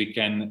wonder if we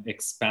can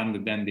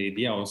expand then the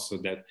idea also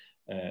that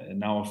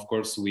now, of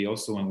course, we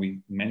also, when we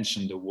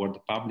mention the word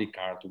public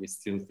art, we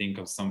still think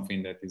of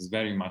something that is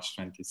very much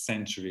 20th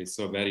century.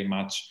 So very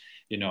much,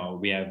 you know,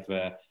 we have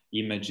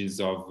images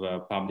of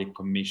public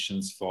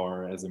commissions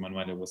for, as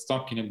Emanuele was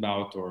talking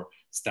about, or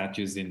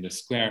statues in the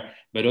square.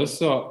 But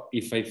also,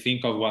 if I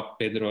think of what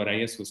Pedro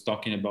Reyes was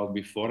talking about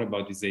before,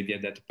 about this idea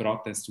that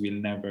protest will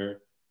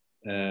never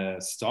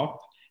stop.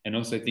 And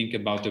also I think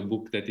about a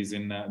book that is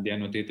in the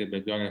annotated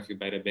bibliography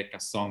by Rebecka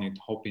Katz Thor,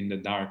 Hope in the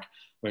Dark,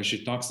 where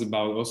she talks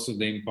about also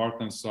the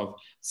importance of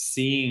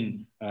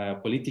seeing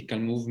political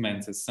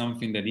movements as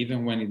something that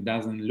even when it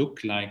doesn't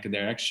look like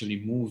they're actually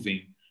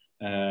moving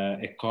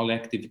a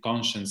collective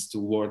conscience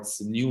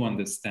towards new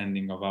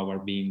understanding of our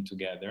being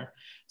together.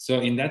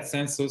 So in that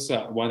sense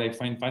also what I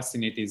find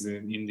fascinating is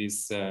in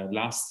this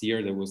last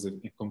year there was a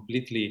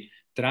completely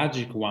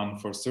tragic one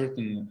for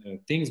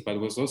certain things, but it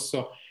was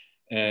also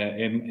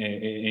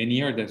a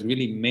year that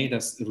really made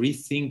us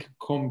rethink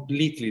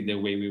completely the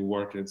way we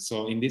worked.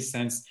 So in this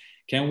sense,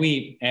 can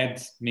we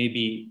add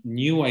maybe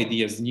new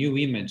ideas, new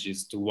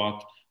images to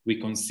what we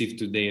conceive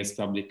today as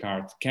public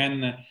art?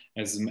 Can,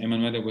 as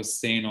Emanuele was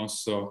saying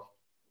also,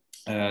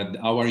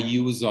 our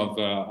use of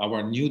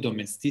our new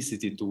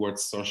domesticity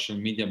towards social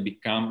media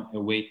become a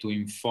way to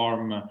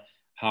inform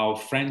how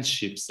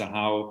friendships,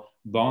 how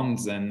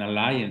bonds and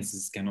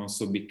alliances can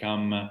also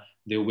become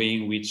the way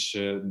in which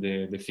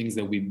the things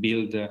that we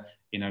build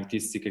in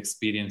artistic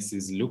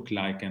experiences look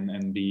like,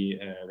 and be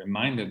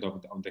reminded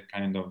of the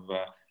kind of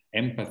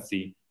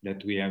empathy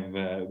that we have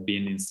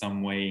been in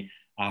some way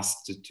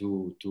asked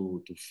to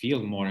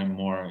feel more and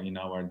more in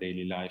our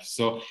daily life.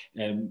 So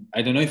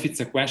I don't know if it's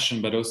a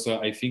question, but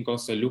also I think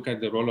also look at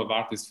the role of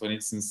artists. For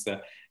instance,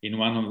 in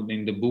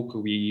the book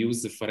we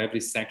use for every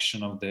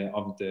section of the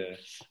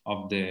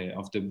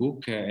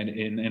book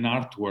an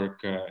artwork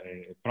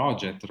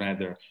project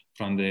rather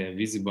from the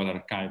Visible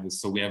Archive.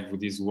 So we have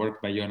this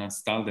work by Jonas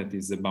Stahl that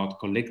is about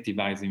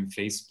collectivizing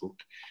Facebook,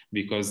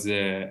 because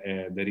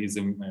there is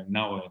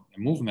now a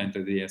movement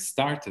that they have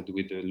started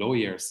with the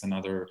lawyers and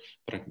other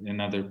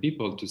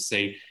people to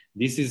say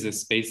this is a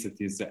space that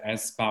is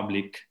as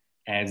public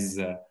as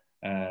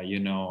you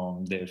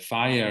know, the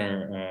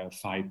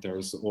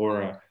firefighters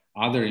or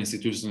other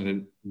institutions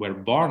that were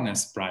born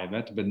as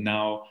private, but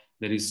now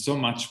there is so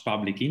much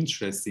public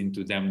interest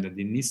into them that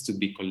it needs to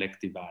be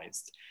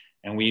collectivized.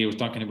 And we were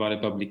talking about a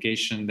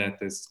publication that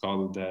is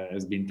called,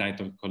 has been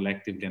titled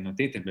Collectively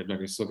Annotated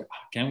Bibliography. So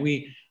can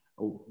we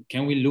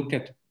look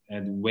at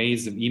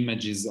ways of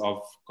images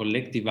of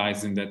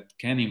collectivizing that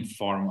can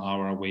inform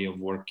our way of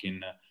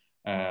working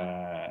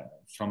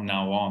from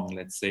now on,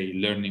 let's say,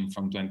 learning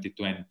from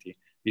 2020?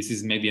 This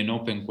is maybe an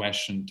open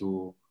question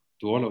to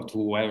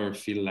whoever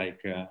feel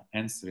like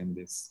answering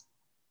this.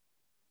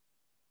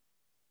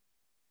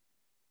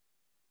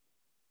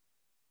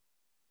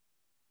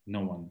 No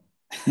one.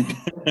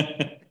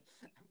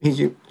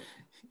 You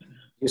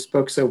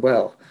spoke so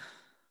well.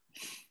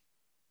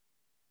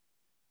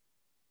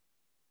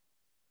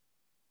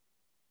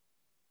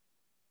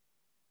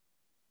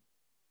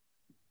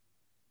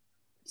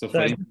 So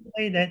I would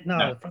say that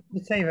I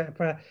would say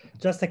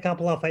just a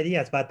couple of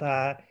ideas, but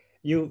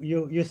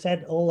you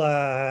said all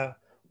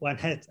one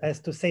has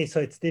to say, so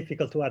it's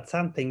difficult to add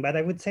something. But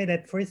I would say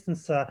that, for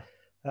instance,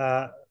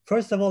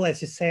 first of all,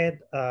 as you said,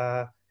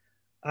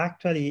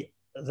 actually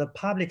the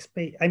public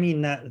space, I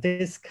mean,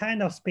 this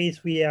kind of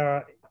space we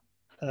are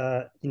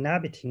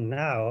inhabiting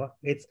now,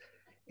 it's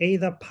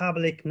either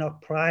public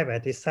not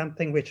private, is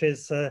something which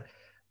is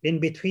in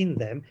between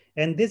them.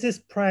 And this is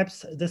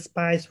perhaps the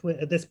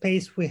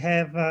space we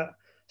have,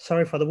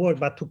 sorry for the word,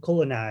 but to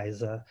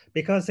colonize,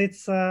 because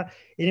it's,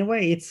 in a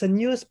way, it's a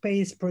new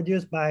space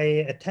produced by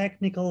a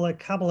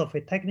couple of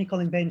technical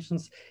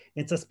inventions.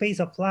 It's a space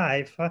of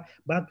life,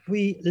 but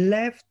we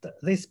left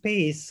this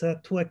space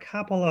to a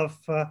couple of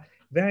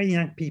very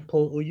young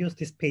people who use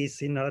this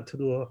space in order to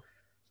do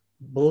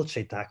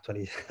bullshit,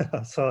 actually.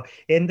 So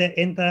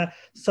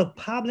so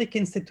public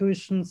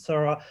institutions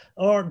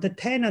or the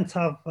tenants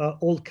of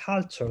old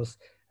cultures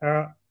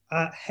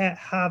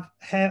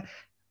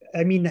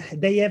I mean,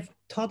 they have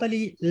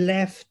totally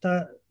left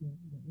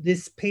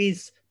this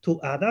space to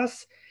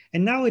others,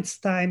 and now it's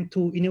time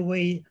to, in a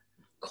way,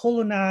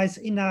 colonize,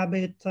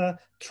 inhabit,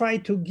 try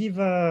to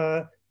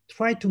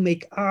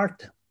make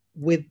art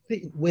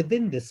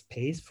within this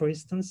space, for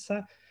instance,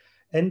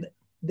 and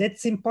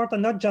that's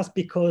important not just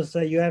because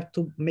you have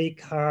to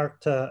make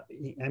art,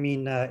 I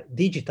mean,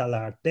 digital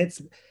art.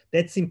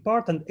 That's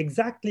important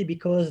exactly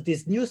because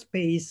this new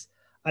space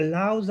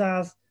allows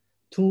us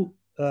to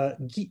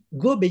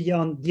go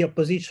beyond the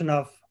opposition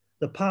of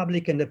the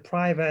public and the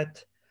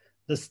private,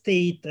 the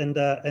state and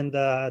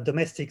the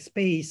domestic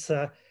space,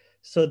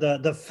 so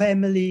the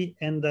family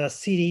and the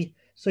city.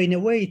 So in a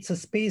way, it's a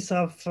space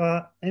of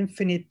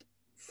infinite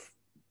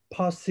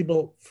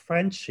possible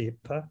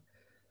friendship.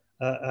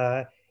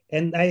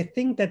 And I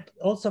think that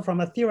also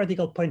from a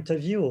theoretical point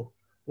of view,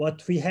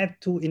 what we have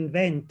to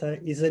invent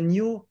is a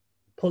new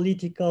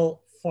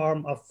political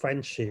form of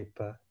friendship.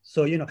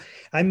 So, you know,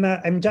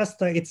 I'm just,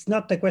 it's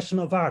not a question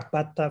of art,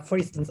 but for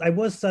instance, I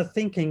was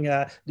thinking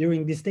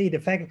during this day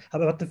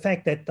about the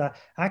fact that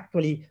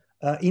actually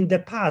in the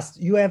past,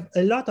 you have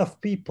a lot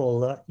of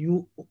people,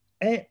 you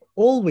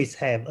always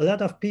have a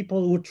lot of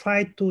people who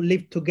try to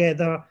live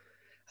together.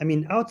 I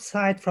mean,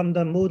 outside from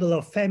the model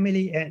of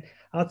family and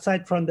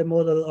outside from the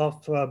model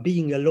of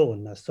being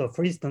alone. So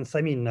for instance,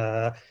 I mean,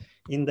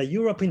 in the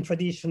European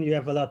tradition, you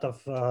have a lot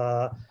of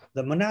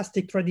the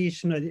monastic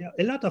tradition,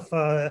 a lot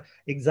of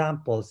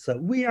examples.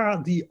 We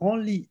are the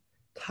only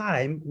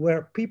time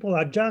where people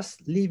are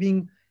just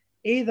living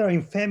either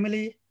in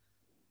family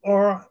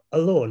or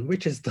alone,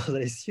 which is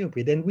totally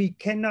stupid. And we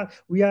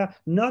are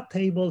not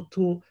able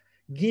to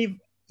give,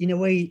 in a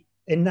way,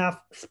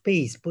 enough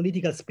space,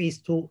 political space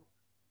to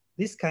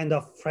this kind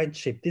of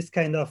friendship, this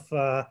kind of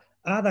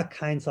other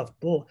kinds of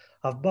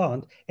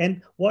bond.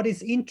 And what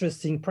is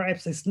interesting,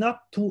 perhaps, is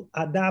not to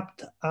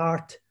adapt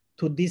art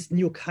to this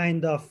new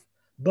kind of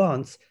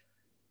bonds.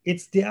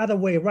 It's the other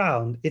way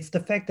around. It's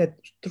the fact that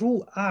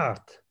through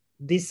art,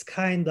 this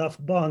kind of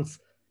bonds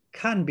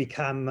can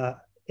become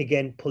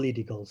again,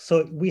 political.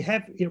 So we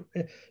have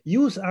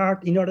used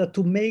art in order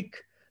to make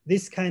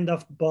this kind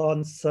of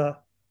bonds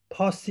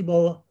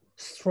possible,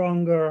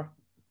 stronger,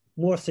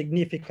 more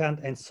significant,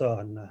 and so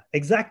on.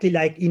 Exactly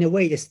like, in a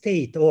way, a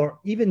state or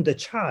even the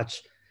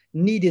church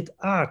needed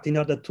art in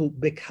order to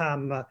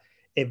become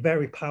a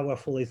very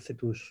powerful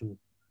institution.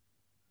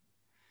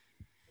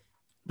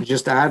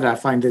 Just to add, I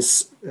find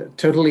this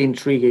totally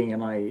intriguing,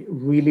 and I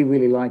really,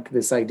 really like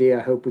this idea.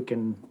 I hope we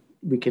can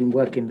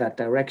work in that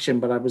direction.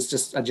 But I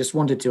just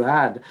wanted to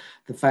add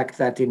the fact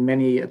that in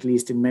many, at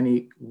least in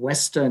many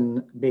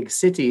Western big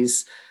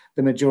cities,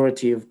 the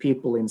majority of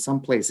people in some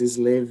places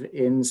live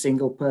in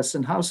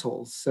single-person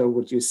households. So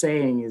what you're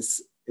saying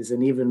is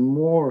an even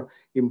more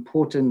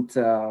important,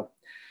 I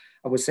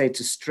would say,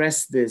 to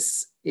stress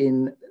this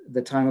in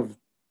the time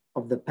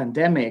of the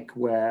pandemic,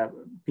 where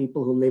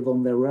people who live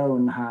on their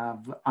own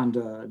have,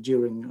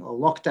 during a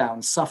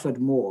lockdown, suffered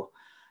more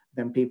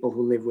than people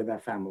who live with their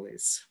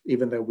families,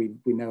 even though we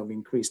know of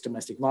increased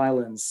domestic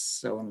violence,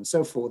 so on and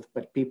so forth.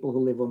 But people who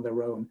live on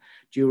their own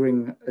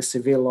during a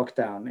severe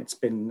lockdown, it's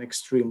been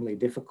extremely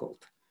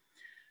difficult.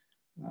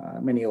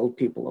 Many old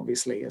people,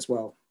 obviously, as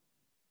well.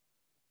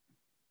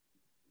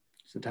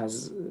 So it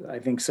has, I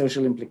think,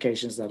 social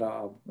implications that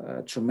are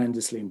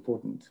tremendously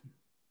important.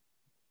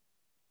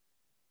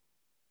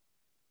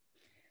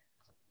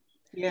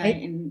 Yeah,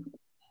 in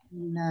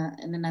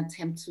an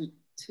attempt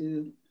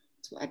to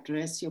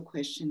address your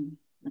question,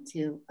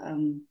 Matteo,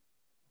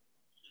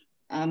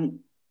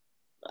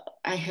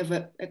 I have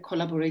a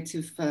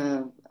collaborative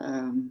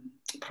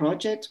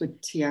project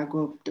with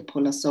Tiago de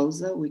Paula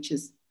Souza, which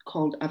is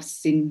called I've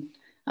Seen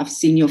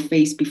Your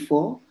Face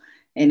Before.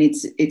 And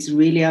it's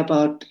really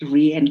about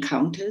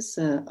re-encounters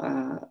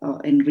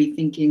and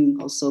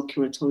rethinking also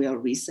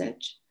curatorial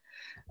research.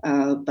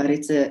 But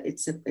it's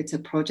a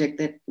project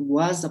that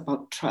was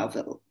about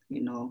travel,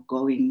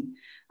 going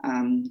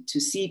to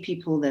see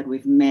people that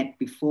we've met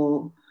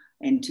before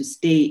and to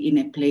stay in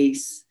a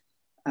place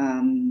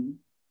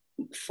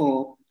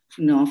for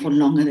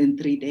longer than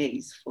 3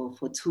 days,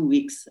 for 2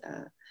 weeks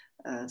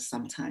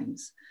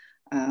sometimes.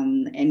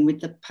 And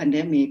with the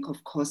pandemic,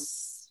 of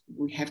course,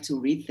 we have to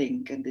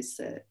rethink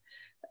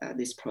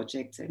this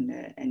project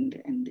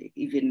and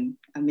even,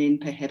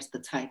 perhaps the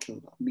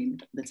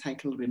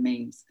title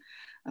remains,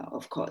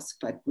 of course,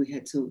 but we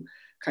had to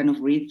kind of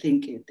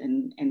rethink it.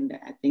 And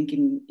I think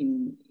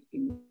in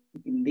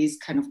these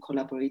kind of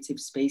collaborative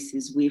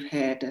spaces, we've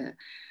had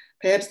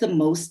perhaps the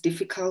most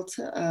difficult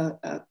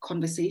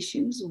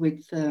conversations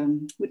with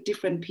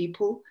different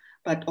people,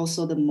 but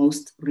also the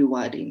most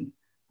rewarding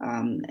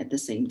at the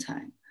same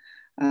time.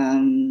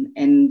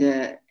 And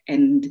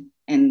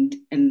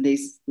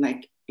there's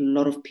like a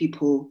lot of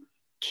people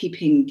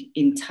keeping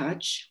in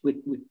touch with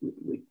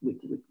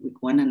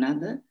one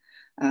another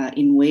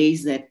in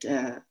ways that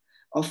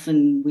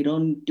often we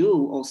don't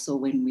do also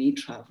when we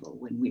travel.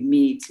 When we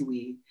meet,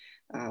 we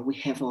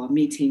have our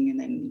meeting and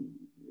then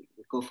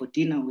we go for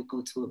dinner, we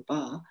go to a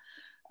bar.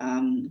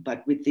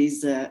 But with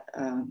these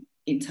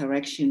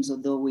interactions,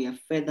 although we are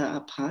further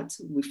apart,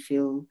 we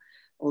feel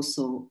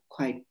also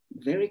quite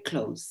very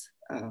close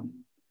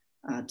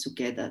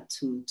together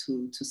to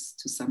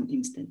some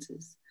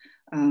instances.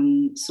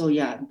 So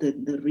yeah,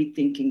 the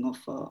rethinking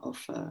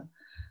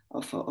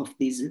of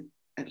these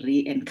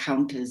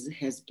re-encounters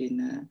has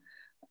been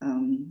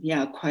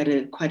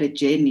quite a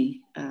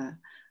journey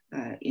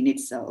in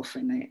itself,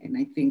 and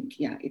I think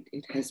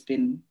it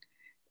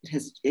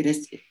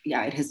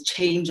has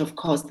changed, of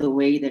course, the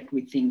way that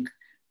we think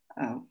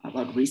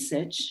about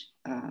research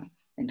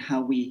and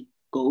how we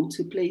go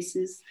to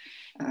places,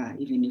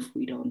 even if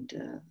we don't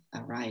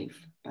arrive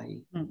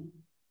by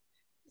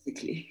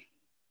physically.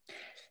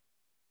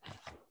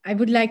 I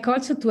would like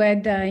also to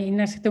add in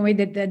a certain way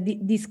that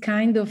this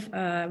kind of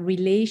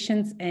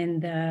relations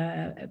and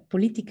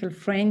political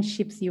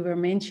friendships you were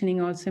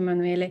mentioning also,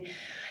 Emanuele,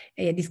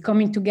 this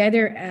coming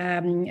together,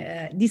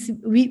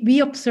 we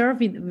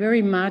observe it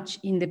very much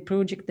in the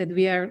project that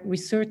we are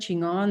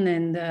researching on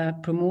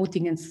and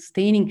promoting and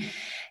sustaining.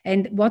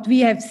 And what we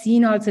have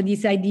seen also,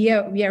 this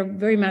idea, we are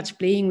very much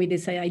playing with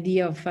this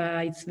idea of,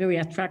 it's very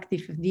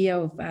attractive idea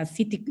of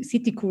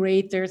city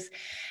curators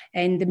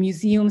and the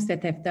museums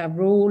that have the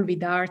role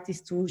with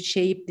artists to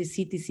shape the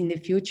cities in the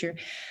future.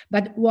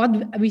 But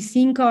what we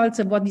think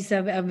also, what is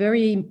a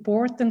very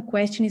important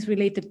question is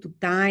related to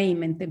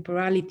time and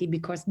temporality,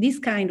 because this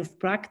kind of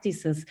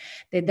practices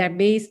that are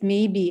based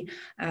maybe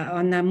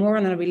on a more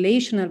on a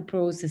relational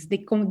process,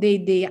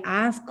 they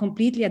ask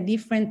completely a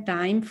different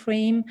time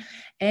frame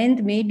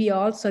and maybe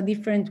also a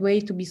different way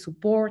to be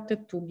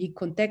supported, to be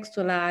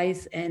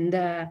contextualized, and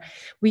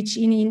which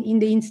in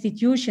the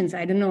institutions,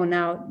 I don't know,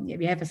 now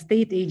we have a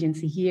state agency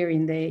here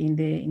in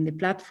the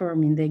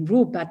platform, in the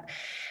group, but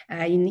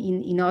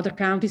in other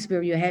countries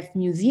where you have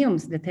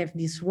museums that have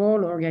this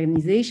role,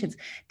 organizations,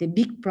 the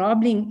big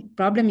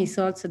problem is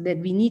also that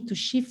we need to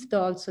shift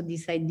also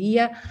this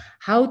idea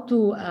how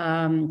to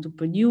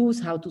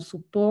produce, how to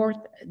support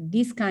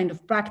these kind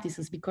of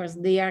practices, because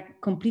they are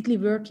completely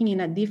working in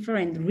a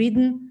different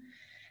rhythm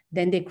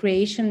than the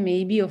creation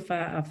maybe of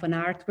an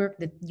artwork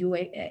that you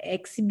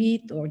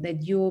exhibit or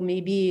that you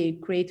maybe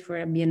create for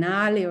a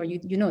biennale, or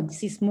you know,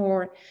 this is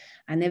more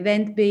an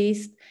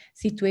event-based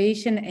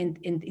situation, and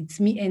it's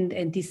me,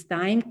 and this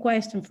time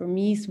question for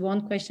me is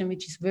one question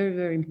which is very,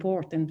 very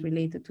important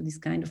related to this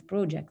kind of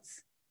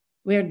projects,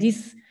 where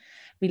these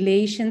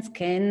relations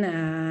can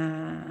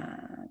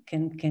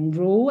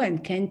grow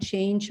and can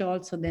change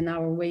also then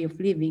our way of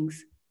living.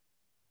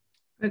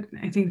 But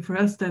I think for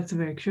us, that's a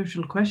very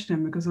crucial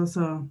question, because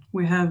also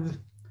we have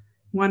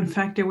one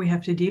factor we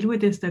have to deal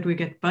with is that we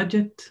get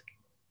budget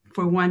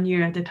for 1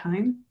 year at a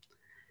time,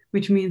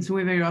 which means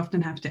we very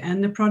often have to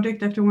end the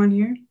project after 1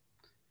 year,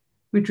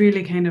 which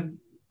really kind of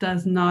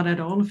does not at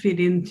all fit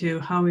into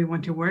how we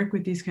want to work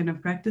with these kind of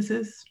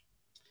practices.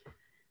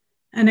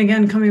 And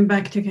again, coming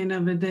back to kind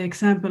of the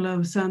example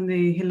of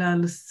Sandi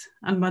Hilal's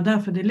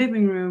Al-Bada for the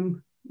living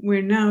room,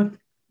 we're now,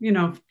 you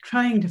know,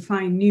 trying to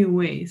find new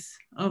ways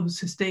of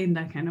sustain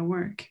that kind of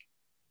work.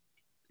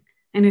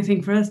 And I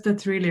think for us,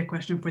 that's really a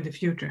question for the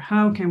future.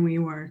 How can we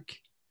work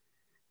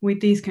with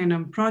these kind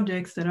of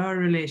projects that are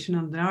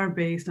relational, that are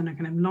based on a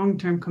kind of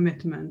long-term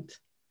commitment,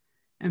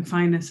 and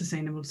find a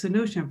sustainable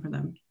solution for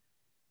them?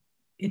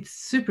 It's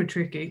super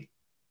tricky,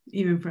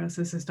 even for us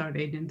as a start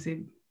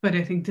agency. But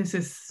I think this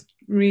is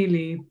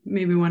really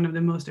maybe one of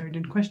the most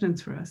urgent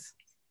questions for us.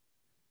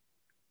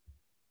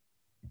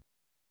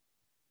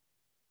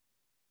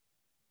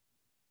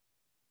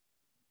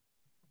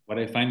 What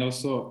I find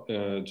also,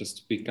 just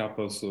to pick up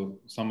also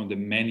some of the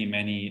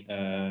many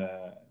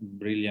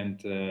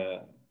brilliant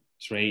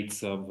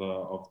traits of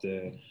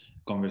the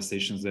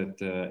conversations that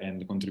and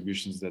the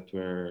contributions that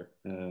were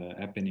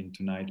happening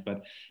tonight.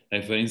 But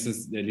for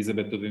instance,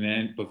 Elisabeth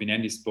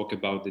Povinelli spoke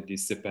about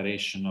this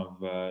separation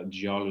of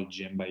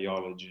geology and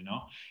biology,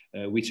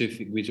 no?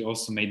 Which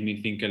also made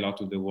me think a lot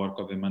of the work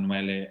of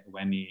Emanuele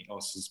when he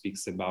also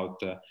speaks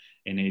about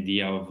an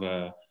idea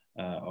of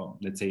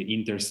let's say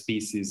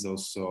interspecies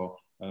also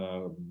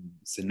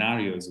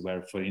scenarios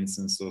where, for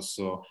instance,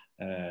 also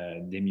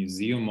the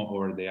museum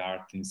or the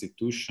art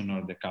institution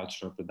or the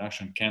cultural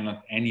production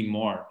cannot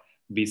anymore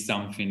be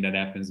something that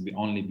happens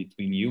only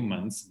between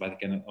humans, but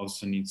can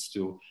also needs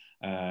to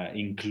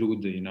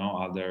include, you know,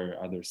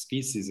 other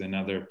species and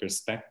other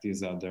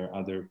perspectives,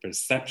 other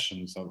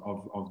perceptions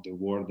of the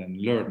world,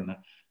 and learn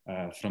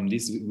from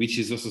this, which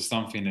is also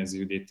something, as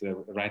Judith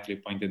rightly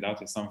pointed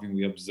out, is something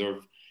we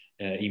observe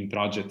in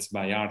projects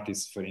by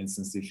artists. For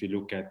instance, if you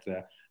look at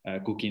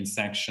cooking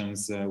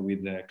sections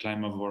with the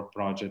Climavore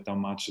project, how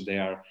much they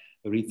are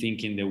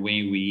rethinking the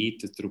way we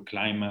eat through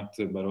climate,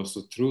 but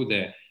also through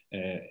the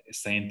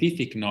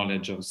scientific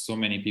knowledge of so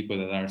many people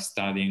that are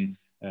studying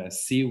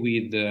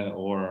seaweed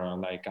or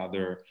like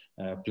other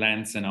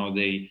plants, and how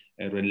they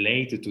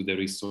relate to the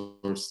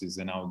resources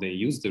and how they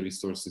use the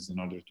resources in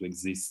order to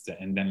exist,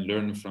 and then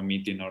learn from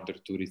it in order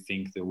to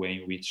rethink the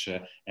way in which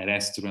a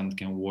restaurant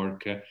can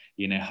work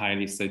in a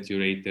highly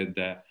saturated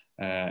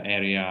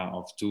area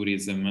of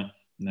tourism,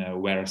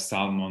 where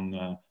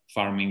salmon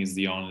farming is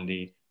the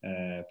only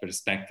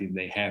perspective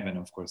they have, and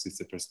of course it's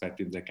a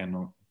perspective that can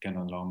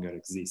no longer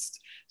exist.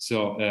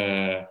 So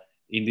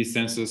in this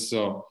sense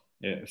also,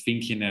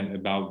 thinking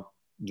about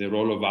the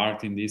role of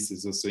art in this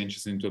is also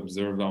interesting to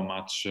observe how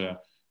much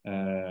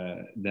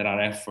there are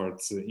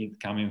efforts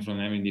coming from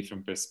many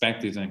different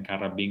perspectives, and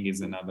Karrabing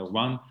is another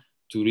one,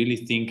 to really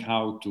think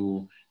how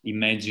to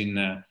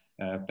imagine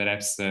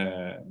perhaps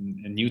a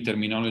new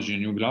terminology, a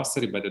new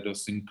glossary, but it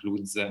also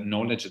includes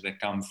knowledge that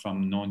comes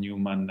from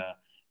non-human,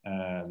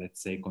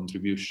 let's say,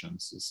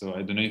 contributions. So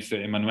I don't know if,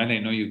 Emanuele, I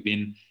know you've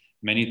been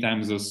many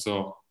times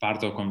also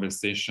part of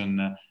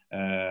conversation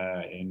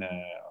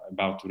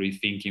about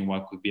rethinking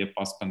what could be a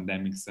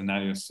post-pandemic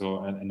scenario.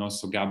 So, and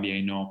also Gabi,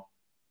 I know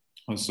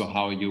also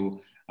how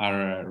you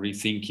are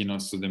rethinking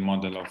also the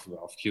model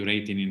of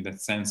curating in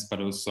that sense, but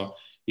also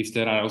if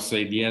there are also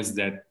ideas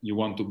that you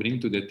want to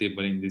bring to the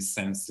table in this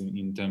sense,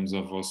 in terms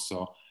of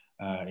also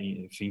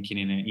thinking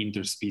in an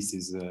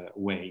interspecies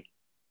way.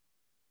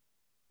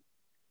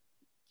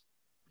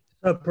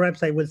 So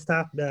perhaps I will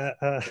start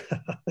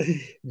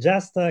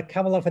just a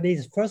couple of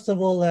ideas. First of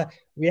all,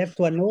 we have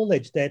to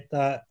acknowledge that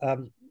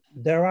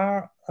there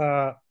are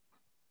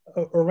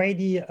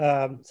already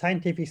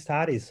scientific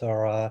studies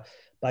or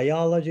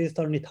biologists,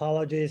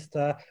 ornithologists,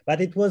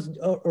 but it was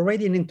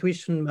already an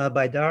intuition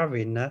by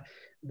Darwin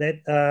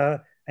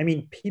that, I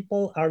mean,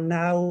 people are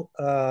now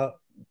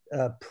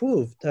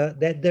proved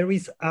that there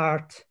is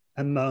art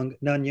among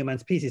non-human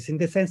species, in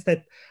the sense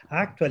that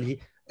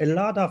actually a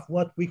lot of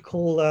what we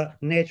call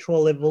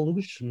natural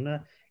evolution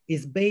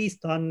is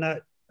based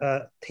on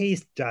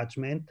taste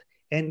judgment,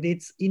 and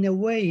it's in a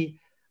way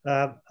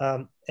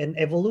an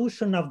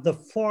evolution of the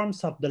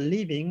forms of the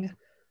living,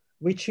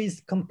 which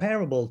is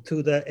comparable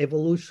to the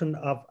evolution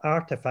of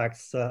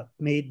artifacts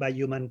made by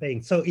human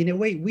beings. So in a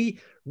way, we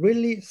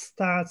really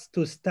start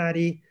to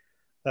study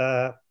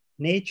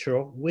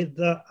nature with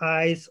the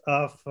eyes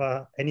of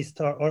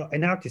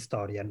an art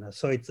historian.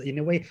 So it's, in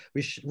a way,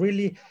 we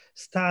really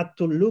start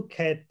to look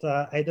at,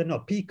 I don't know,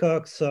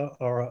 peacocks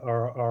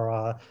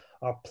or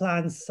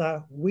plants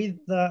with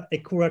a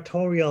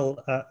curatorial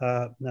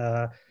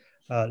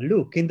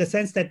look, in the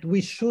sense that we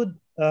should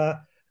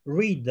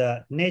read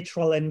the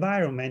natural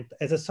environment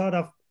as a sort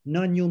of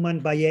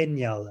non-human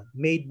biennial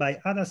made by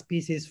other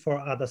species for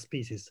other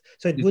species.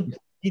 So it would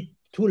be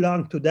too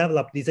long to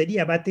develop this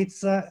idea, but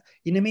it's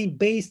in a main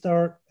based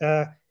on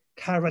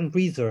current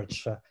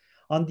research.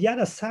 On the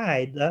other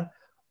side,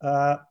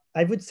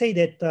 I would say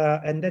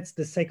that, and that's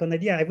the second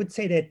idea, I would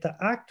say that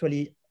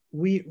actually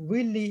we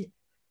really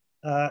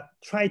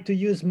try to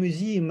use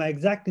museum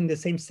exactly in the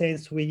same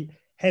sense we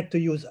have to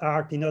use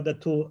art in order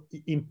to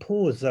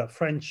impose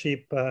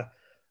friendship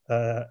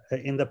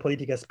in the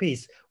political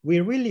space. We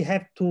really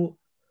have to,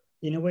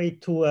 in a way,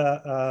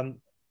 to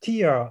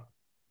tier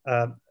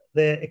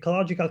the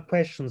ecological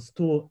questions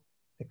to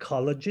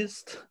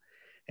ecologists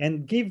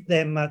and give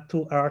them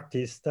to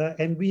artists.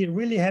 And we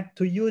really have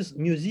to use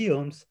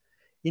museums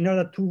in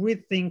order to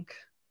rethink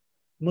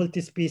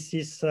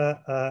multi-species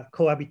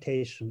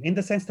cohabitation, in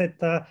the sense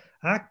that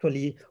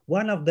actually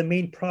one of the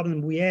main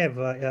problems we have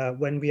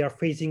when we are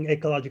facing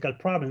ecological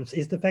problems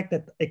is the fact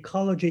that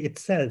ecology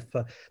itself,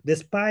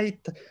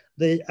 despite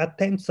the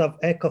attempts of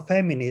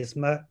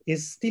ecofeminism,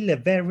 is still a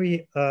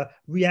very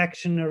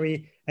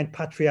reactionary and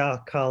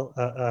patriarchal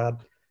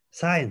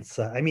science.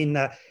 I mean,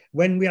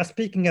 when we are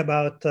speaking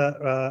about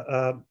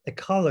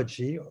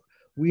ecology,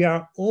 we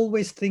are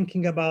always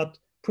thinking about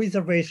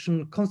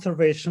preservation,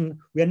 conservation.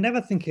 We are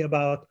never thinking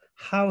about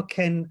how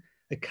can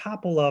a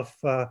couple of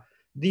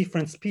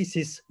different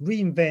species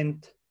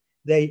reinvent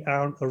their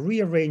own, or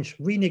rearrange,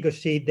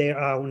 renegotiate their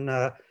own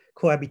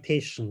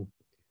cohabitation.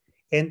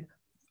 And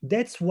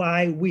that's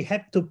why we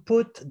have to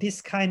put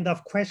this kind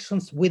of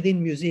questions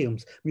within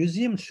museums.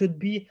 Museums should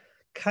be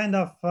kind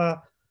of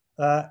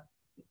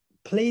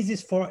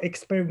places for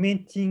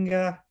experimenting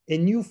a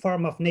new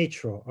form of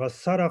nature, or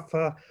sort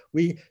of,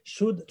 we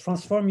should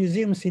transform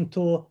museums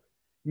into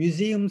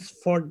museums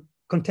for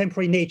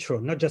contemporary nature,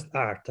 not just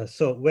art.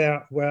 So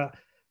where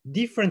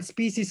different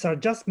species are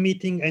just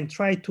meeting and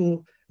try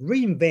to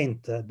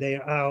reinvent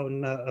their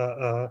own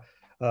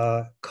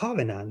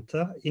covenant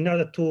in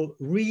order to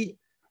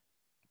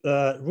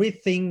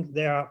rethink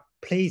their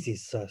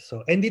places.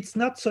 And it's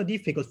not so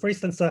difficult. For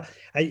instance,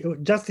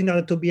 just in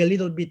order to be a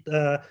little bit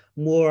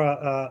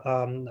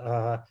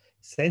more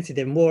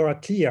sensitive, more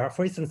clear,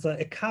 for instance,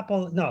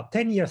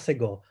 10 years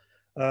ago,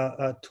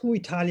 two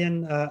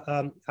Italian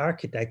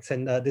architects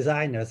and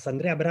designers,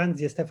 Andrea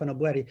Branzi and Stefano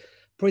Boeri,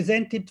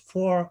 presented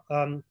for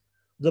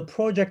the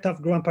project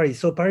of Grand Paris.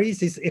 So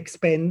Paris is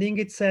expanding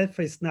itself,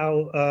 is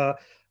now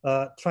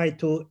trying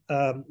to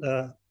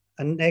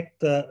connect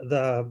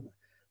the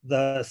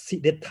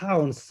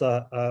towns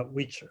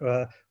which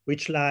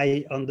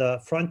lie on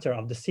the frontier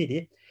of the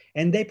city.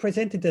 And they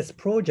presented this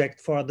project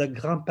for the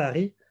Grand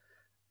Paris,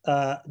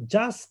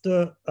 just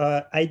the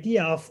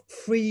idea of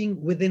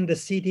freeing within the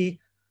city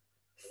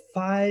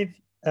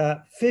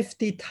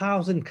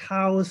 50,000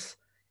 cows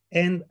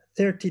and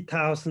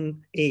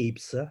 30,000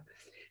 apes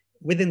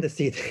within the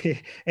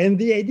city. And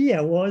the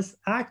idea was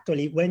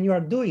actually, when you are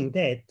doing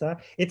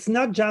that, it's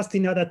not just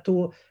in order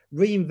to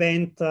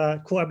reinvent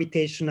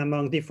cohabitation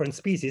among different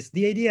species.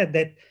 The idea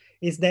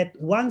is that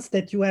once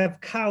that you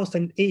have cows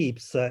and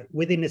apes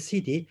within a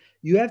city,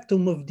 you have to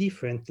move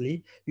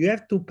differently. You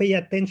have to pay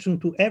attention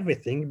to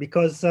everything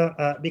because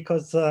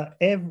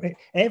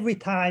every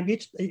time,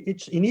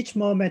 in each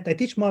moment, at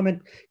each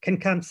moment can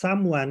come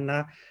someone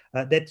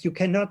that you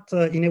cannot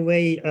in a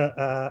way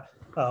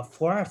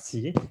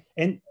foresee.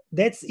 And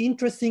that's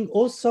interesting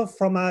also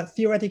from a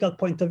theoretical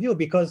point of view,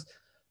 because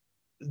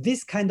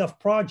this kind of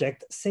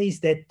project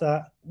says that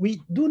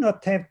we do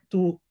not have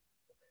to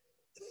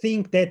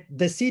think that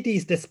the city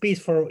is the space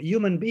for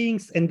human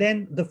beings and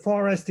then the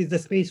forest is the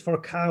space for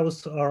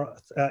cows or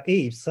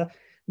apes.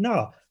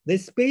 No, the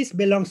space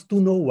belongs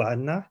to no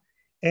one,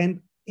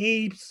 and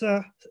apes,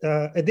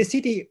 the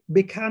city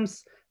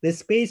becomes the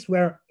space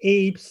where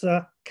apes,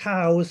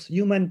 cows,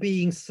 human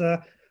beings,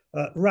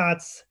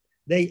 rats,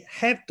 they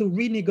have to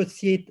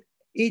renegotiate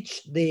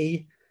each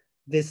day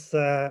this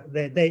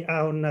their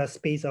own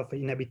space of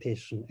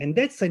inhabitation. And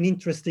that's an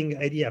interesting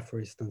idea, for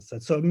instance.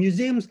 So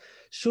museums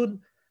should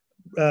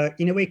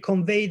in a way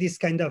convey this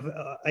kind of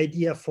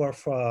idea for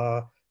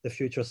the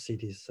future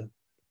cities.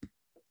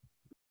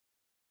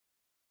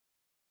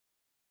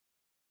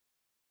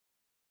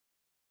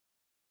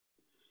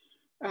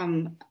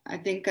 I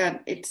think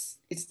it's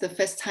the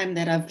first time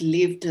that I've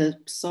lived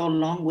so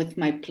long with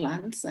my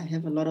plants. I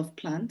have a lot of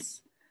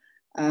plants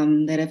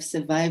that have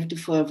survived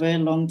for a very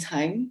long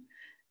time,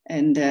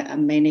 and I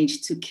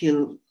managed to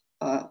kill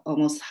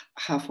almost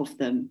half of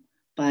them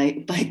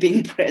by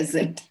being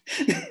present.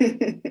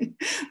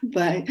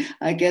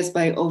 I guess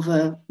by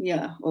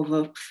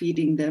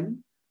overfeeding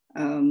them.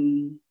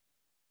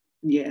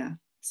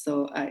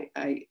 So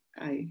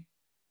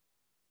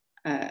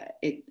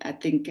I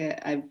think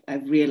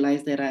I've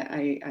realized that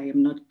I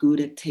am not good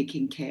at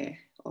taking care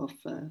of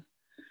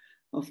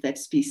that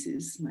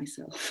species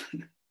myself.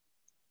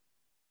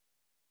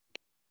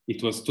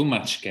 It was too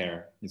much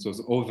care. It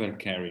was over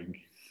caring.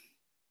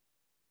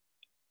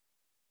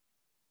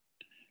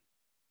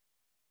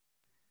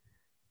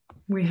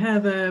 We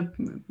have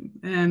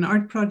an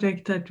art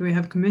project that we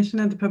have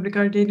commissioned at the Public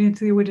Art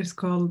Agency, which is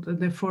called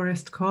The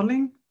Forest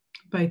Calling,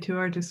 by two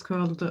artists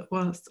called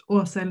Åsa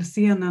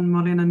Elsén and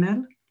Malin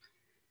Anell,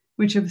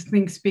 which I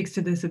think speaks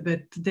to this a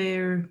bit.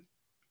 They're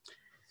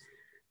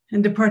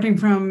departing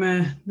from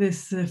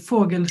this the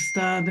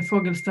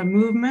Fogelstad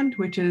movement,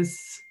 which is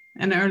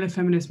an early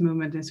feminist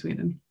movement in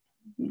Sweden.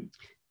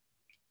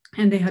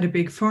 And they had a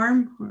big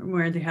farm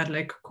where they had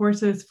like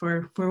courses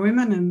for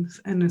women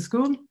and a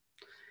school.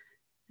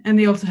 And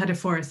they also had a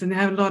forest, and they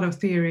have a lot of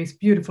theories,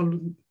 beautiful,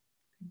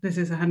 this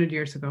is 100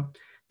 years ago,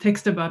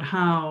 text about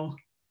how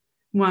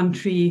one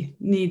tree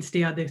needs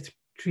the other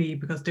tree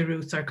because the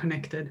roots are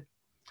connected.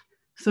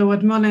 So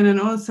what Malin and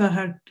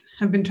Åsa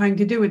have been trying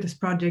to do with this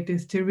project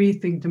is to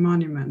rethink the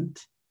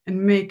monument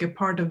and make a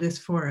part of this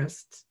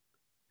forest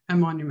a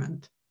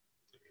monument.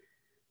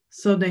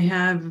 So they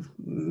have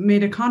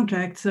made a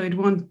contract so it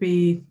won't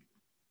be,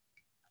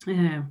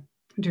 what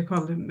do you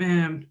call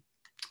it?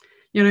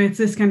 You know, it's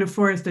this kind of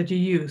forest that you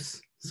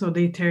use. So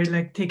they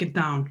take it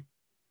down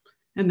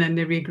and then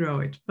they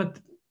regrow it.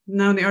 But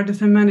now the artists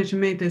have managed to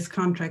make this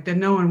contract that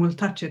no one will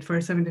touch it for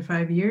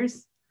 75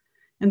 years.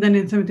 And then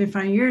in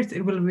 75 years,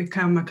 it will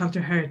become a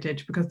cultural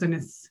heritage because then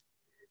it's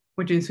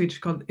what in Swedish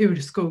called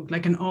urskog,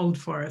 like an old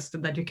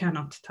forest that you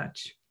cannot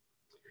touch.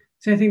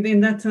 So I think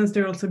in that sense,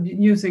 they're also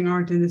using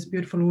art in this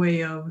beautiful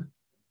way of,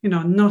 you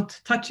know,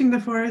 not touching the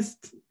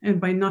forest.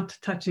 And by not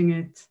touching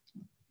it,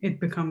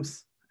 it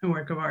becomes a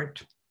work of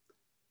art.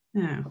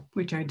 Yeah,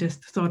 which I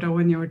just thought of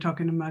when you were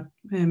talking about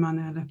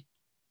Emanuele.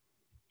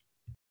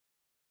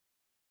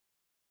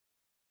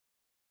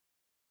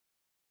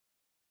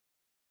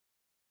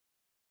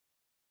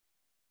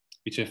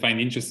 Which I find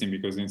interesting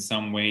because in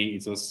some way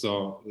it's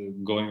also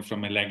going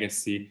from a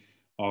legacy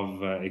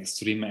of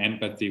extreme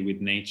empathy with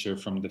nature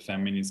from the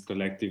feminist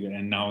collective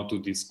and now to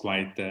this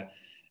quite,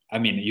 I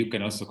mean, you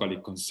can also call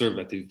it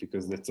conservative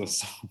because that's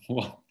also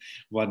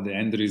what the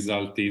end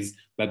result is,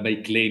 but by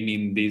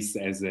claiming this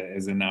as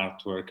an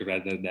artwork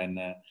rather than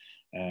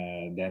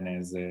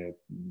as a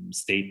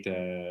state,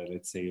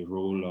 let's say,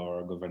 rule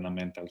or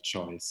governmental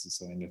choice.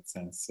 So in that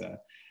sense,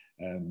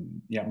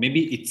 yeah,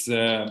 maybe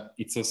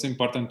it's also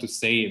important to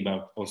say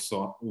about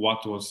also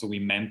what also we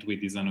meant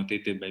with this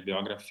annotated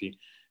bibliography.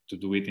 To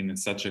do it in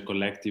such a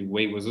collective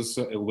way was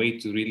also a way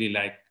to really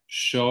like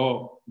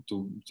show,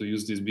 to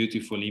use this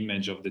beautiful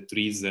image of the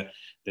trees that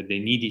they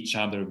need each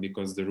other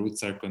because the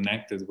roots are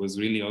connected, was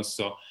really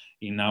also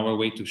in our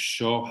way to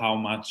show how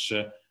much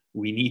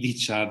we need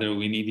each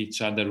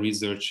other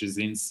researches,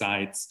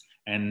 insights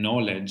and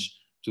knowledge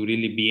to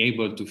really be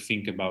able to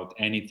think about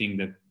anything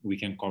that we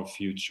can call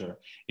future,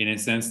 in a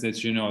sense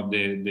that, you know,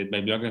 the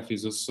bibliography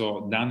is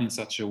also done in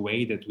such a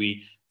way that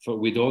we,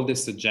 with all the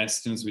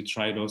suggestions, we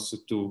tried also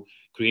to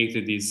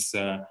create this,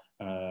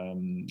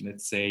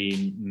 let's say,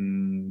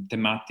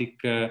 thematic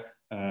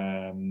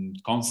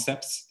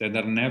concepts that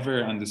are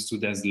never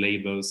understood as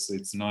labels.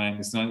 There's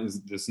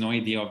no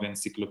idea of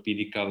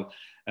encyclopedical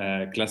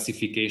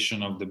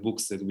classification of the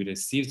books that we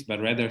received,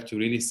 but rather to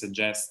really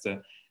suggest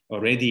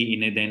already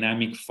in a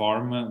dynamic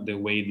form the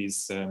way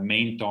these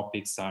main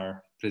topics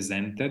are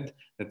presented,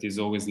 that is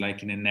always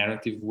like in a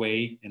narrative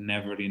way and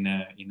never in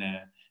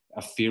a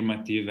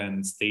affirmative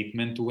and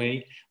statement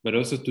way, but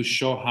also to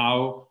show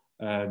how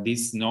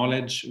this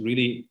knowledge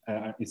really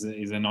is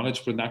a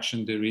knowledge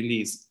production that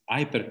really is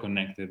hyper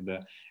connected,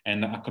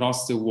 and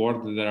across the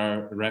world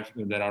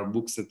there are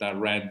books that are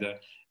read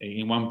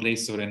in one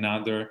place or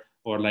another,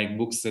 or like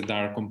books that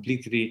are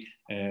completely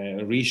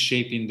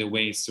reshaping the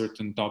way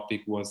certain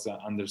topic was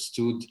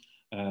understood,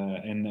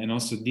 and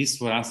also this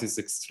for us is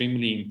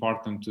extremely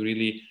important to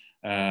really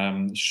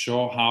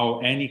show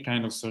how any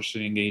kind of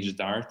socially engaged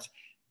art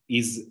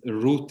is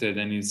rooted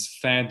and is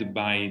fed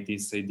by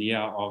this idea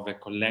of a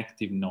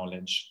collective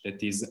knowledge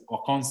that is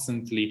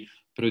constantly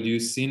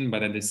producing,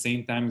 but at the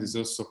same time is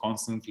also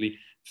constantly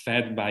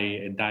fed by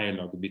a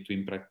dialogue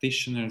between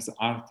practitioners,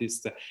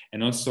 artists,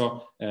 and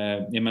also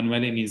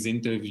Emanuele in his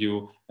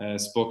interview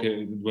spoke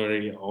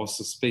where he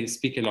also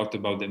speak a lot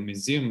about the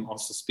museum,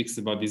 also speaks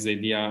about this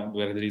idea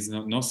where there is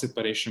no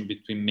separation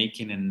between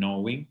making and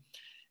knowing.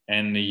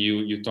 And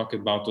you talk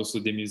about also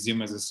the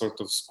museum as a sort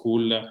of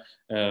school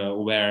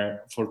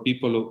where for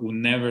people who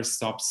never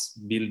stops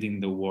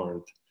building the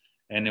world,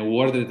 and a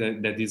world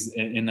that is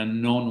an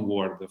unknown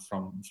world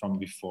from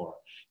before.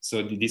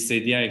 So this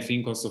idea, I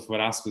think also for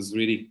us was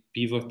really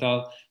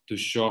pivotal to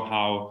show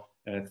how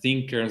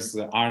thinkers,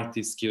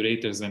 artists,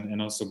 curators,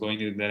 and also going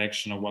in the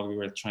direction of what we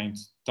were trying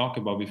to talk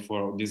about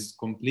before, this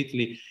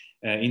completely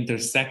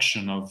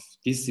intersection of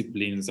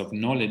disciplines, of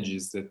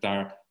knowledges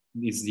that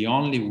is the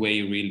only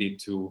way really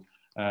to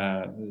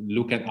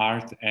look at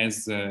art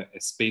as a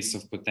space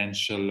of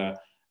potential,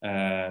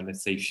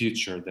 let's say,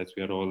 future that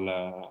we are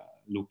all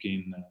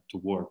looking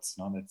towards,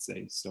 no, let's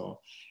say. So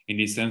in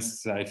this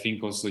sense, I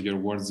think also your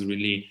words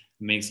really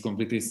makes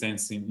completely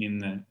sense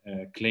in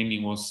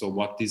claiming also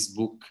what this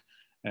book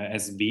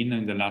has been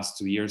in the last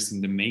 2 years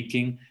in the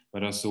making,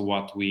 but also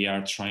what we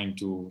are trying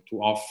to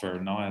offer,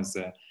 no,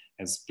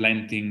 as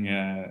planting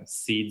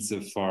seeds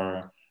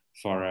for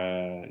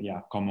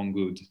common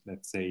good,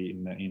 let's say,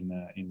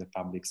 in the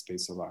public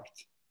space of art.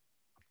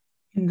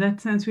 In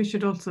that sense, we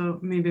should also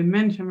maybe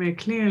mention very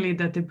clearly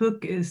that the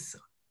book is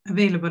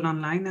available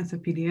online as a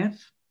PDF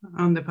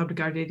on the Public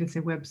Art Agency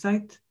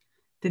website.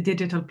 The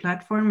digital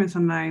platform is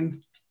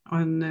online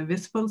on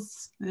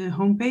Visible's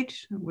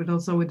homepage, with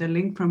a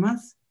link from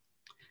us.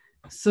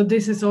 So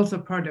this is also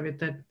part of it,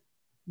 that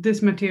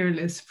this material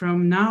is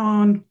from now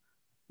on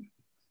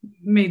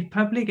made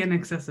public and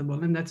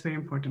accessible, and that's very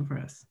important for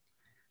us,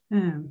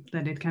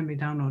 that it can be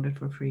downloaded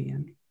for free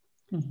and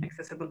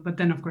accessible. But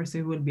then, of course,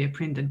 it will be a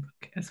printed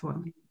book as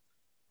well.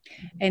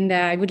 And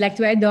I would like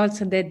to add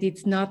also that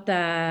it's not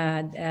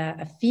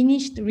a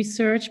finished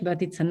research,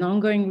 but it's an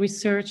ongoing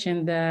research.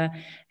 And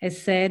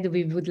as said,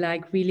 we would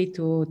like really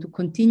to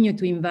continue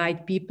to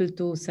invite people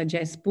to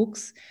suggest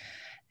books.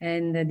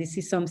 And this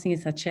is something,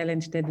 it's a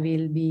challenge that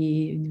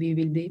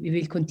we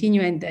will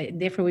continue. And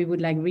therefore, we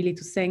would like really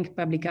to thank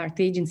Public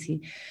Art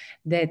Agency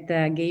that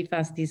gave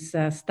us this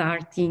the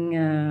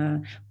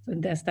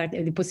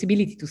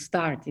possibility to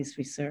start this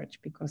research,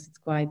 because it's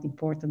quite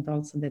important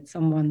also that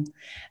someone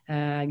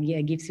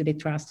gives you the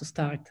trust to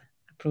start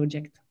a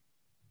project.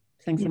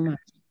 Thanks so much.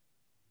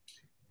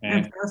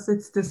 And for us,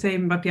 it's the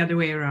same, but the other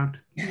way around.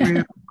 We're,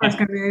 of course,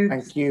 going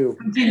Thank you.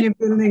 continue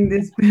building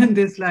this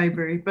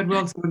library, but we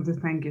also want to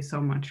thank you so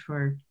much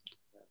for,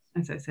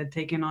 as I said,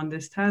 taking on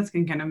this task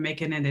and kind of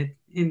making it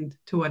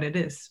into what it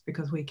is,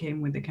 because we came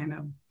with the kind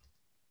of...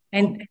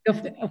 And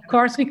of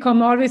course, we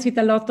come always with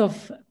a lot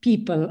of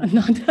people,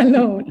 not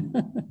alone.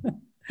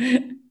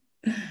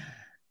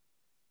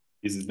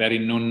 This is very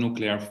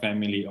non-nuclear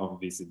family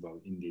of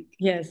Visible, indeed.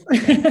 Yes.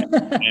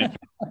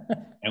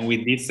 And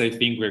with this, I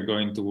think we're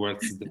going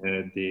towards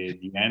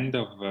the end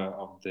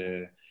of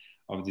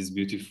this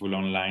beautiful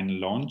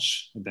online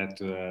launch that,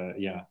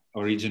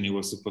 originally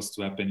was supposed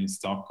to happen in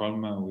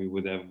Stockholm. We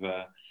would have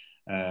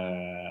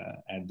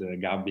had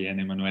Gabi and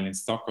Emanuele in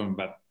Stockholm,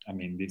 but I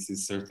mean, this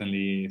is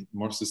certainly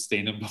more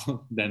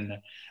sustainable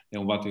than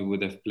what we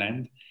would have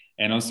planned.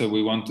 And also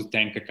we want to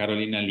thank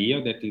Carolina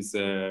Leo, that is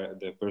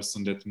the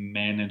person that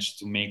managed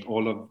to make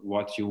all of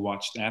what you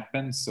watched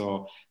happen.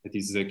 So that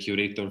is the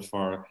curator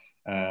for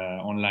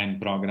online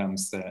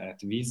programs at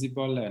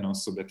Visible, and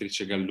also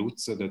Beatrice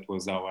Galluzzo, that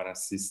was our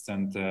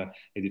assistant,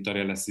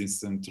 editorial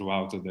assistant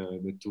throughout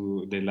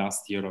the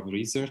last year of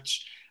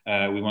research.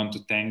 We want to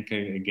thank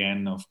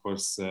again, of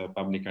course,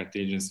 Public Art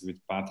Agency with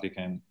Patrick,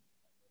 and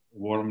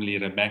warmly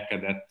Rebecca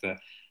that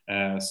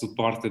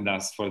supported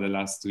us for the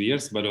last 2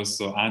 years, but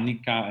also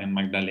Annika and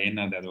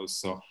Magdalena that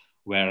also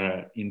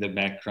were in the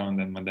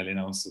background, and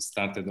Magdalena also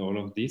started all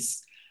of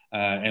this.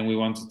 And we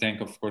want to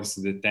thank, of course,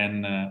 the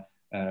 10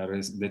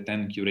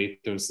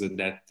 curators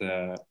that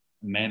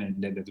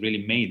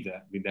really made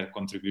with their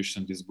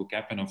contribution this book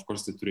happen. Of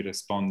course, the 3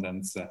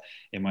 respondents,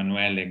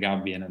 Emanuele,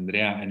 Gabi, and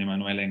Andrea, and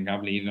Emanuele and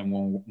Gabi even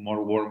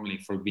more warmly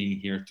for being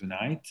here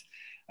tonight.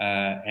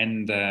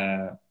 And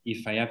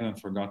if I haven't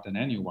forgotten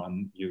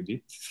anyone,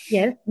 Judith.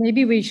 Yes,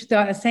 maybe we should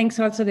thank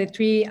also the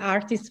 3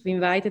 artists we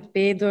invited,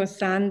 Pedro,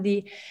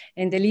 Sandi,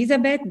 and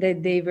Elizabeth,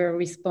 that they were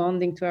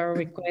responding to our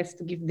request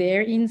to give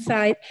their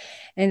insight.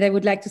 And I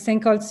would like to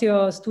thank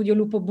also Studio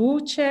Lupo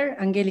Burcher,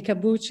 Angelica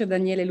Burcher,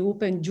 Daniele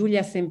Lupo, and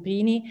Giulia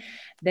Semprini,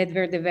 that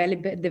were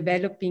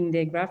developing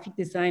the graphic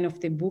design of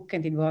the book.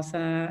 And it was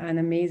an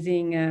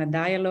amazing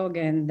dialogue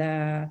and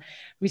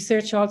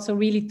research also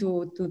really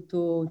to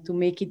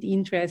make it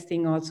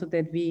interesting, also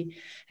that we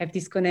have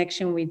this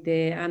connection with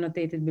the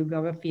annotated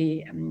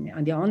bibliography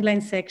on the online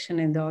section,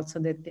 and also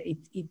that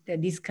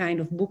this kind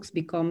of books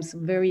becomes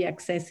very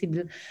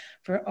accessible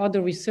for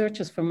other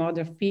researchers from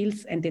other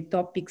fields. And the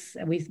topics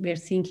we were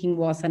thinking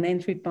was an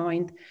entry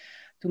point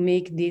to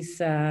make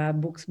these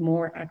books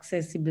more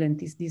accessible, and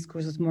these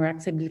discourses more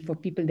accessible for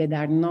people that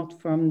are not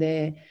from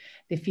the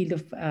field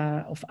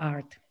of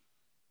art.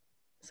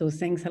 So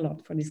thanks a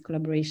lot for this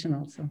collaboration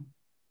also.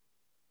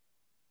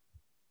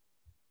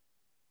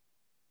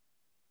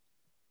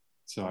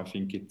 So I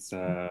think it's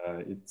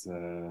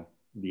the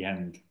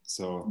end.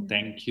 So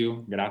thank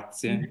you,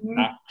 grazie.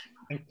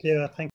 Thank you.